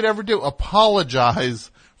thing you could ever do. Apologize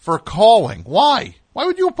for calling. Why? Why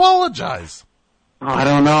would you apologize? Oh, I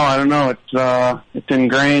don't know. It's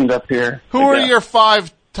ingrained up here. Who are your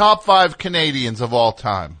top five Canadians of all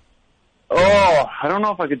time? Oh, I don't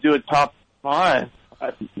know if I could do a top five.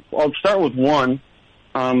 I'll start with one.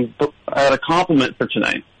 But I had a compliment for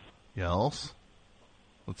tonight. Yes?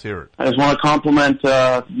 Let's hear it. I just want to compliment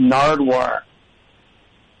Nardwuar.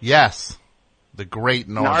 Yes. The great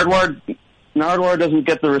Nardwuar. Nardwuar doesn't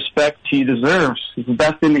get the respect he deserves. He's the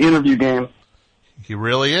best in the interview game. He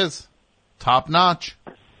really is. Top notch.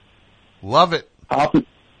 Love it.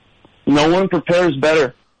 No one prepares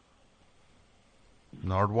better.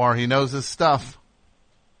 Nardwuar, he knows his stuff.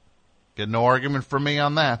 Get no argument from me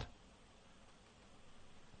on that.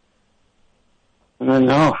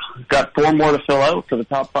 No, got 4 more to fill out for the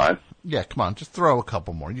top 5. Yeah, come on, just throw a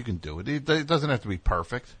couple more. You can do it. It doesn't have to be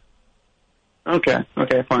perfect. Okay,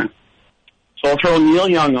 fine. So I'll throw Neil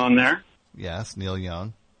Young on there. Yes, Neil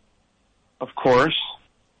Young. Of course.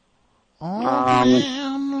 Oh,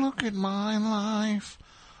 man, look at my life.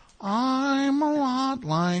 I'm a lot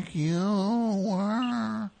like you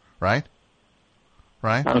were. Right?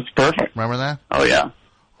 That's perfect. Remember that? Oh, yeah.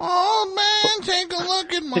 Oh, man, take a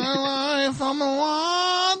look at my life. I'm a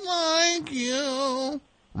lot like you.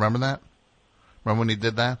 Remember that? Remember when he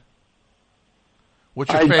did that?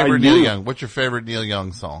 What's your favorite Neil Young? What's your favorite Neil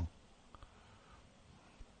Young song?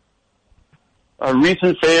 A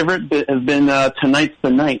recent favorite has been Tonight's the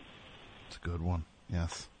Night. It's a good one,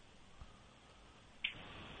 yes.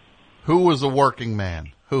 Who was a working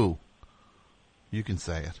man? Who? You can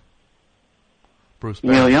say it. Bruce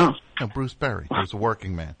Berry. Neil Young. No, Bruce Berry. He was a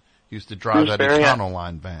working man. He used to drive that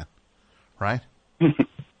Econoline van. Right?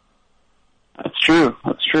 That's true.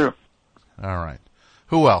 All right.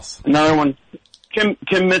 Who else? Another one. Kim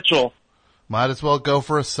Mitchell. Might as well go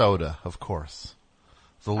for a soda, of course.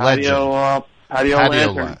 The legend.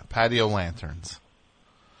 Patio Lanterns.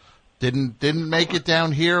 Didn't make it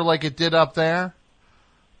down here like it did up there.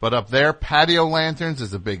 But up there, Patio Lanterns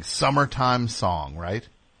is a big summertime song, right?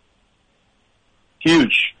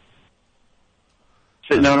 Huge.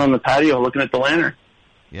 Sitting out on the patio looking at the lantern.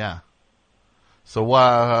 Yeah. So,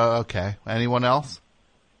 okay. Anyone else?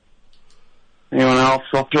 I'll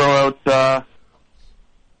throw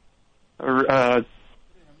out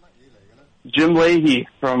Jim Leahy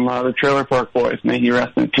from the Trailer Park Boys. May he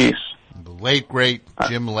rest in peace. The late, great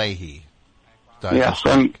Jim Leahy. Yes,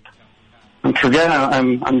 I'm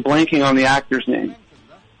blanking on the actor's name.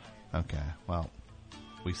 Okay, well,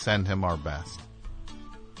 we send him our best.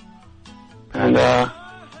 And,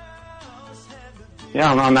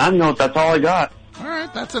 on that note, that's all I got. All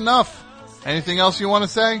right, that's enough. Anything else you want to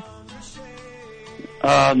say?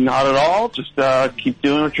 Not at all. Just keep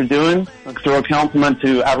doing what you're doing. I'll throw a compliment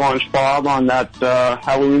to Avalanche Bob on that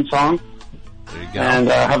Halloween song. There you go. And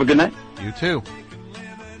have a good night. You too.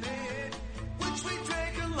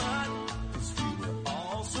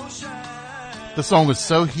 The song was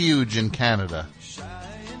so huge in Canada.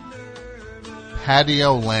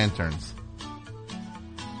 Patio Lanterns.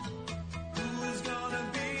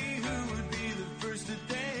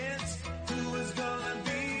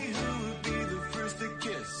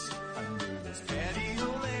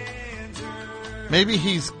 Maybe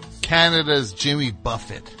he's Canada's Jimmy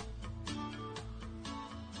Buffett.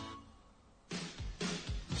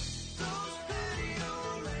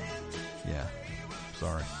 Yeah,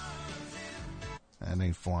 sorry. That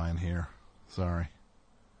ain't flying here. Sorry.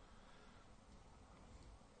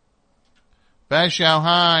 Bashow,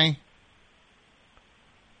 hi.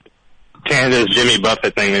 Canada's Jimmy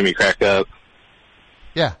Buffett thing made me crack up.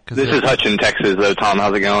 Yeah. This is Hutch in Texas, though, Tom.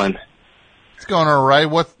 How's it going? It's going all right.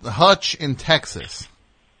 What's Hutch in Texas?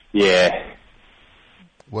 Yeah.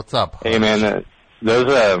 What's up, Hutch? Hey, man, those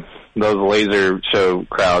laser show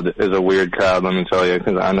crowd is a weird crowd, let me tell you,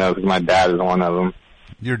 because I know because my dad is one of them.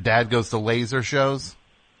 Your dad goes to laser shows?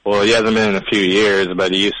 Well, he hasn't been in a few years,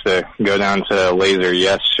 but he used to go down to a Laser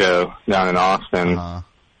Yes show down in Austin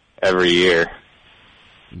every year.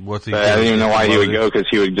 What's he? But I didn't even know why he would go, because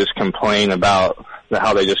he would just complain about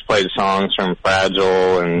how they just played songs from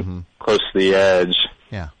Fragile and Close to the Edge.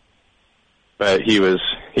 Yeah. But he was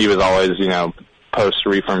always,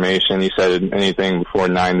 post-Reformation. He said anything before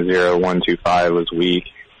 90125 was weak.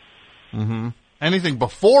 Mm-hmm. Anything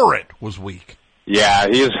before it was weak. Yeah,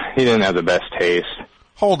 he didn't have the best taste.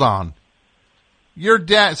 Hold on. Your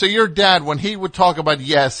dad, when he would talk about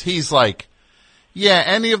Yes, he's like, yeah,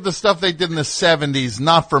 any of the stuff they did in the 70s,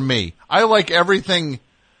 not for me. I like everything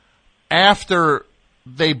after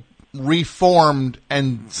they reformed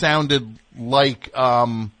and sounded like,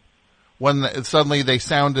 when suddenly they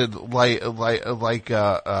sounded they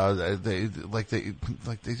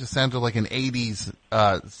just sounded like an 80s,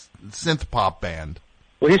 synth pop band.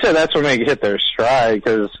 Well, he said that's when they hit their stride,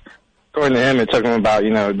 because according to him, it took them about,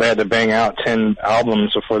 they had to bang out 10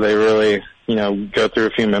 albums before they really, go through a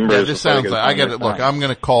few members. Yeah, it just sounds like, I get it. Look, I'm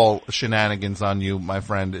going to call shenanigans on you, my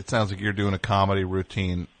friend. It sounds like you're doing a comedy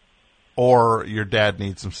routine, or your dad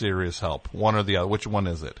needs some serious help. One or the other. Which one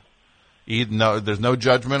is it? No, there's no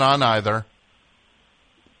judgment on either.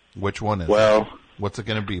 Which one is it? What's it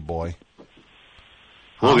going to be, boy?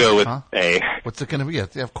 We'll go with A. What's it going to be?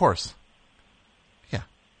 Yeah, of course. Yeah,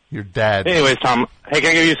 your dad. Anyways, Tom, hey, can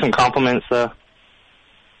I give you some compliments, though?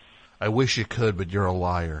 I wish you could, but you're a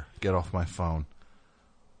liar. Get off my phone.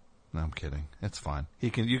 No, I'm kidding. It's fine. You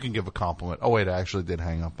can give a compliment. Oh, wait, I actually did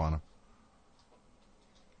hang up on him.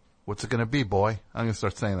 What's it going to be, boy? I'm going to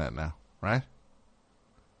start saying that now, right?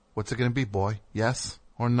 What's it going to be, boy? Yes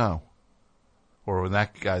or no? Or in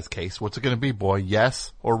that guy's case, what's it going to be, boy?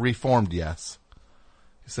 Yes or reformed yes?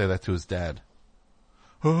 You say that to his dad.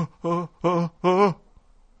 Let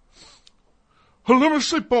me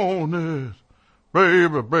sleep on it.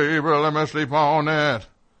 Baby, let me sleep on it.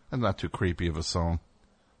 That's not too creepy of a song,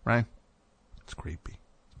 right? It's creepy.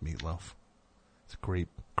 It's Meatloaf. It's creep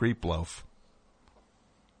loaf.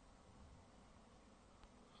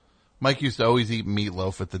 Mike used to always eat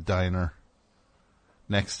meatloaf at the diner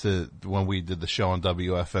next to when we did the show on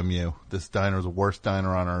WFMU. This diner was the worst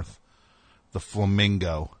diner on earth. The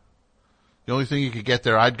Flamingo. The only thing you could get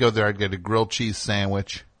there, I'd go there, I'd get a grilled cheese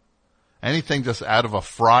sandwich. Anything just out of a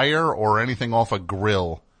fryer or anything off a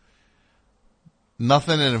grill.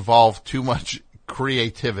 Nothing that involved too much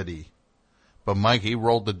creativity. But Mike, he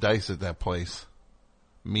rolled the dice at that place.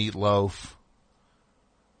 Meatloaf.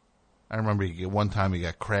 I remember one time he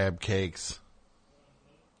got crab cakes.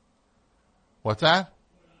 What's that?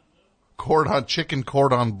 Chicken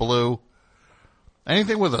cordon bleu.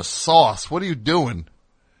 Anything with a sauce. What are you doing?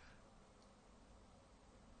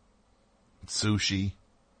 Sushi.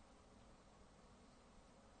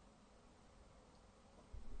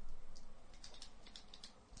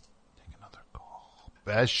 Take another call.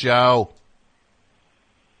 Best show.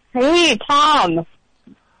 Hey, Tom.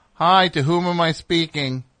 Hi, to whom am I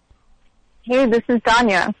speaking? Hey, this is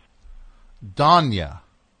Danya. Danya.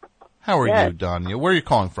 How are you, Danya? Where are you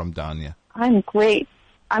calling from, Danya? I'm great.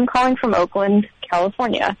 I'm calling from Oakland,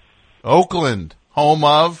 California. Oakland, home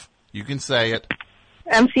of, you can say it,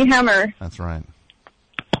 MC Hammer. That's right.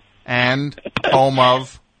 And home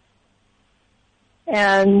of?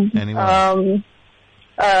 And, anyway.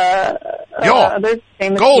 other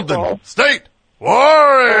famous Golden people. State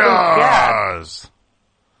Warriors! Yeah.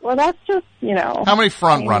 Well, that's just, How many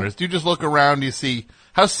front runners? Do you just look around, you see,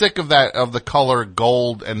 how sick of the color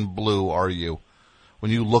gold and blue are you?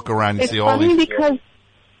 When you look around, you see all these. It's funny because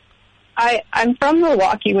I'm from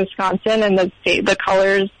Milwaukee, Wisconsin, and the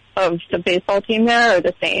colors of the baseball team there are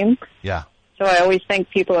the same. Yeah. So I always think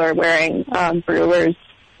people are wearing Brewers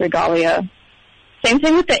regalia. Same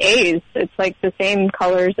thing with the A's. It's like the same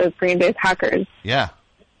colors as Green Bay Packers. Yeah.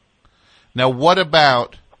 Now, what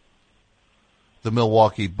about the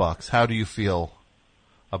Milwaukee Bucks? How do you feel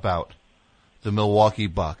about the Milwaukee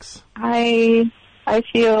Bucks? I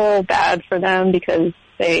feel bad for them because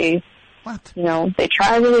they, they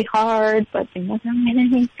try really hard, but they never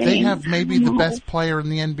win anything. They have maybe the best player in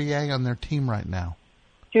the NBA on their team right now.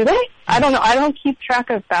 Do they? I don't know. I don't keep track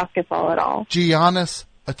of basketball at all. Giannis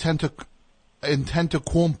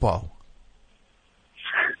Antetokounmpo.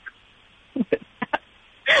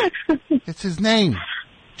 It's his name.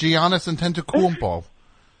 Giannis Antetokounmpo.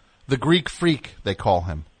 The Greek freak, they call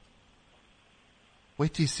him.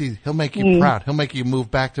 Wait till you see. He'll make you proud. He'll make you move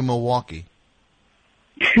back to Milwaukee.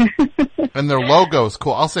 And their logo is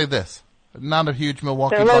cool. I'll say this. Not a huge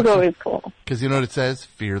Milwaukee Their logo is cool. Because you know what it says?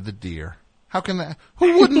 Fear the deer. How can that?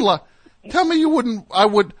 Who wouldn't tell me you wouldn't.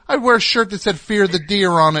 I'd wear a shirt that said Fear the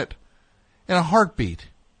Deer on it in a heartbeat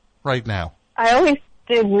right now. I always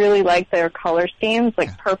did really like their color schemes,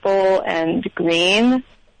 like purple and green,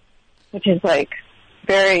 which is like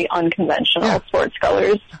very unconventional sports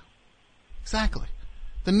colors. Exactly.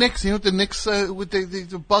 The Knicks, you know what the Knicks, with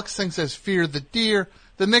the Bucks thing says Fear the Deer.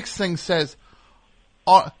 The Knicks thing says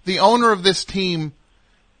the owner of this team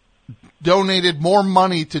donated more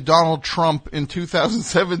money to Donald Trump in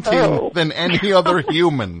 2017 than any other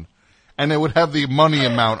human. And it would have the money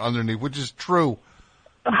amount underneath, which is true.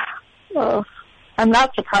 I'm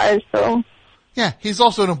not surprised, though. Yeah, he's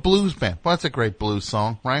also in a blues band. Well, that's a great blues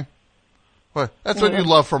song, right? Well, that's what you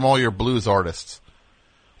love from all your blues artists.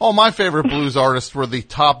 All my favorite blues artists were the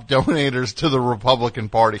top donators to the Republican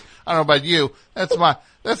Party. I don't know about you. That's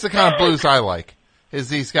the kind of blues I like. Is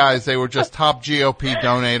these guys, they were just top GOP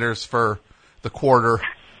donators for the quarter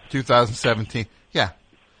 2017. Yeah.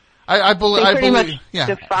 I believe much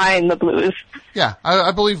define the blues. Yeah,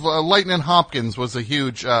 I believe Lightning Hopkins was a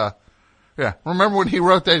huge, remember when he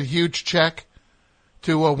wrote that huge check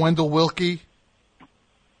to Wendell Willkie?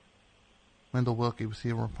 Wendell Willkie, was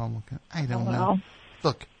he a Republican? I don't know.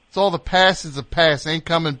 Look, it's all the past is the past, ain't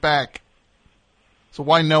coming back. So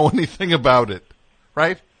why know anything about it,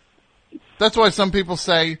 right? That's why some people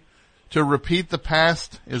say to repeat the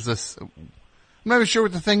past is this. I'm not even sure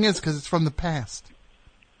what the thing is because it's from the past.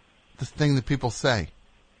 The thing that people say.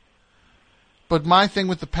 But my thing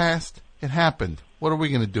with the past, it happened. What are we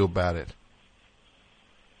going to do about it?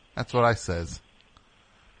 That's what I says.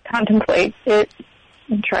 Contemplate it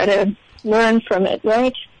and try to learn from it,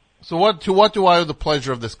 right? So what do I owe the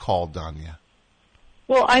pleasure of this call, Danya?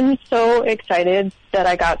 Well, I'm so excited that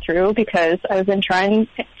I got through because I've been trying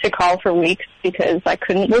to call for weeks because I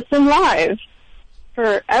couldn't listen live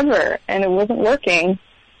forever and it wasn't working.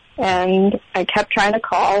 And I kept trying to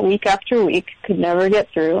call week after week, could never get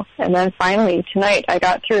through. And then finally tonight I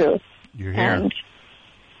got through. You're here.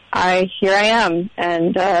 And here I am.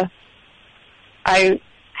 And I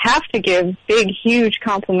have to give big, huge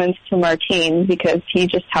compliments to Martine because he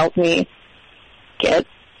just helped me get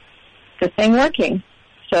the thing working.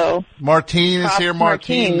 So Martine is here.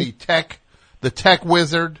 Martine, the tech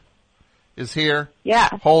wizard, is here. Yeah,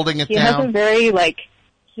 holding it down.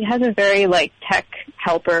 He has a very tech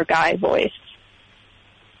helper guy voice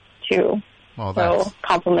too. Well, so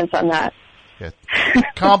compliments on that. Yeah.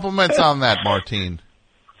 Compliments on that, Martine.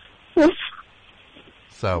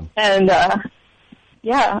 So. And that's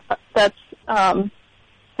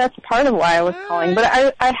part of why I was calling.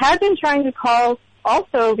 But I had been trying to call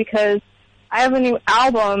also because I have a new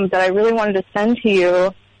album that I really wanted to send to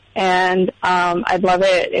you, and I'd love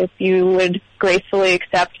it if you would gracefully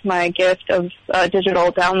accept my gift of a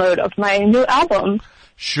digital download of my new album.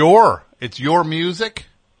 Sure. It's your music?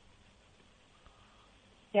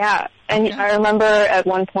 Yeah. And okay. I remember at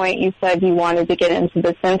one point you said you wanted to get into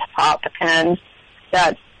the synth pop, and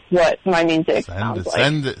that's what my music sounds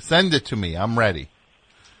like. Send it to me. I'm ready.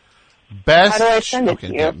 Best. How do I send it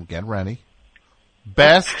to you? Get ready.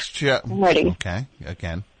 Best. I'm ready. Okay.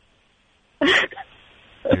 Again.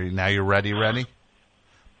 Now you're ready? Ready?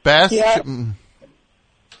 Best. Yeah.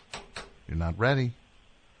 You're not ready.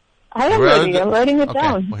 I am ready. I'm writing it okay.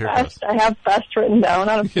 down. Well, here best. I have best written down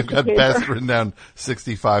on a piece You've got of paper. best written down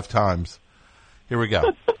 65 times. Here we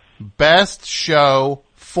go. Best show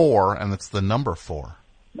 4, and it's the number 4.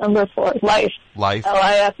 Number 4. Life. Life.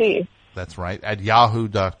 That's right. At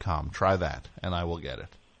yahoo.com. Try that, and I will get it.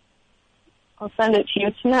 I'll send it to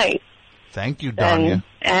you tonight. Thank you, Danya.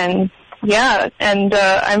 And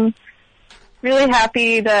I'm really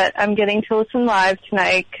happy that I'm getting to listen live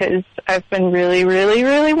tonight because I've been really, really,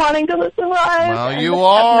 really wanting to listen live. Well, you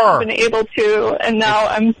are. I've not been able to, and now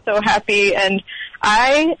I'm so happy. And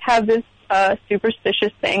I have this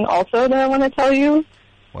superstitious thing also that I want to tell you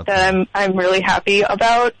that I'm really happy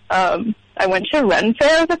about. I went to Ren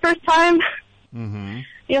Fair the first time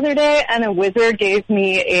the other day, and a wizard gave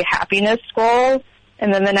me a happiness scroll,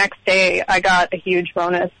 and then the next day I got a huge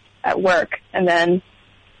bonus at work, and then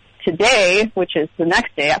today, which is the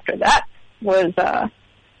next day after that, was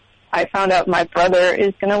I found out my brother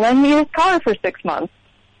is going to lend me his car for 6 months.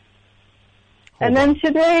 And then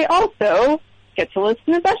today also get to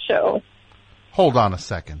listen to that show. Hold on a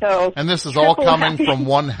second. So, and this is all coming from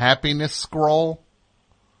one happiness scroll?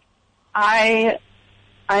 I'm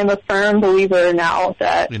a firm believer now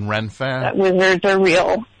that in Ren Fair? That wizards are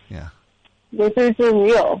real. Yeah. Wizards are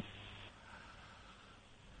real.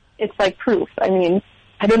 It's like proof. I mean,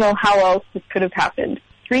 I don't know how else this could have happened.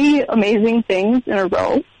 3 amazing things in a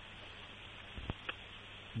row.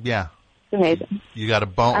 Yeah. It's amazing. You got a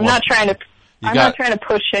bone. I'm not trying to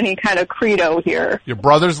push any kind of credo here. Your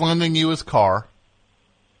brother's lending you his car.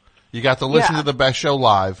 You got to listen to the best show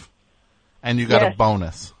live, and you got a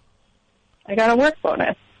bonus. I got a work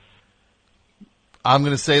bonus. I'm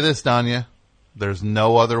going to say this, Danya. There's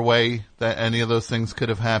no other way that any of those things could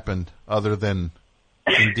have happened other than,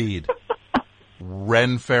 indeed,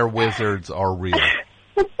 Ren Fair wizards are real.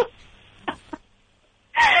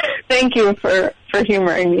 Thank you for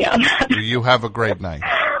humoring me on that. You have a great night.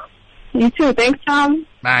 You too. Thanks, Tom.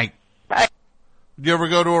 Night. Bye. Do you ever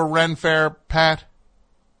go to a Ren Fair, Pat?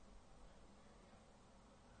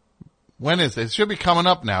 When is it? It should be coming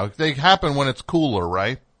up now. They happen when it's cooler,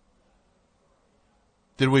 right?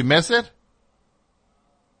 Did we miss it?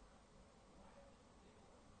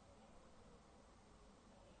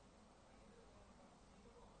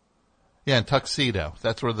 Yeah, in Tuxedo.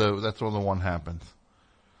 That's where the one happens.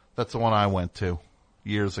 That's the one I went to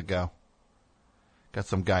years ago. Got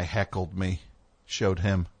some guy heckled me. Showed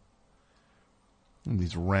him. And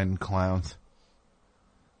these Ren clowns.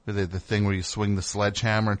 The thing where you swing the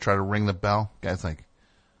sledgehammer and try to ring the bell. Guy's like,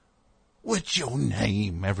 what's your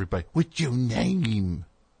name? Everybody, what's your name?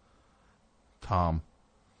 Tom.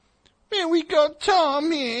 Man, we got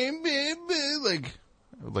Tom here.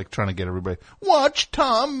 Like trying to get everybody. Watch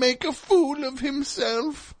Tom make a fool of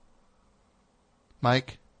himself.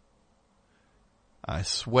 Mike, I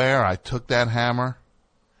swear I took that hammer.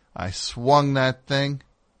 I swung that thing.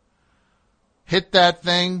 Hit that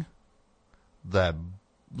thing. The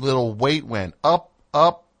little weight went up,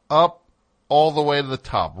 up, up, all the way to the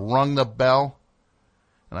top. Rung the bell.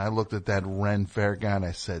 And I looked at that Ren Fair guy and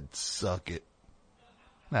I said, suck it.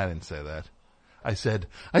 I didn't say that. I said,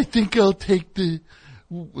 I think I'll take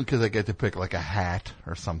because I get to pick like a hat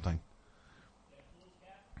or something.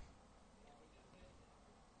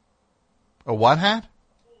 A what hat?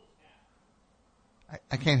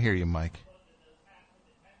 I can't hear you, Mike.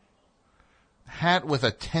 Hat with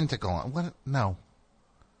a tentacle on. What? No.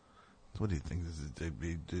 What do you think this is?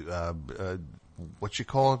 What you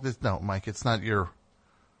call it? This? No, Mike, it's not your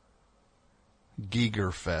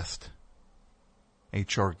Giger Fest.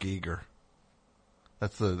 H.R. Giger.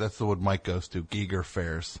 That's the one Mike goes to. Giger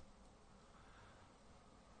Fairs.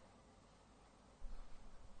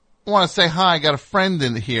 I want to say hi. I got a friend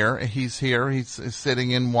in here. He's here. He's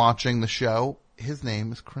sitting in watching the show. His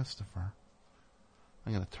name is Christopher.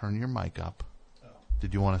 I'm going to turn your mic up. Oh.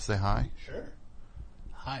 Did you want to say hi? Sure.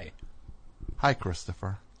 Hi. Hi,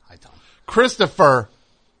 Christopher. Hi, Tom. Christopher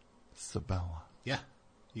Sebela. Yeah,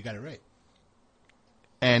 you got it right.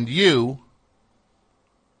 And you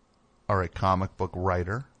are a comic book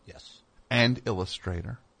writer. Yes. And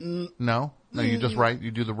illustrator. No, you just write.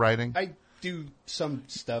 You do the writing. I do some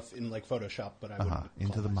stuff in like Photoshop, but I wouldn't.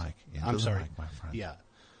 Into the mic. I'm sorry, mic, my friend. Yeah.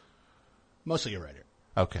 Mostly a writer.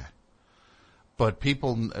 Okay. But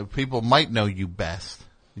people might know you best.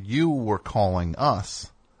 You were calling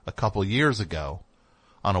us a couple years ago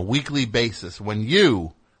on a weekly basis when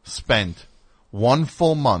you spent one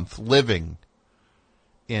full month living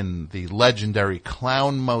in the legendary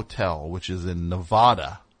Clown Motel, which is in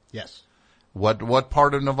Nevada. Yes. What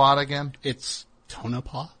part of Nevada again? It's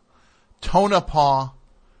Tonopah. Tonopah,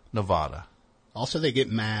 Nevada. Also, they get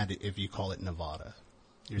mad if you call it Nevada.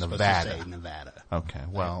 You're Nevada. supposed to say Nevada. Okay,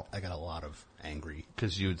 well. I got a lot of angry.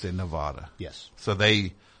 Because you would say Nevada. Yes.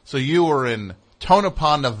 So you were in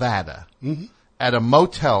Tonopah, Nevada, at a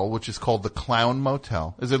motel, which is called the Clown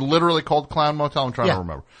Motel. Is it literally called Clown Motel? I'm trying to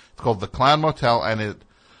remember. It's called the Clown Motel, and it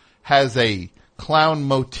has a clown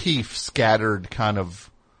motif scattered kind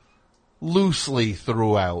of loosely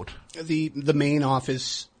throughout. The main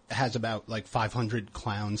office has about like 500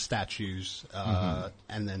 clown statues,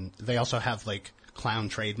 and then they also have like clown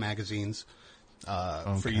trade magazines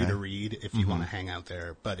for you to read if you want to hang out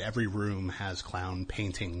there. But every room has clown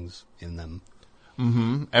paintings in them.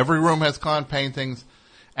 Every room has clown paintings,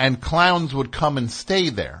 and clowns would come and stay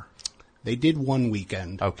there. They did one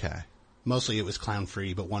weekend. Okay. Mostly it was clown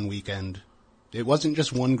free, but one weekend, it wasn't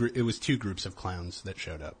just one group, it was two groups of clowns that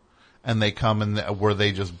showed up. And they come and were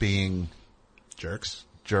they just being jerks?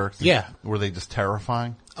 Jerks? Yeah. Were they just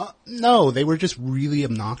terrifying? No, they were just really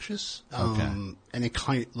obnoxious. Okay. And it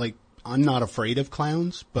kind of, like, I'm not afraid of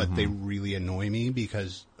clowns, but they really annoy me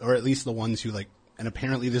because, or at least the ones who like, and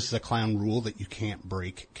apparently this is a clown rule that you can't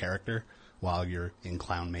break character while you're in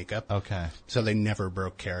clown makeup. Okay. So they never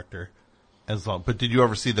broke character. But did you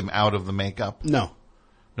ever see them out of the makeup? No.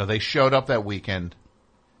 No, they showed up that weekend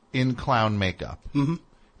in clown makeup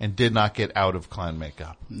and did not get out of clown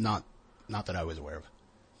makeup. Not that I was aware of.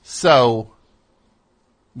 So,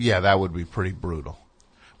 yeah, that would be pretty brutal.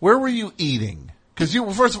 Where were you eating? Because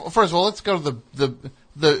you first of all, let's go to the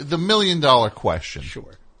 $1 million question.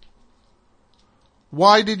 Sure.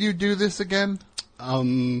 Why did you do this again?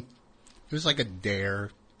 It was like a dare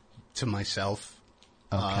to myself.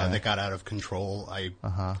 That got out of control.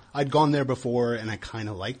 I'd gone there before and I kind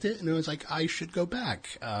of liked it, and I was like, I should go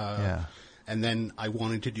back. And then I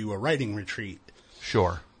wanted to do a writing retreat.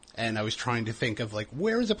 Sure. And I was trying to think of like,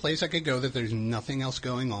 where is a place I could go that there's nothing else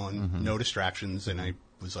going on, no distractions, and I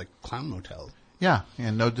was like, Clown Motel. Yeah,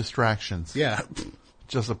 no distractions. Yeah.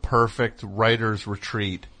 Just a perfect writer's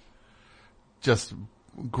retreat. Just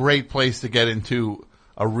great place to get into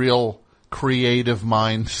a real creative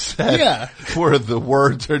mindset where the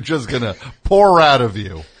words are just going to pour out of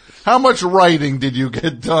you. How much writing did you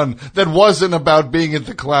get done that wasn't about being at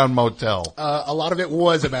the Clown Motel? A lot of it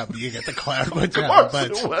was about being at the Clown Motel. Of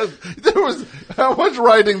course it was. There was how much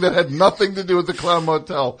writing that had nothing to do with the Clown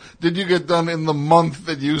Motel did you get done in the month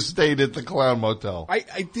that you stayed at the Clown Motel?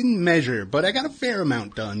 I didn't measure, but I got a fair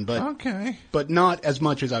amount done. But not as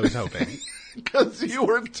much as I was hoping. Because you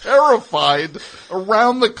were terrified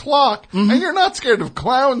around the clock, and you're not scared of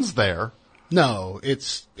clowns there. No,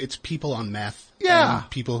 it's people on meth. Yeah. And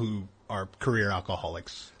people who are career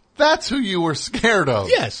alcoholics. That's who you were scared of.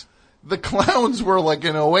 Yes. The clowns were like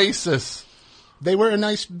an oasis. They were a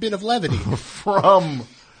nice bit of levity. From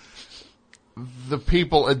the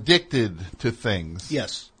people addicted to things.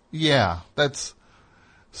 Yes. Yeah, that's...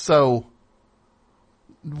 So,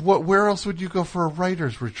 where else would you go for a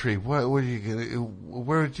writer's retreat? Where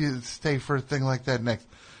would you stay for a thing like that next?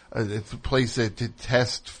 It's a place to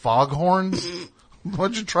test foghorns? Why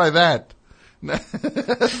don't you try that?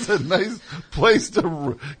 That's a nice place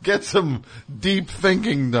to get some deep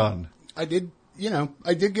thinking done. I did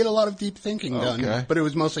get a lot of deep thinking done, but it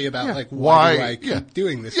was mostly about why do I keep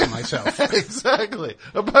doing this to myself? Exactly.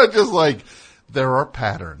 About just like, there are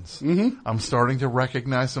patterns. Mm-hmm. I'm starting to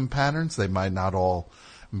recognize some patterns. They might not all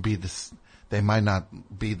be they might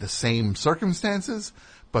not be the same circumstances,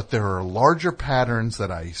 but there are larger patterns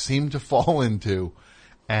that I seem to fall into,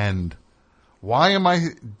 and why am I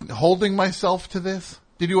holding myself to this?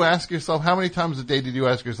 Did you ask yourself, how many times a day did you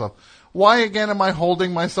ask yourself, why again am I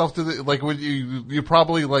holding myself to this? Like, would you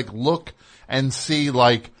probably like look and see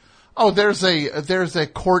like, oh, there's a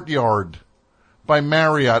courtyard by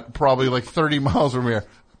Marriott, probably like 30 miles from here.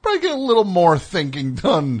 Probably get a little more thinking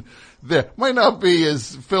done there. Might not be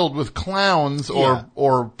as filled with clowns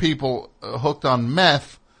or people hooked on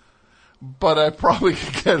meth, but I probably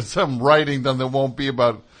could get some writing done that won't be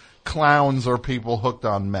about clowns or people hooked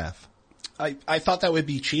on meth. I thought that would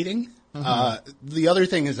be cheating. Mm-hmm. The other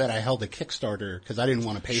thing is that I held a Kickstarter because I didn't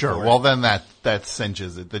want to pay for it. Sure, well then that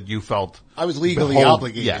cinches it, that you felt... I was legally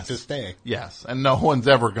obligated to stay. Yes, and no one's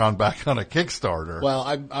ever gone back on a Kickstarter. Well,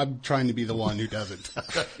 I'm trying to be the one who doesn't.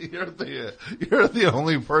 You're the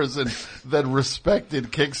only person that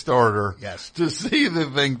respected Kickstarter to see the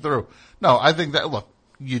thing through. No, I think that, look,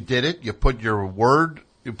 you did it, you put your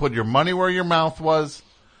money where your mouth was,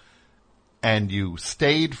 and you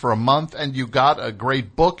stayed for a month, and you got a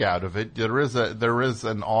great book out of it. There is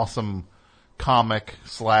an awesome comic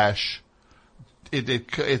slash.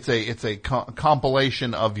 It's a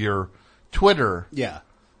compilation of your Twitter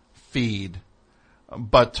feed,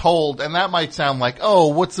 but told, and that might sound like, oh,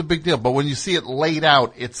 what's the big deal? But when you see it laid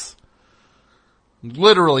out, it's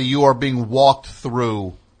literally you are being walked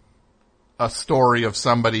through a story of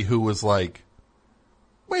somebody who was like,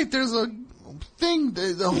 wait, there's a thing,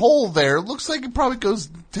 the hole there, it looks like it probably goes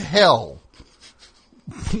to hell.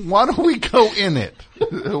 Why don't we go in it?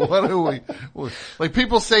 Why do we, like,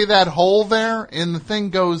 people say that hole there and the thing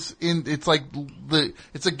goes in, it's like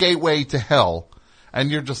it's a gateway to hell.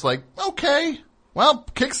 And you're just like, okay, well,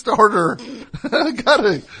 Kickstarter,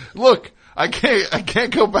 I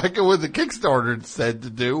can't go back on what the Kickstarter said to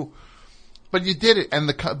do. But you did it, and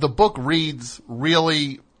the book reads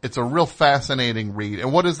really, it's a real fascinating read.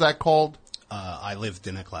 And what is that called? I lived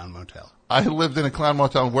in a clown motel. I lived in a clown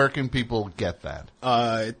motel. Where can people get that?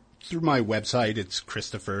 Through my website. It's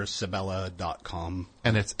ChristopherSebela.com.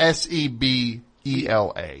 And it's Sebela.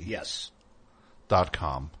 Yes.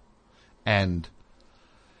 .com. And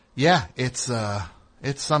yeah, it's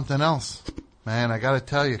something else. Man, I gotta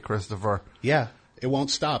tell you, Christopher. Yeah, it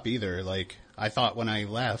won't stop either. Like, I thought when I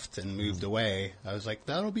left and moved away, I was like,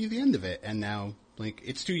 that'll be the end of it. And now, like,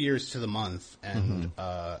 it's 2 years to the month, and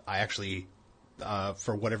I actually,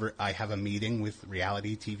 for whatever, I have a meeting with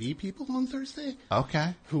reality TV people on Thursday.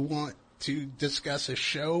 Okay. Who want to discuss a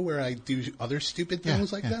show where I do other stupid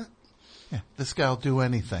things like that. Yeah, this guy will do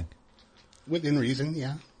anything. Within reason,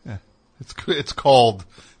 yeah. Yeah. It's called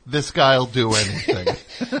This Guy'll Do Anything.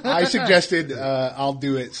 I suggested I'll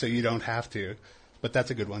do it so you don't have to, but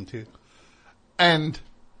that's a good one too. And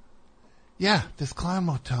yeah, this clown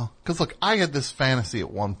motel. Because look, I had this fantasy at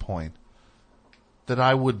one point that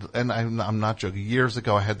I would, and I'm not joking, years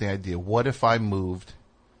ago I had the idea, what if I moved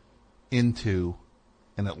into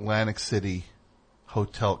an Atlantic City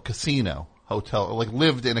casino, like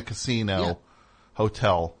lived in a casino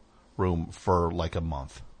hotel room for like a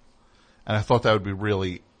month. And I thought that would be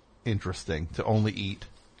really interesting to only eat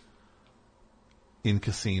in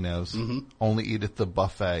casinos, only eat at the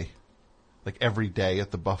buffet, like every day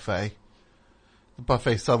at the buffet. The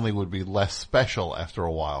buffet suddenly would be less special after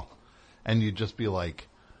a while. And you'd just be like,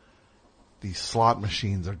 these slot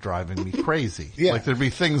machines are driving me crazy. Yeah. Like there'd be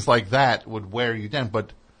things like that would wear you down,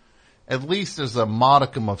 but at least there's a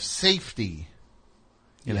modicum of safety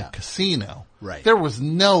in a casino. Right. There was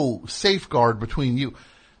no safeguard between you.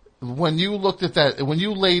 When you looked at that, when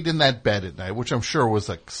you laid in that bed at night, which I'm sure was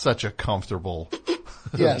like such a comfortable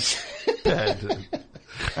yes bed, and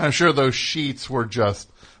I'm sure those sheets were just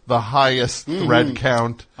the highest thread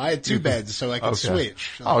count. I had 2 beds, so I could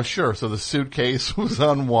switch. Oh, sure. So the suitcase was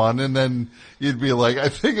on one, and then you'd be like, I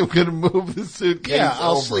think I'm going to move the suitcase Yeah,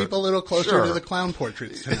 I'll over. sleep a little closer to the clown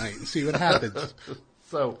portraits tonight and see what happens.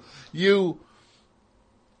 So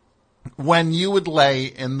when you would lay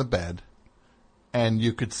in the bed, and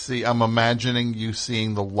you could see, I'm imagining you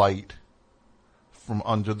seeing the light from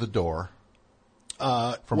under the door,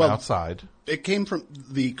 from outside. It came from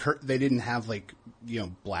they didn't have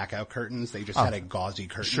blackout curtains. They just had a gauzy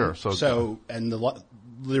curtain. Sure. And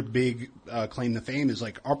their big claim to fame is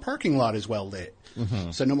our parking lot is well lit.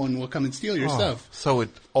 Mm-hmm. So no one will come and steal your stuff. So it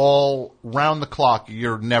all round the clock,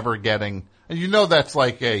 you're never getting, and that's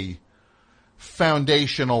like a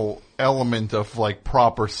foundational element of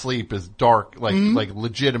proper sleep is dark, like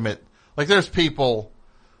legitimate. Like there's people,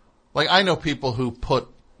 I know people who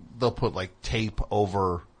they'll put tape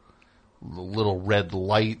over the little red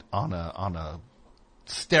light on a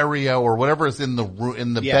stereo or whatever is in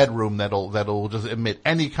the bedroom that'll just emit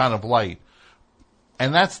any kind of light,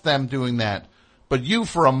 and that's them doing that. But you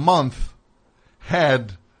for a month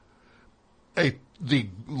had the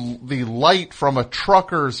light from a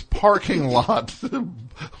trucker's parking lot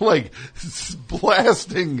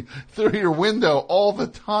blasting through your window all the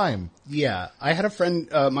time. Yeah, I had a friend.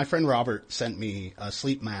 My friend Robert sent me a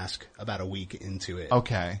sleep mask about a week into it.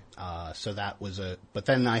 Okay. So that was but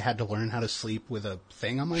then I had to learn how to sleep with a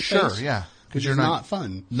thing on my face. Sure, yeah. Because you're not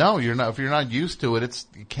fun. No, you're not. If you're not used to it, it's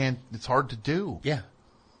hard to do. Yeah.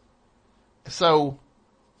 So,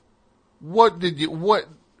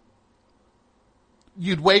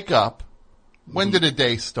 you'd wake up. When did a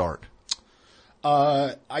day start?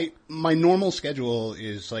 My normal schedule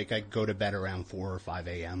is I go to bed around 4 or 5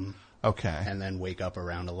 a.m. Okay. And then wake up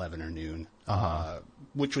around 11 or noon.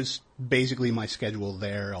 Which was basically my schedule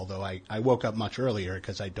there, although I woke up much earlier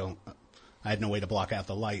because I had no way to block out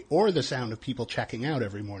the light or the sound of people checking out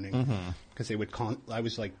every morning. Because they would I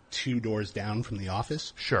was 2 doors down from the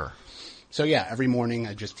office. Sure. So yeah, every morning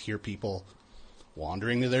I just hear people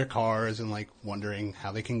wandering to their cars and wondering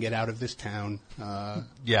how they can get out of this town.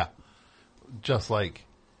 Yeah. Just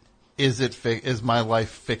is my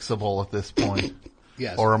life fixable at this point?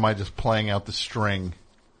 Yes. Or am I just playing out the string?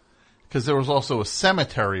 Because there was also a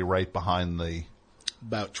cemetery right behind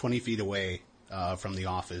about 20 feet away from the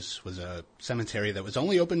office was a cemetery that was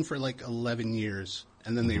only open for 11 years.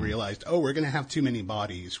 And then they realized, we're going to have too many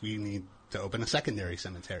bodies. We need to open a secondary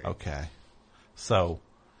cemetery. Okay. So,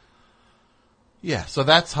 yeah, so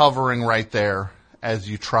that's hovering right there as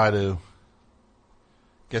you try to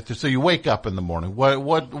get through. So you wake up in the morning. What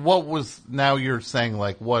was, now you're saying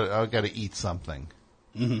I got to eat something.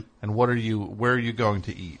 Mm-hmm. And where are you going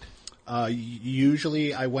to eat?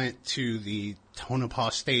 Usually I went to the Tonopah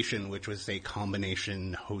Station, which was a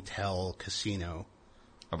combination hotel casino.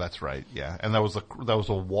 Oh, that's right. Yeah. And that was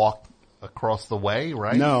a walk across the way,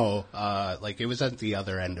 right? No, it was at the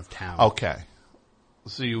other end of town. Okay.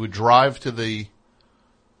 So you would drive to the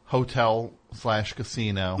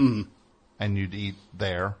hotel/casino and you'd eat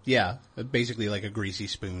there? Yeah. Basically a Greasy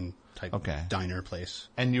Spoon type diner place.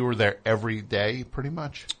 And you were there every day, pretty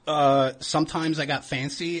much? Sometimes I got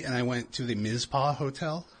fancy and I went to the Mizpah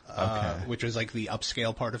Hotel, which was the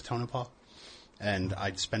upscale part of Tonopah. And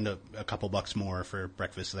I'd spend a couple bucks more for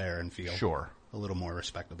breakfast there and feel a little more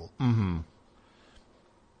respectable. Mm-hmm.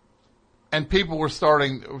 And people were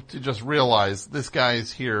starting to just realize this guy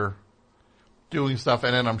is here doing stuff.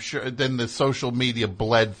 And then I'm sure then the social media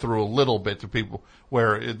bled through a little bit to people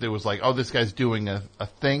where there was this guy's doing a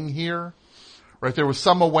thing here, right? There was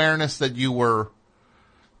some awareness that you were,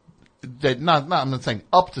 I'm not saying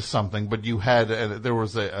up to something, but you had, there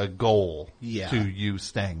was a goal to you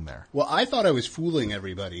staying there. Well, I thought I was fooling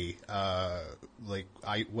everybody. I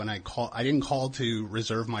didn't call to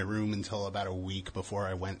reserve my room until about a week before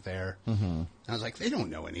I went there. Mm-hmm. I was they don't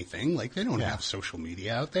know anything. They don't have social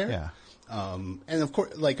media out there. Yeah. And of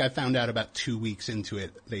course, I found out about 2 weeks into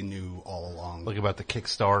it, they knew all along. About the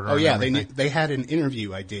Kickstarter. Oh yeah, they had an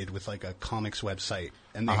interview I did with a comics website,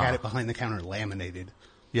 and they had it behind the counter laminated.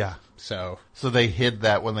 Yeah. So they hid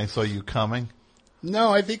that when they saw you coming?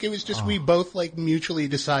 No, I think it was just we both mutually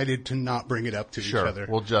decided to not bring it up to each other.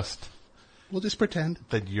 We'll just pretend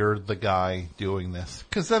that you're the guy doing this.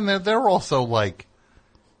 Because then they're also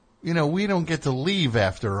we don't get to leave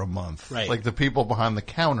after a month. Right. Like the people behind the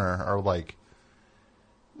counter are like,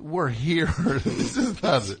 we're here. This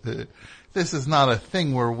is not a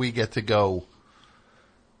thing where we get to go,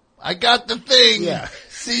 I got the thing. Yeah.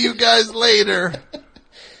 See you guys later.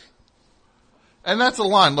 And that's a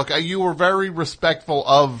line. Look, you were very respectful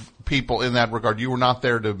of people in that regard. You were not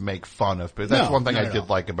there to make fun of, but that's one thing I did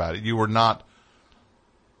like about it. You were not,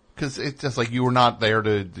 because it's just like you were not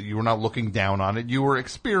looking down on it. You were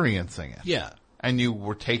experiencing it. Yeah. And you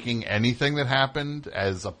were taking anything that happened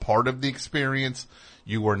as a part of the experience.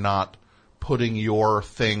 You were not putting your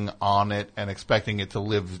thing on it and expecting it to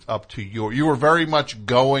live up to you were very much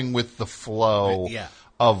going with the flow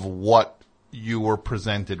of what you were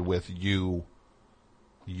presented with. You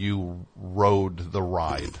rode the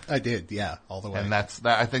ride. I did, yeah, all the way. And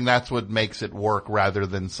I think that's what makes it work rather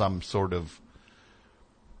than some sort of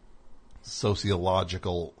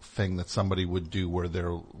sociological thing that somebody would do where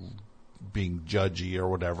they're being judgy or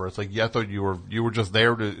whatever. It's like, I thought you were just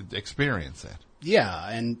there to experience it. Yeah,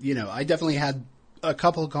 and, I definitely had a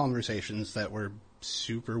couple of conversations that were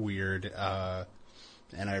super weird,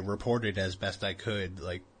 and I reported as best I could,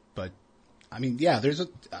 but I mean, yeah,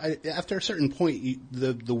 after a certain point,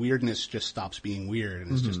 the weirdness just stops being weird,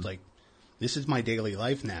 and it's just like, this is my daily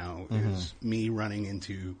life now, is me running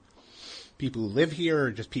into people who live here,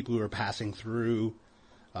 or just people who are passing through.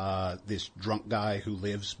 This drunk guy who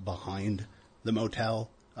lives behind the motel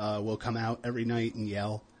will come out every night and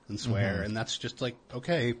yell and swear, and that's just like,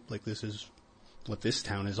 okay, like this is what this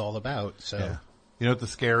town is all about, so... Yeah. You know what the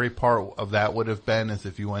scary part of that would have been is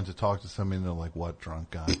if you went to talk to somebody and they're like, what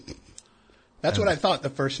drunk guy? That's what I thought the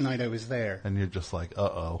first night I was there. And you're just like,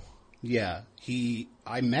 uh-oh. Yeah.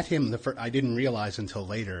 I met him I didn't realize until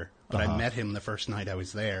later, but I met him the first night I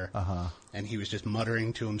was there. And he was just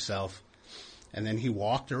muttering to himself. And then he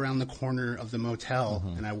walked around the corner of the motel,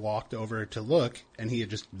 and I walked over to look, and he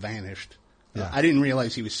had just vanished. Yeah. I didn't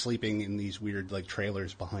realize he was sleeping in these weird,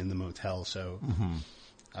 trailers behind the motel, so...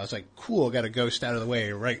 I was like, cool, got a ghost out of the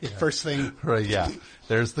way, right? Yeah. First thing. Right, yeah.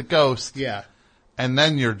 There's the ghost. Yeah. And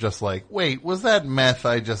then you're just like, wait, was that meth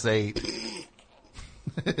I just ate?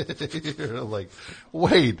 You're like,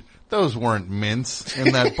 wait, those weren't mints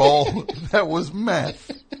in that bowl. That was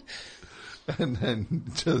meth. And then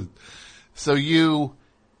but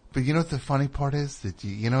you know what the funny part is? That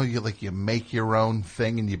you make your own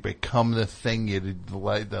thing and you become the thing,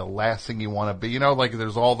 the last thing you want to be.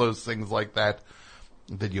 There's all those things like that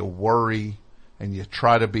you worry and you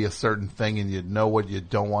try to be a certain thing and you know what you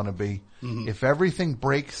don't want to be. If everything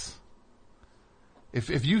breaks,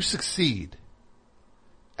 if you succeed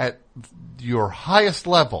at your highest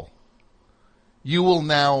level, you will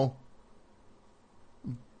now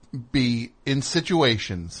be in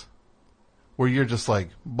situations where you're just like,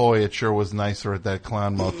 boy, it sure was nicer at that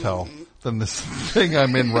clown motel than this thing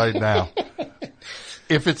I'm in right now.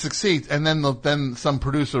 If it succeeds, and then some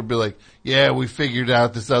producer will be like, yeah, we figured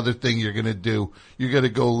out this other thing you're going to do. You're going to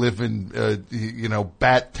go live in,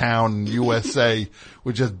 Bat Town, USA,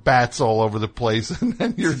 with just bats all over the place. And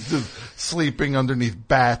then you're just sleeping underneath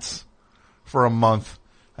bats for a month.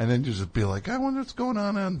 And then you just be like, I wonder what's going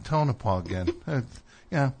on Tonopah again.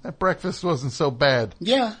 Yeah, that breakfast wasn't so bad.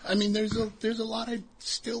 Yeah, I mean, there's a lot I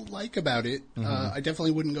still like about it. I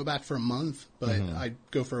definitely wouldn't go back for a month, but I'd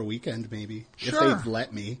go for a weekend maybe. Sure. If they'd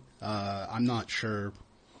let me. I'm not sure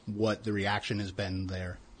what the reaction has been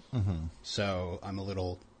there. So I'm a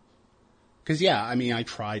little... Because, yeah, I mean, I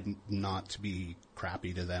tried not to be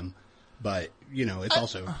crappy to them, but, it's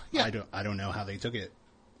also... Yeah. I don't know how they took it.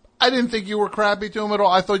 I didn't think you were crappy to them at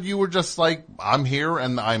all. I thought you were just like, I'm here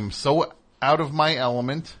and I'm so out of my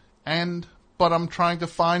element, but I'm trying to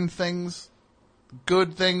find things,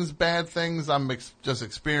 good things, bad things. I'm just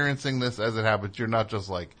experiencing this as it happens. You're not just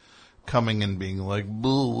like coming and being like,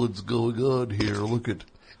 what's going on here? Look at...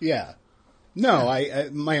 Yeah. No,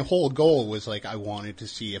 my whole goal was I wanted to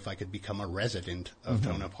see if I could become a resident of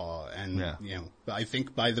Tonopah. And, I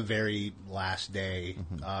think by the very last day,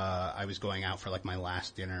 I was going out for my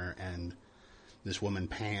last dinner, and this woman,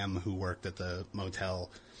 Pam, who worked at the motel,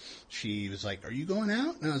 she was like, are you going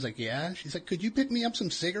out? And I was like, yeah. She's like, could you pick me up some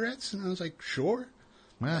cigarettes? And I was like, sure.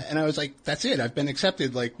 Yeah. And I was like, that's it. I've been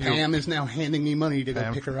accepted. Pam is now handing me money to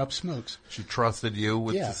go pick her up smokes. She trusted you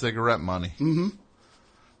with the cigarette money.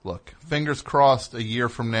 Look, fingers crossed. A year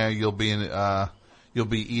from now, you'll be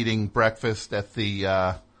eating breakfast at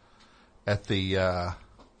the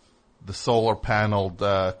solar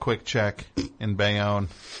paneled Quick Check in Bayonne.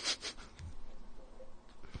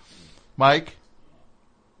 Mike,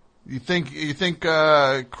 you think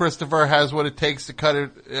Christopher has what it takes to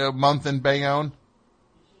cut a month in Bayonne?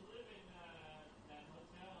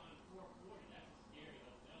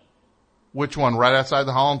 Which one? Right outside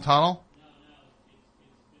the Holland Tunnel?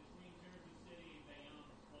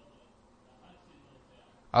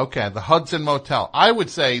 Okay, the Hudson Motel. I would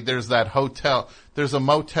say there's that hotel. There's a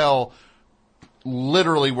motel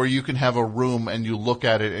literally where you can have a room and you look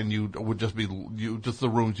at it and you would just be, just the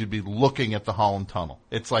rooms, you'd be looking at the Holland Tunnel.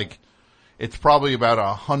 It's probably about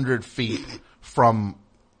 100 feet from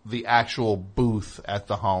the actual booth at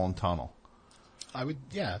the Holland Tunnel.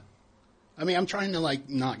 Yeah. I mean, I'm trying to,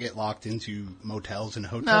 not get locked into motels and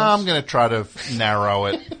hotels. No, I'm going to try to narrow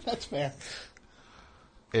it. That's fair.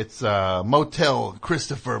 It's Motel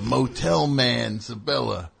Christopher, Motel Man,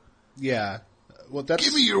 Sebela. Yeah. Well, that's...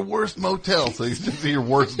 Give me your worst motel. So you see your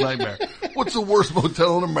worst nightmare. What's the worst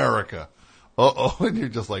motel in America? Uh-oh. And you're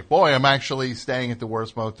just like, boy, I'm actually staying at the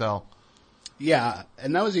worst motel. Yeah.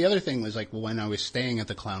 And that was the other thing was, when I was staying at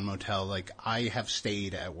the Clown Motel, I have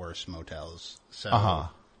stayed at worse motels. So,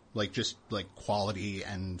 just quality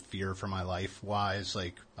and fear for my life wise,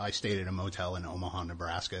 I stayed at a motel in Omaha,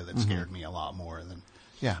 Nebraska that scared me a lot more than...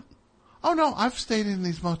 Yeah. Oh, no, I've stayed in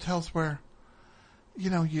these motels where,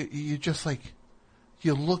 you just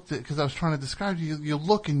you looked at, because I was trying to describe to you, you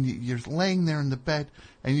look and you're laying there in the bed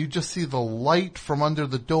and you just see the light from under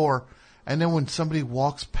the door. And then when somebody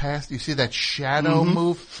walks past, you see that shadow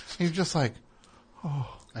move. And you're just like,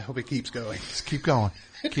 oh. I hope it keeps going. Just keep going.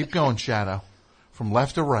 Keep going, shadow. From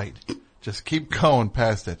left to right. Just keep going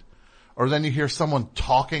past it. Or then you hear someone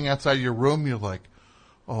talking outside your room. You're like,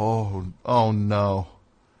 oh no.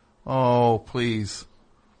 Oh, please.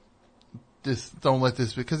 Don't let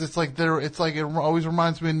this, because it always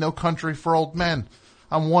reminds me of No Country for Old Men.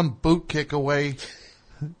 I'm one boot kick away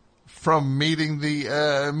from meeting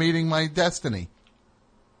my destiny.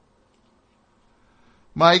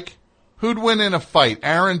 Mike, who'd win in a fight,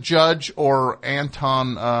 Aaron Judge or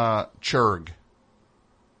Anton Churg?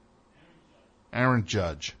 Aaron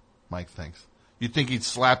Judge, Mike thinks. You think he'd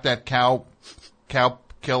slap that cow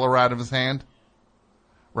killer out of his hand?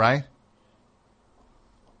 Right?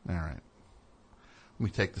 All right. Let me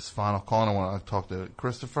take this final call, and I want to talk to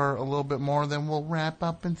Christopher a little bit more, then we'll wrap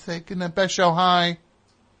up and say goodnight. Best show, hi.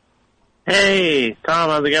 Hey, Tom,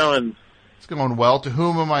 how's it going? It's going well. To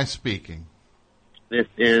whom am I speaking? This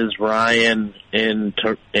is Ryan in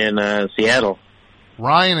Seattle.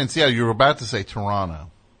 Ryan in Seattle. You were about to say Toronto.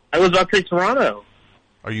 I was about to say Toronto.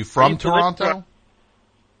 Are you from Toronto?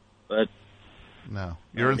 But no.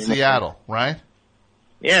 You're in Seattle, right?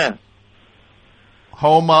 Yeah.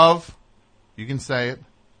 Home of? You can say it.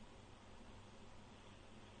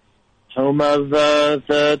 Home of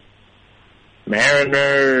the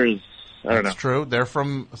Mariners. I don't know. That's true. They're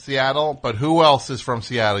from Seattle, but who else is from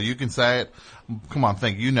Seattle? You can say it. Come on,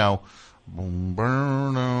 think. You know. Boom,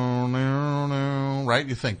 burn, no, no, no. Right?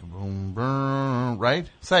 You think. Boom, burn, right?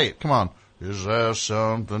 Say it. Come on. Is there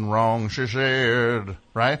something wrong, she said.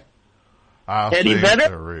 Right? I Eddie think Vedder?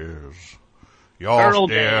 there is. You're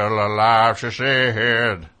still alive, she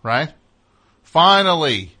said. Right?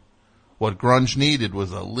 Finally, what grunge needed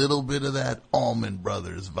was a little bit of that Allman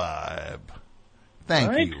Brothers vibe.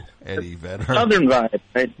 Thank you, Eddie Vedder. Southern vibe,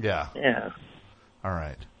 right? Yeah. Yeah. All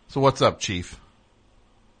right. So what's up, Chief?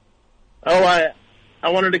 Oh, I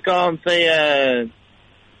wanted to call and say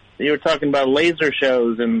you were talking about laser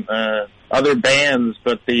shows and other bands,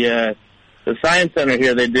 but the Science Center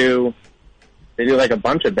here they do like a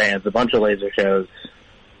bunch of bands, a bunch of laser shows.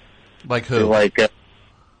 Like who? Like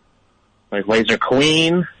Laser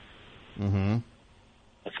Queen. Mm-hmm.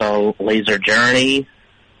 I saw Laser Journey.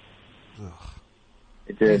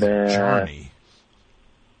 They did Journey.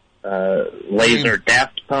 Laser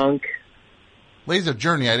Daft Punk. Laser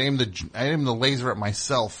Journey. I aimed the laser at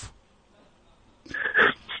myself.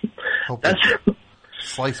 Hope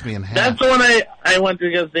slice me in half. That's the one I went to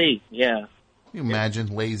go see. Yeah. Can you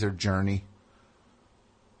imagine Laser Journey?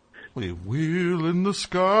 We wheel in the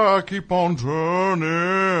sky, keep on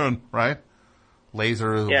turning. Right?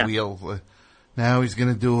 Laser wheel. Now he's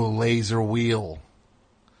going to do a laser wheel.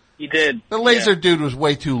 He did. The laser dude was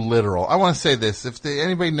way too literal. I want to say this. If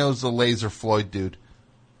anybody knows the Laser Floyd dude,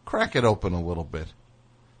 crack it open a little bit.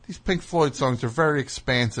 These Pink Floyd songs are very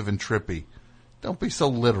expansive and trippy. Don't be so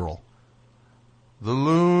literal. The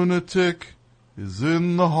lunatic is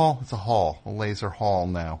in the hall. It's a hall, a laser hall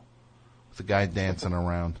now. With a guy dancing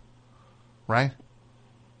around. Right?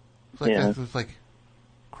 It's like, it's like,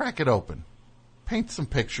 crack it open. Paint some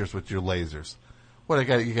pictures with your lasers. What,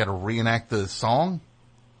 you got to reenact the song?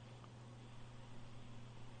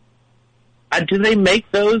 Do they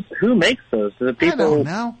make those? Who makes those? Do the people?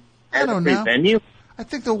 I don't know. Venue? I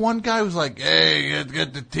think the one guy was like, hey,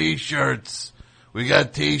 get the T-shirts. We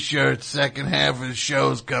got T-shirts. Second half of the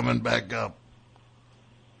show's coming back up.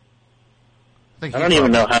 I don't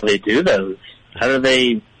even know how they do those. How do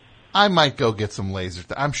they? I might go get some lasers.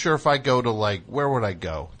 I'm sure if I go to where would I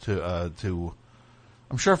go to?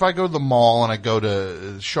 I'm sure if I go to the mall and I go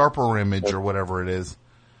to Sharper Image or whatever it is,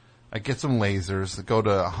 I get some lasers. Go to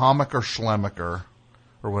Hammacher Schlemmacher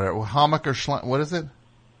or whatever. Hammacher what is it?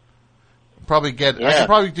 I could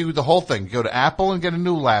probably do the whole thing. Go to Apple and get a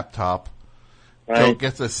new laptop. Right. Go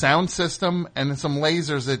get the sound system and some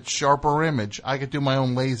lasers at Sharper Image. I could do my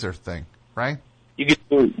own laser thing, right? You could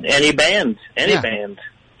do any band. Band.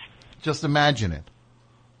 Just imagine it.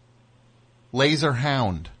 Laser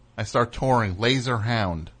Hound. I start touring. Laser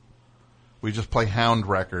Hound. We just play Hound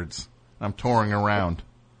records. I'm touring around.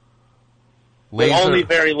 But only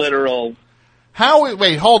very literal.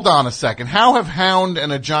 Wait, hold on a second. How have Hound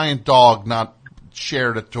and a giant dog not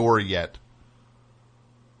shared a tour yet?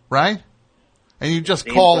 Right? And you just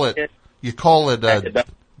call it a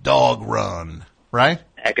dog run, right?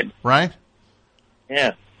 Right?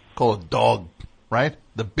 Yeah. Call it dog, right?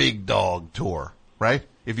 The big dog tour, right?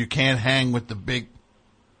 If you can't hang with the big,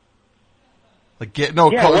 the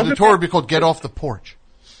tour would be called Get Off the Porch.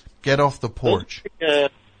 Get Off the Porch.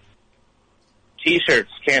 T-shirts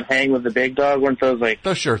can't hang with the big dog. Weren't those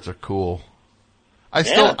those shirts are cool. I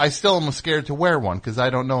still am scared to wear one because I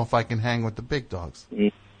don't know if I can hang with the big dogs.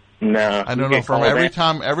 No, I don't know. From every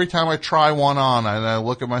time I try one on and I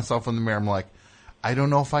look at myself in the mirror, I'm like, I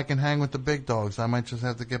don't know if I can hang with the big dogs. I might just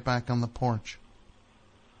have to get back on the porch.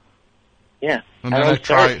 Yeah. And then I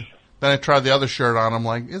try the other shirt on. I'm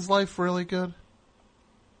like, is life really good?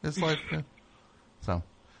 Is life good? So,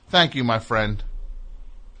 thank you, my friend.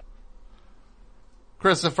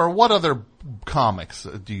 Christopher, what other comics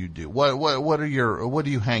do you do? What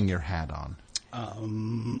do you hang your hat on?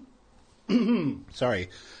 Sorry.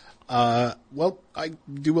 Well, I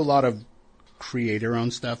do a lot of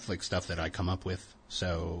creator-owned stuff, like stuff that I come up with.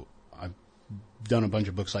 So I've done a bunch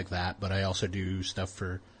of books like that, but I also do stuff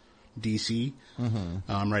for DC. Mm-hmm.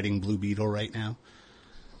 I'm writing Blue Beetle right now.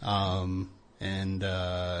 I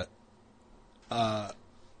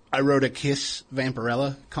wrote a Kiss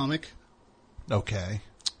Vampirella comic. Okay.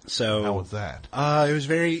 So how was that? It was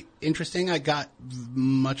very interesting. I got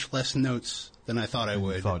much less notes than I thought I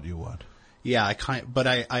would. You thought you would. Yeah, but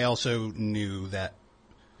I also knew that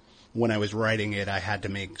when I was writing it, I had to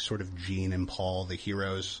make sort of Gene and Paul the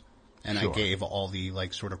heroes, and sure. I gave all the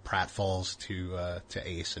sort of pratfalls to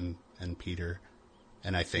Ace and Peter,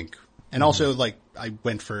 and I think, and also I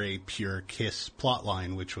went for a pure Kiss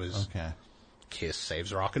plotline, which was Kiss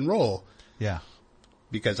saves rock and roll. Yeah,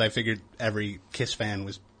 because I figured every Kiss fan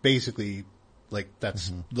was basically.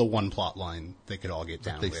 That's the one plot line they could all get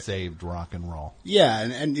down with. They saved rock and roll. Yeah,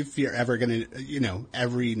 and if you're ever going to,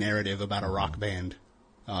 every narrative about a rock band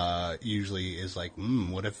usually is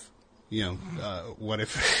what if, what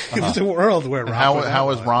if it was a world where rock was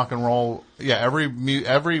how is rock and roll? Yeah,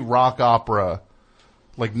 every rock opera,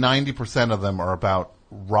 90% of them are about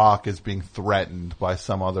rock is being threatened by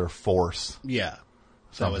some other force. Yeah,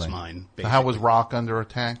 that was mine. Basically. How was rock under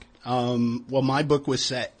attack? Well, my book was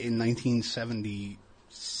set in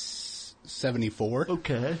 1974.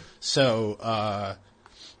 Okay. So,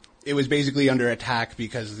 it was basically under attack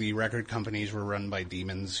because the record companies were run by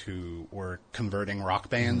demons who were converting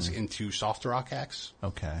rock bands into soft rock acts.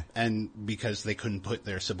 Okay. And because they couldn't put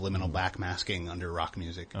their subliminal backmasking under rock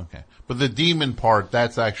music. Okay. But the demon part,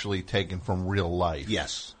 that's actually taken from real life.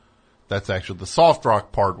 Yes. That's actually, the soft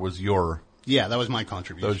rock part was your... Yeah, that was my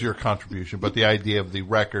contribution. That was your contribution. But the idea of the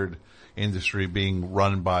record industry being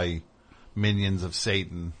run by minions of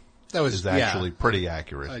Satan is actually pretty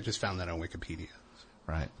accurate. I just found that on Wikipedia.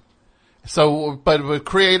 Right. So, but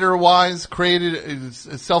creator-wise,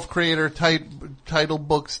 self-creator type title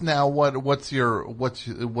books now, what are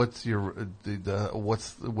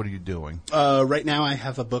you doing? Right now I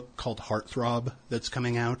have a book called Heartthrob that's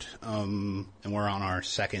coming out, and we're on our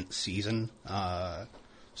second season.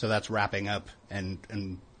 So that's wrapping up,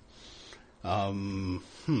 and I've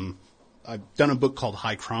done a book called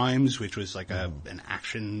High Crimes, which was an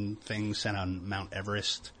action thing set on Mount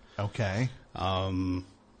Everest. Okay.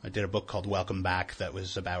 I did a book called Welcome Back that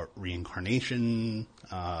was about reincarnation,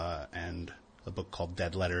 and a book called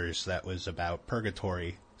Dead Letters that was about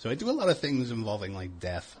purgatory. So I do a lot of things involving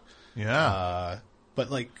death. Yeah. But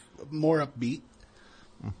more upbeat.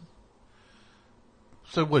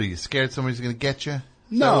 So what, are you scared somebody's going to get you?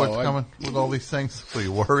 No. What's coming with all these things? Are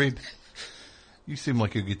you worried? You seem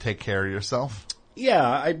like you could take care of yourself. Yeah,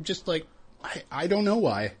 I'm just I don't know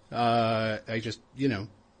why. I just,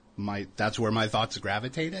 that's where my thoughts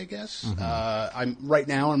gravitate, I guess. Mm-hmm. I'm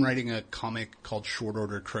writing a comic called Short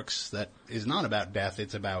Order Crooks that is not about death.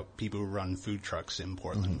 It's about people who run food trucks in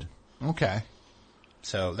Portland. Mm-hmm. Okay.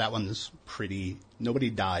 So that one's pretty. Nobody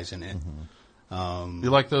dies in it. You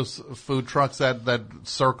like those food trucks that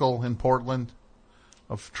circle in Portland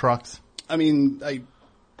of trucks? I mean,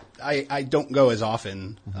 I don't go as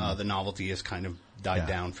often. The novelty has kind of died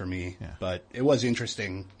down for me. Yeah. But it was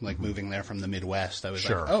interesting, like moving there from the Midwest. I was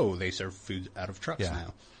like, oh, they serve food out of trucks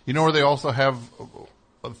now. You know where they also have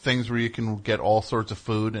things where you can get all sorts of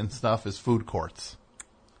food and stuff is food courts.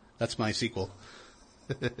 That's my sequel.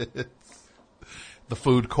 The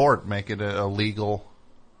food court, make it a legal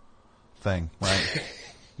thing, right?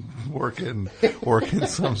 working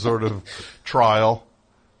some sort of trial.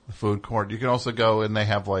 The food court. You can also go and they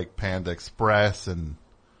have like Panda Express and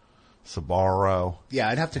Sbarro. Yeah,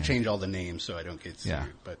 I'd have to change all the names so I don't get sued.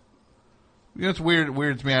 But you know what's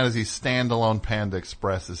weirds me out is these standalone Panda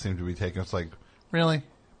Expresses seem to be taken. It's like, really?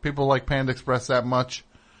 People like Panda Express that much?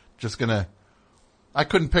 Just gonna... I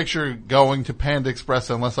couldn't picture going to Panda Express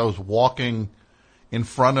unless I was walking in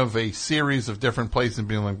front of a series of different places and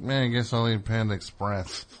being like, man, I guess I'll eat Panda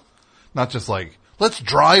Express. Not just like, let's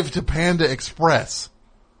drive to Panda Express.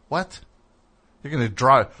 What? You're gonna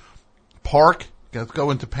drive... Park? Let's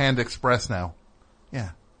go into Panda Express now. Yeah.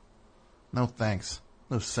 No thanks.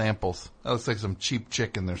 No samples. That looks like some cheap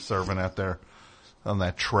chicken they're serving out there on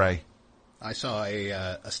that tray. I saw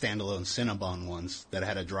a standalone Cinnabon once that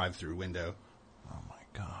had a drive-through window. Oh my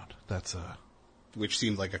God. That's a... Which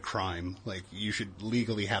seemed like a crime. Like, you should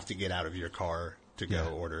legally have to get out of your car to go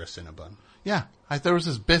order a Cinnabon. Yeah. There was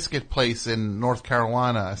this biscuit place in North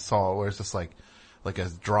Carolina I saw where it's just like a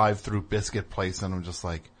drive-through biscuit place, and I'm just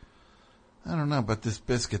like, I don't know about this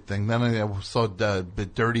biscuit thing. Then I saw the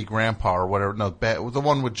Dirty Grandpa or whatever. No, the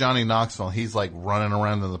one with Johnny Knoxville. He's like running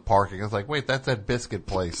around in the parking. I was like, wait, that's that biscuit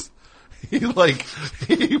place. He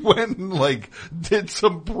went and like did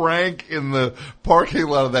some prank in the parking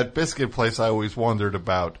lot of that biscuit place I always wondered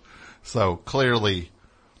about. So clearly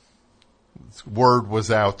word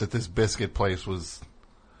was out that this biscuit place was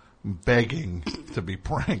begging to be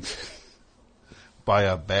pranked by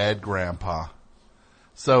a bad grandpa.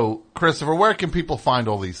 So, Christopher, where can people find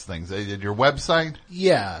all these things? At your website?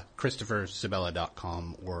 Yeah,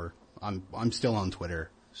 ChristopherSebela.com, or I'm still on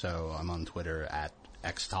Twitter, so I'm on Twitter at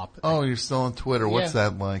xtop. Oh, you're still on Twitter. Yeah. What's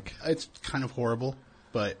that like? It's kind of horrible,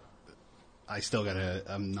 but I still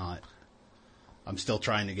I'm still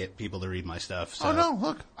trying to get people to read my stuff. So. Oh, no,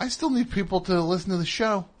 look, I still need people to listen to the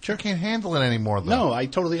show. Sure. I can't handle it anymore, though. No, I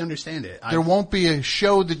totally understand it. There won't be a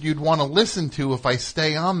show that you'd want to listen to if I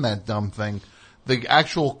stay on that dumb thing. The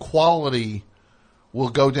actual quality will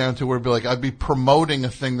go down to where it'd be like, I'd be promoting a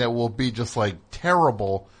thing that will be just like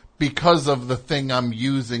terrible because of the thing I'm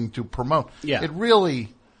using to promote. Yeah. It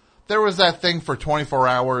really, there was that thing for 24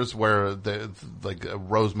 hours where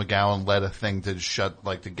Rose McGowan led a thing to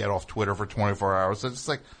to get off Twitter for 24 hours. It's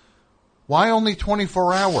like, why only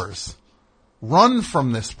 24 hours? Run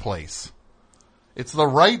from this place. It's the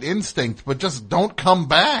right instinct, but just don't come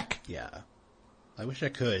back. Yeah. I wish I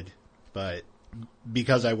could, but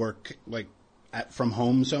because I work from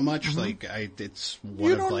home so much, it's one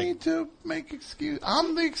you of don't need to make excuse.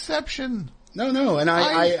 I'm the exception. No, and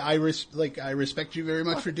I respect you very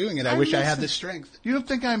much for doing it. I wish I had the strength. You don't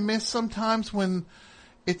think I miss sometimes when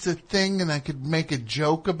it's a thing and I could make a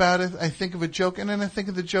joke about it? I think of a joke and then I think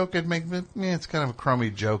of the joke I'd make. It's kind of a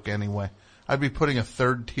crummy joke anyway. I'd be putting a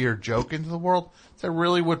third tier joke into the world. Is that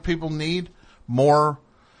really what people need? More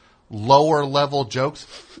lower level jokes.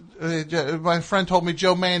 My friend told me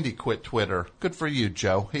Joe Mandy quit Twitter. Good for you,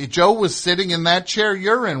 Joe. Joe was sitting in that chair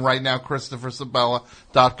you're in right now,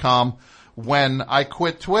 ChristopherSebela.com, when I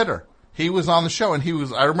quit Twitter. He was on the show and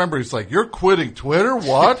I remember he's like, you're quitting Twitter?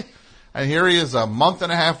 What? And here he is a month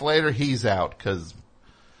and a half later, he's out because,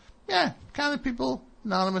 kind of people,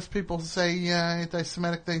 anonymous people say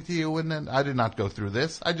anti-Semitic thing to you, and then I did not go through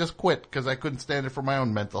this. I just quit because I couldn't stand it for my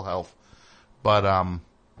own mental health. But,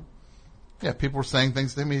 people were saying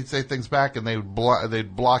things to me, he'd say things back, and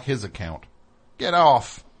they'd block his account. Get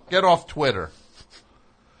off Twitter.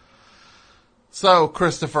 So,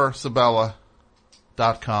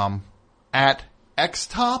 ChristopherSebela.com at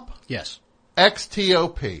xtop? Yes.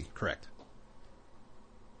 XTOP. Correct.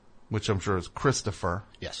 Which I'm sure is Christopher.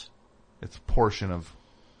 Yes. It's a portion of...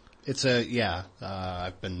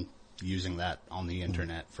 I've been using that on the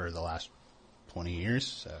internet for the last 20 years,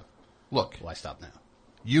 so... Look. Why stop now?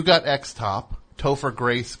 You got Xtop. Topher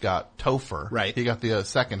Grace got Topher. Right. He got the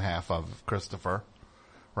second half of Christopher.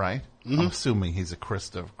 Right? Mm-hmm. I'm assuming he's a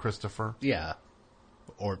Christopher. Yeah.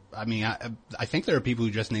 Or, I think there are people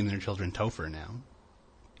who just name their children Topher now.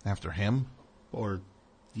 After him? Or,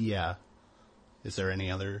 yeah. Is there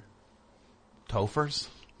any other? Tophers?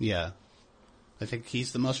 Yeah. I think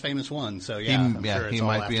he's the most famous one, so I'm sure it's he all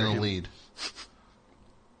might be in after the him. lead.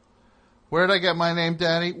 Where did I get my name,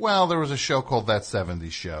 Daddy? Well, there was a show called That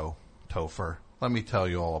 70s Show, Topher. Let me tell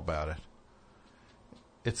you all about it.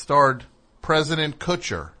 It starred President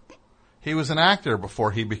Kutcher. He was an actor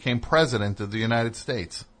before he became president of the United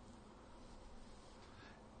States.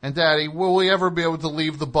 And Daddy, will we ever be able to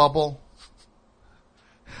leave the bubble?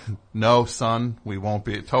 No, son, we won't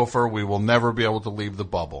be. Topher, we will never be able to leave the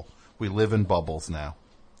bubble. We live in bubbles now.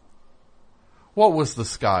 What was the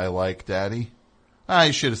sky like, Daddy?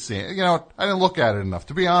 You should have seen it. You know, I didn't look at it enough.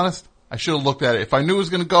 To be honest, I should have looked at it. If I knew it was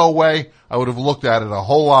going to go away, I would have looked at it a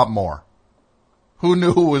whole lot more. Who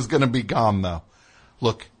knew it was going to be gone, though?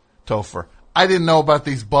 Look, Topher, I didn't know about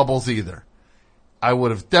these bubbles either. I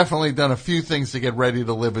would have definitely done a few things to get ready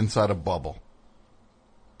to live inside a bubble.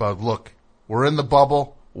 But look, we're in the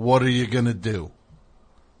bubble. What are you going to do?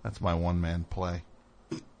 That's my one-man play.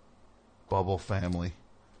 Bubble Family,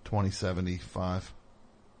 2075.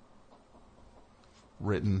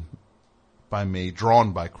 Written by me,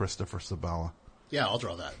 drawn by Christopher Sebela. Yeah, I'll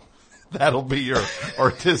draw that. That'll be your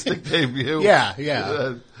artistic debut?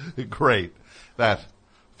 Yeah. Great. That,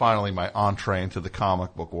 finally, my entree into the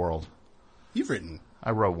comic book world. You've written.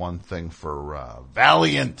 I wrote one thing for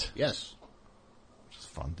Valiant. Yes. Which is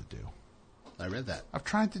fun to do. I read that. I've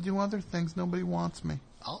tried to do other things. Nobody wants me.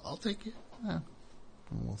 I'll take you. Yeah.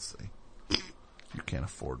 We'll see. You can't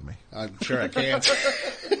afford me. I'm sure I can't.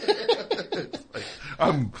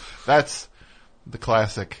 That's the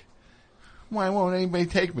classic. Why won't anybody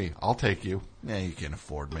take me? I'll take you. Yeah, you can't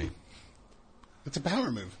afford me. It's a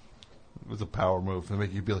power move. It was a power move to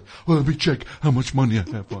make you be like, well, let me check how much money I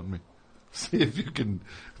have on me. See if you can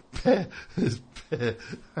pay.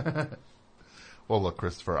 Well, look,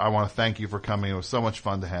 Christopher, I want to thank you for coming. It was so much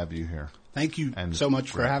fun to have you here. Thank you so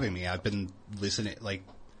much for having me. I've been listening,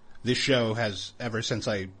 this show has, ever since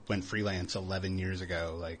I went freelance 11 years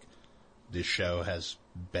ago, this show has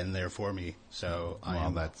been there for me. So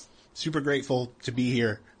that's super grateful to be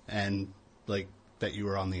here and, that you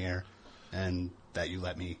were on the air and that you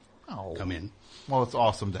let me come in. Well, it's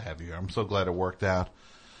awesome to have you here. I'm so glad it worked out.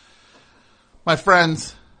 My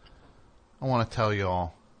friends, I want to tell you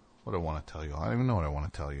all what I want to tell you all. I don't even know what I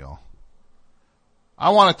want to tell you all.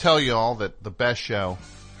 I want to tell you all that the best show,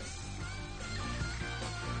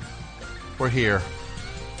 we're here.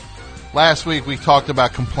 Last week we talked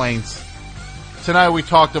about complaints. Tonight we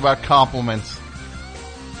talked about compliments.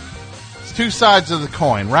 It's two sides of the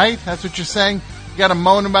coin, right? That's what you're saying? You got to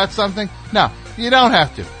moan about something? No, you don't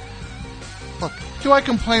have to. Look, do I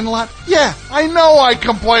complain a lot? Yeah, I know I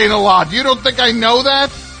complain a lot. You don't think I know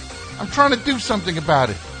that? I'm trying to do something about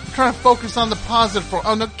it. I'm trying to focus on the positive.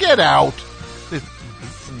 Oh, no, get out. This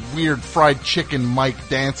weird fried chicken Mike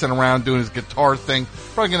dancing around doing his guitar thing.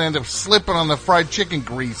 Probably going to end up slipping on the fried chicken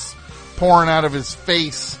grease pouring out of his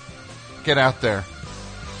face. Get out there.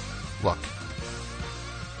 Look.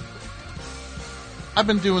 I've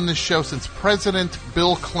been doing this show since President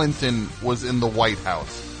Bill Clinton was in the White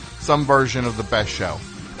House. Some version of the best show.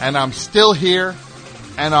 And I'm still here.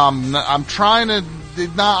 And I'm trying to...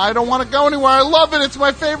 I don't want to go anywhere. I love it. It's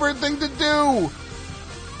my favorite thing to do.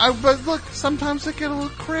 But look, sometimes I get a little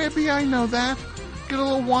crabby. I know that. Get a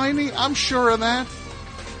little whiny. I'm sure of that.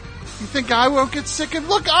 You think I won't get sick? And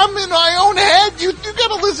look, I'm in my own head. You got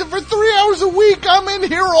to listen for 3 hours a week. I'm in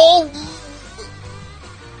here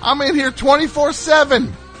 24/7.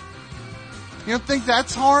 You don't think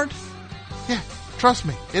that's hard? Yeah, trust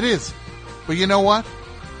me, it is. But you know what?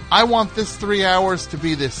 I want this 3 hours to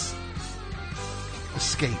be this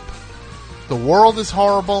escape. The world is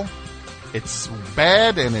horrible. It's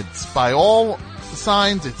bad, and it's by all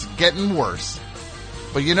signs, it's getting worse.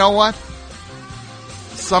 But you know what?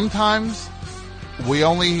 Sometimes we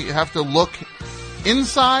only have to look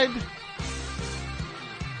inside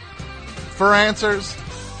for answers,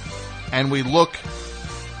 and we look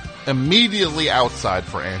immediately outside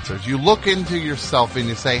for answers. You look into yourself and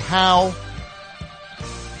you say, how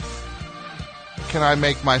can I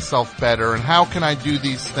make myself better, and how can I do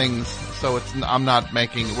these things so I'm not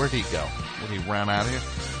making... Where'd he go? He ran out of here.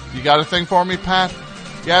 You got a thing for me, Pat?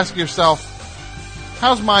 You ask yourself,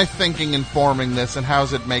 how's my thinking informing this, and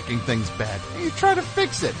how's it making things bad? And you try to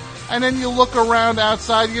fix it. And then you look around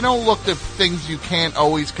outside. You don't look at things you can't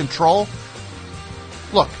always control.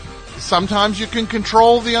 Look, sometimes you can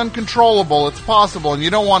control the uncontrollable. It's possible, and you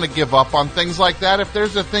don't want to give up on things like that. If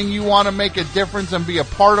there's a thing you want to make a difference and be a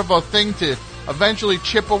part of a thing to eventually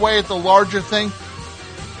chip away at the larger thing,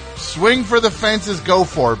 swing for the fences, go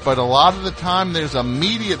for it. But a lot of the time, there's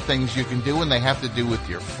immediate things you can do, and they have to do with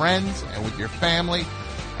your friends and with your family,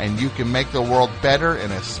 and you can make the world better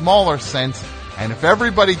in a smaller sense And if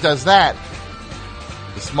everybody does that,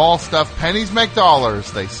 the small stuff, pennies make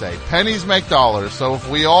dollars, they say. Pennies make dollars. So if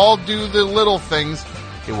we all do the little things,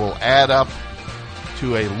 it will add up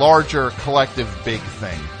to a larger collective big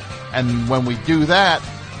thing. And when we do that,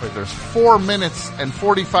 there's 4 minutes and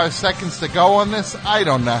 45 seconds to go on this. I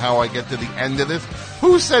don't know how I get to the end of this.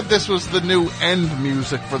 Who said this was the new end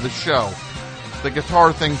music for the show? The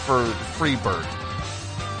guitar thing for Freebird.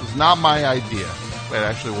 It was not my idea. It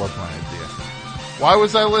actually was my idea. Why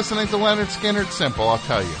was I listening to Leonard Skinner? It's simple, I'll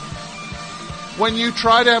tell you. When you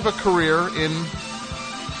try to have a career in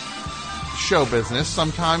show business,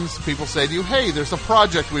 sometimes people say to you, hey, there's a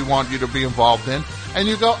project we want you to be involved in. And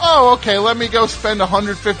you go, oh, okay, let me go spend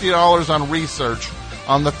 $150 on research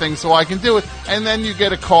on the thing so I can do it. And then you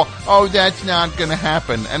get a call, oh, that's not going to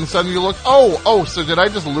happen. And suddenly you look, oh, so did I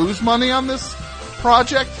just lose money on this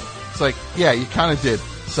project? It's like, yeah, you kind of did.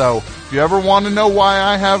 So if you ever want to know why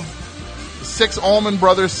I have 6 Allman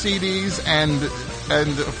Brothers CDs and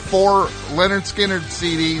 4 Leonard Skinner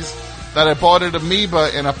CDs that I bought at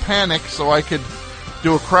Amoeba in a panic so I could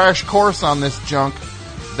do a crash course on this junk,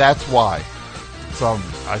 that's why. So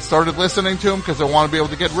I started listening to them because I want to be able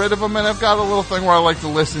to get rid of them, and I've got a little thing where I like to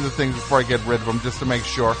listen to things before I get rid of them just to make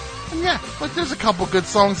sure. And yeah, but there's a couple good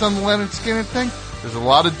songs on the Leonard Skinner thing. There's a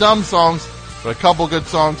lot of dumb songs, but a couple good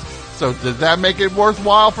songs. So did that make it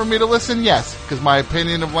worthwhile for me to listen? Yes, because my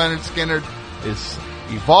opinion of Leonard Skinner is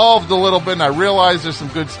evolved a little bit, and I realize there's some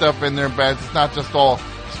good stuff in there, but it's not just all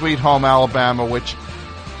Sweet Home Alabama, which,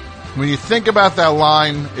 when you think about that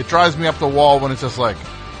line, it drives me up the wall when it's just like,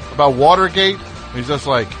 about Watergate, he's just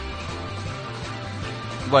like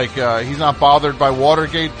he's not bothered by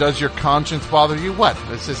Watergate. Does your conscience bother you? What?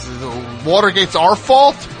 Watergate's our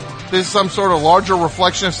fault? This is some sort of larger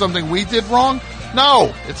reflection of something we did wrong?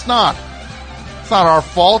 No, it's not. It's not our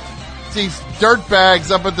fault. It's these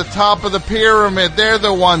dirtbags up at the top of the pyramid. They're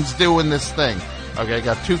the ones doing this thing. Okay, I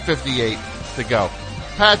got 2:58 to go.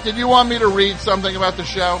 Pat, did you want me to read something about the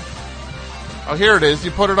show? Oh, here it is.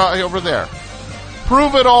 You put it over there.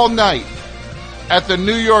 Prove It All Night at the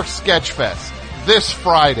New York Sketch Fest this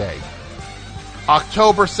Friday,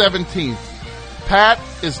 October 17th. Pat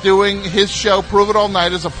is doing his show, Prove It All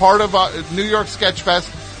Night, as a part of New York Sketch Fest,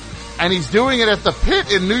 and he's doing it at the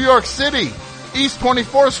Pit in New York City, East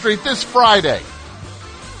 24th Street, this Friday.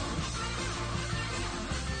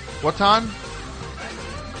 What time?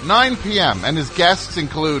 9 p.m. And his guests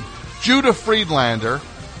include Judah Friedlander,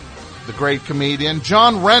 the great comedian,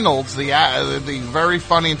 John Reynolds, the very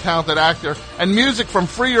funny and talented actor, and music from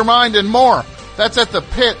Free Your Mind and more. That's at the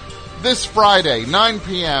Pit this Friday, 9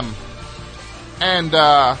 p.m. And,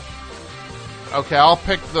 okay, I'll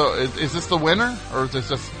pick is this the winner? Or is this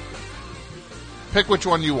just, pick which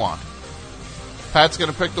one you want. Pat's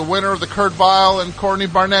going to pick the winner of the Kurt Vile and Courtney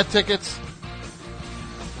Barnett tickets.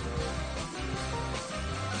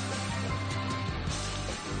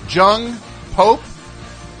 Jung Pope?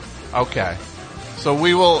 Okay. So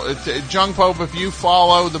we will, Jung Pope, if you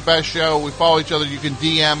follow The Best Show, we follow each other, you can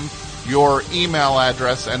DM your email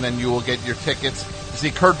address and then you will get your tickets to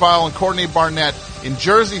see Kurt Vile and Courtney Barnett in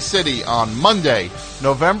Jersey City on Monday,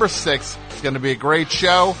 November 6th. It's going to be a great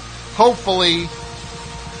show. Hopefully,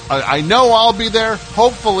 I know I'll be there.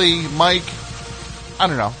 Hopefully Mike, I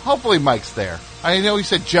don't know, hopefully Mike's there. I know he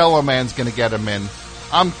said Jello Man's going to get him in.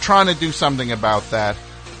 I'm trying to do something about that.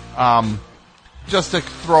 Just to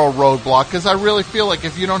throw a roadblock, because I really feel like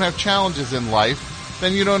if you don't have challenges in life,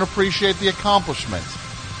 then you don't appreciate the accomplishments.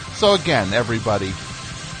 So again, everybody,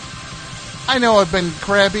 I know I've been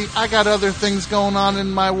crabby. I got other things going on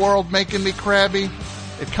in my world making me crabby.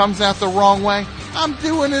 It comes out the wrong way. I'm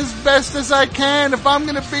doing as best as I can. If I'm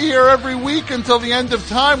going to be here every week until the end of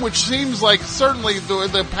time, which seems like certainly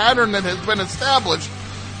the pattern that has been established,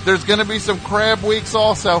 there's going to be some crab weeks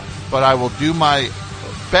also, but I will do my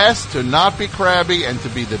best to not be crabby and to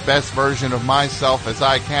be the best version of myself as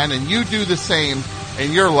I can, and you do the same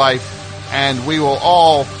in your life, and we will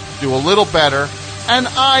all do a little better. And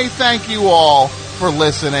I thank you all for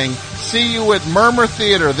listening. See you at Murmur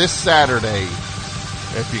Theater this Saturday.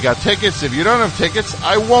 If you got tickets, if you don't have tickets,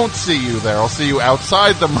 I won't see you there. I'll see you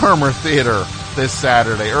outside the Murmur Theater this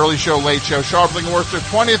Saturday. Early show, late show, Sharpling Worcester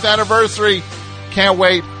 20th anniversary. Can't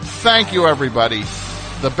wait. Thank you, everybody.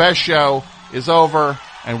 The Best Show is over,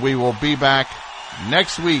 and we will be back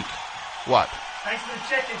next week. What? Thanks for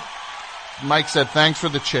the chicken. Mike said thanks for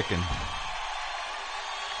the chicken.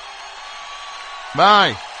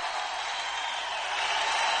 Bye.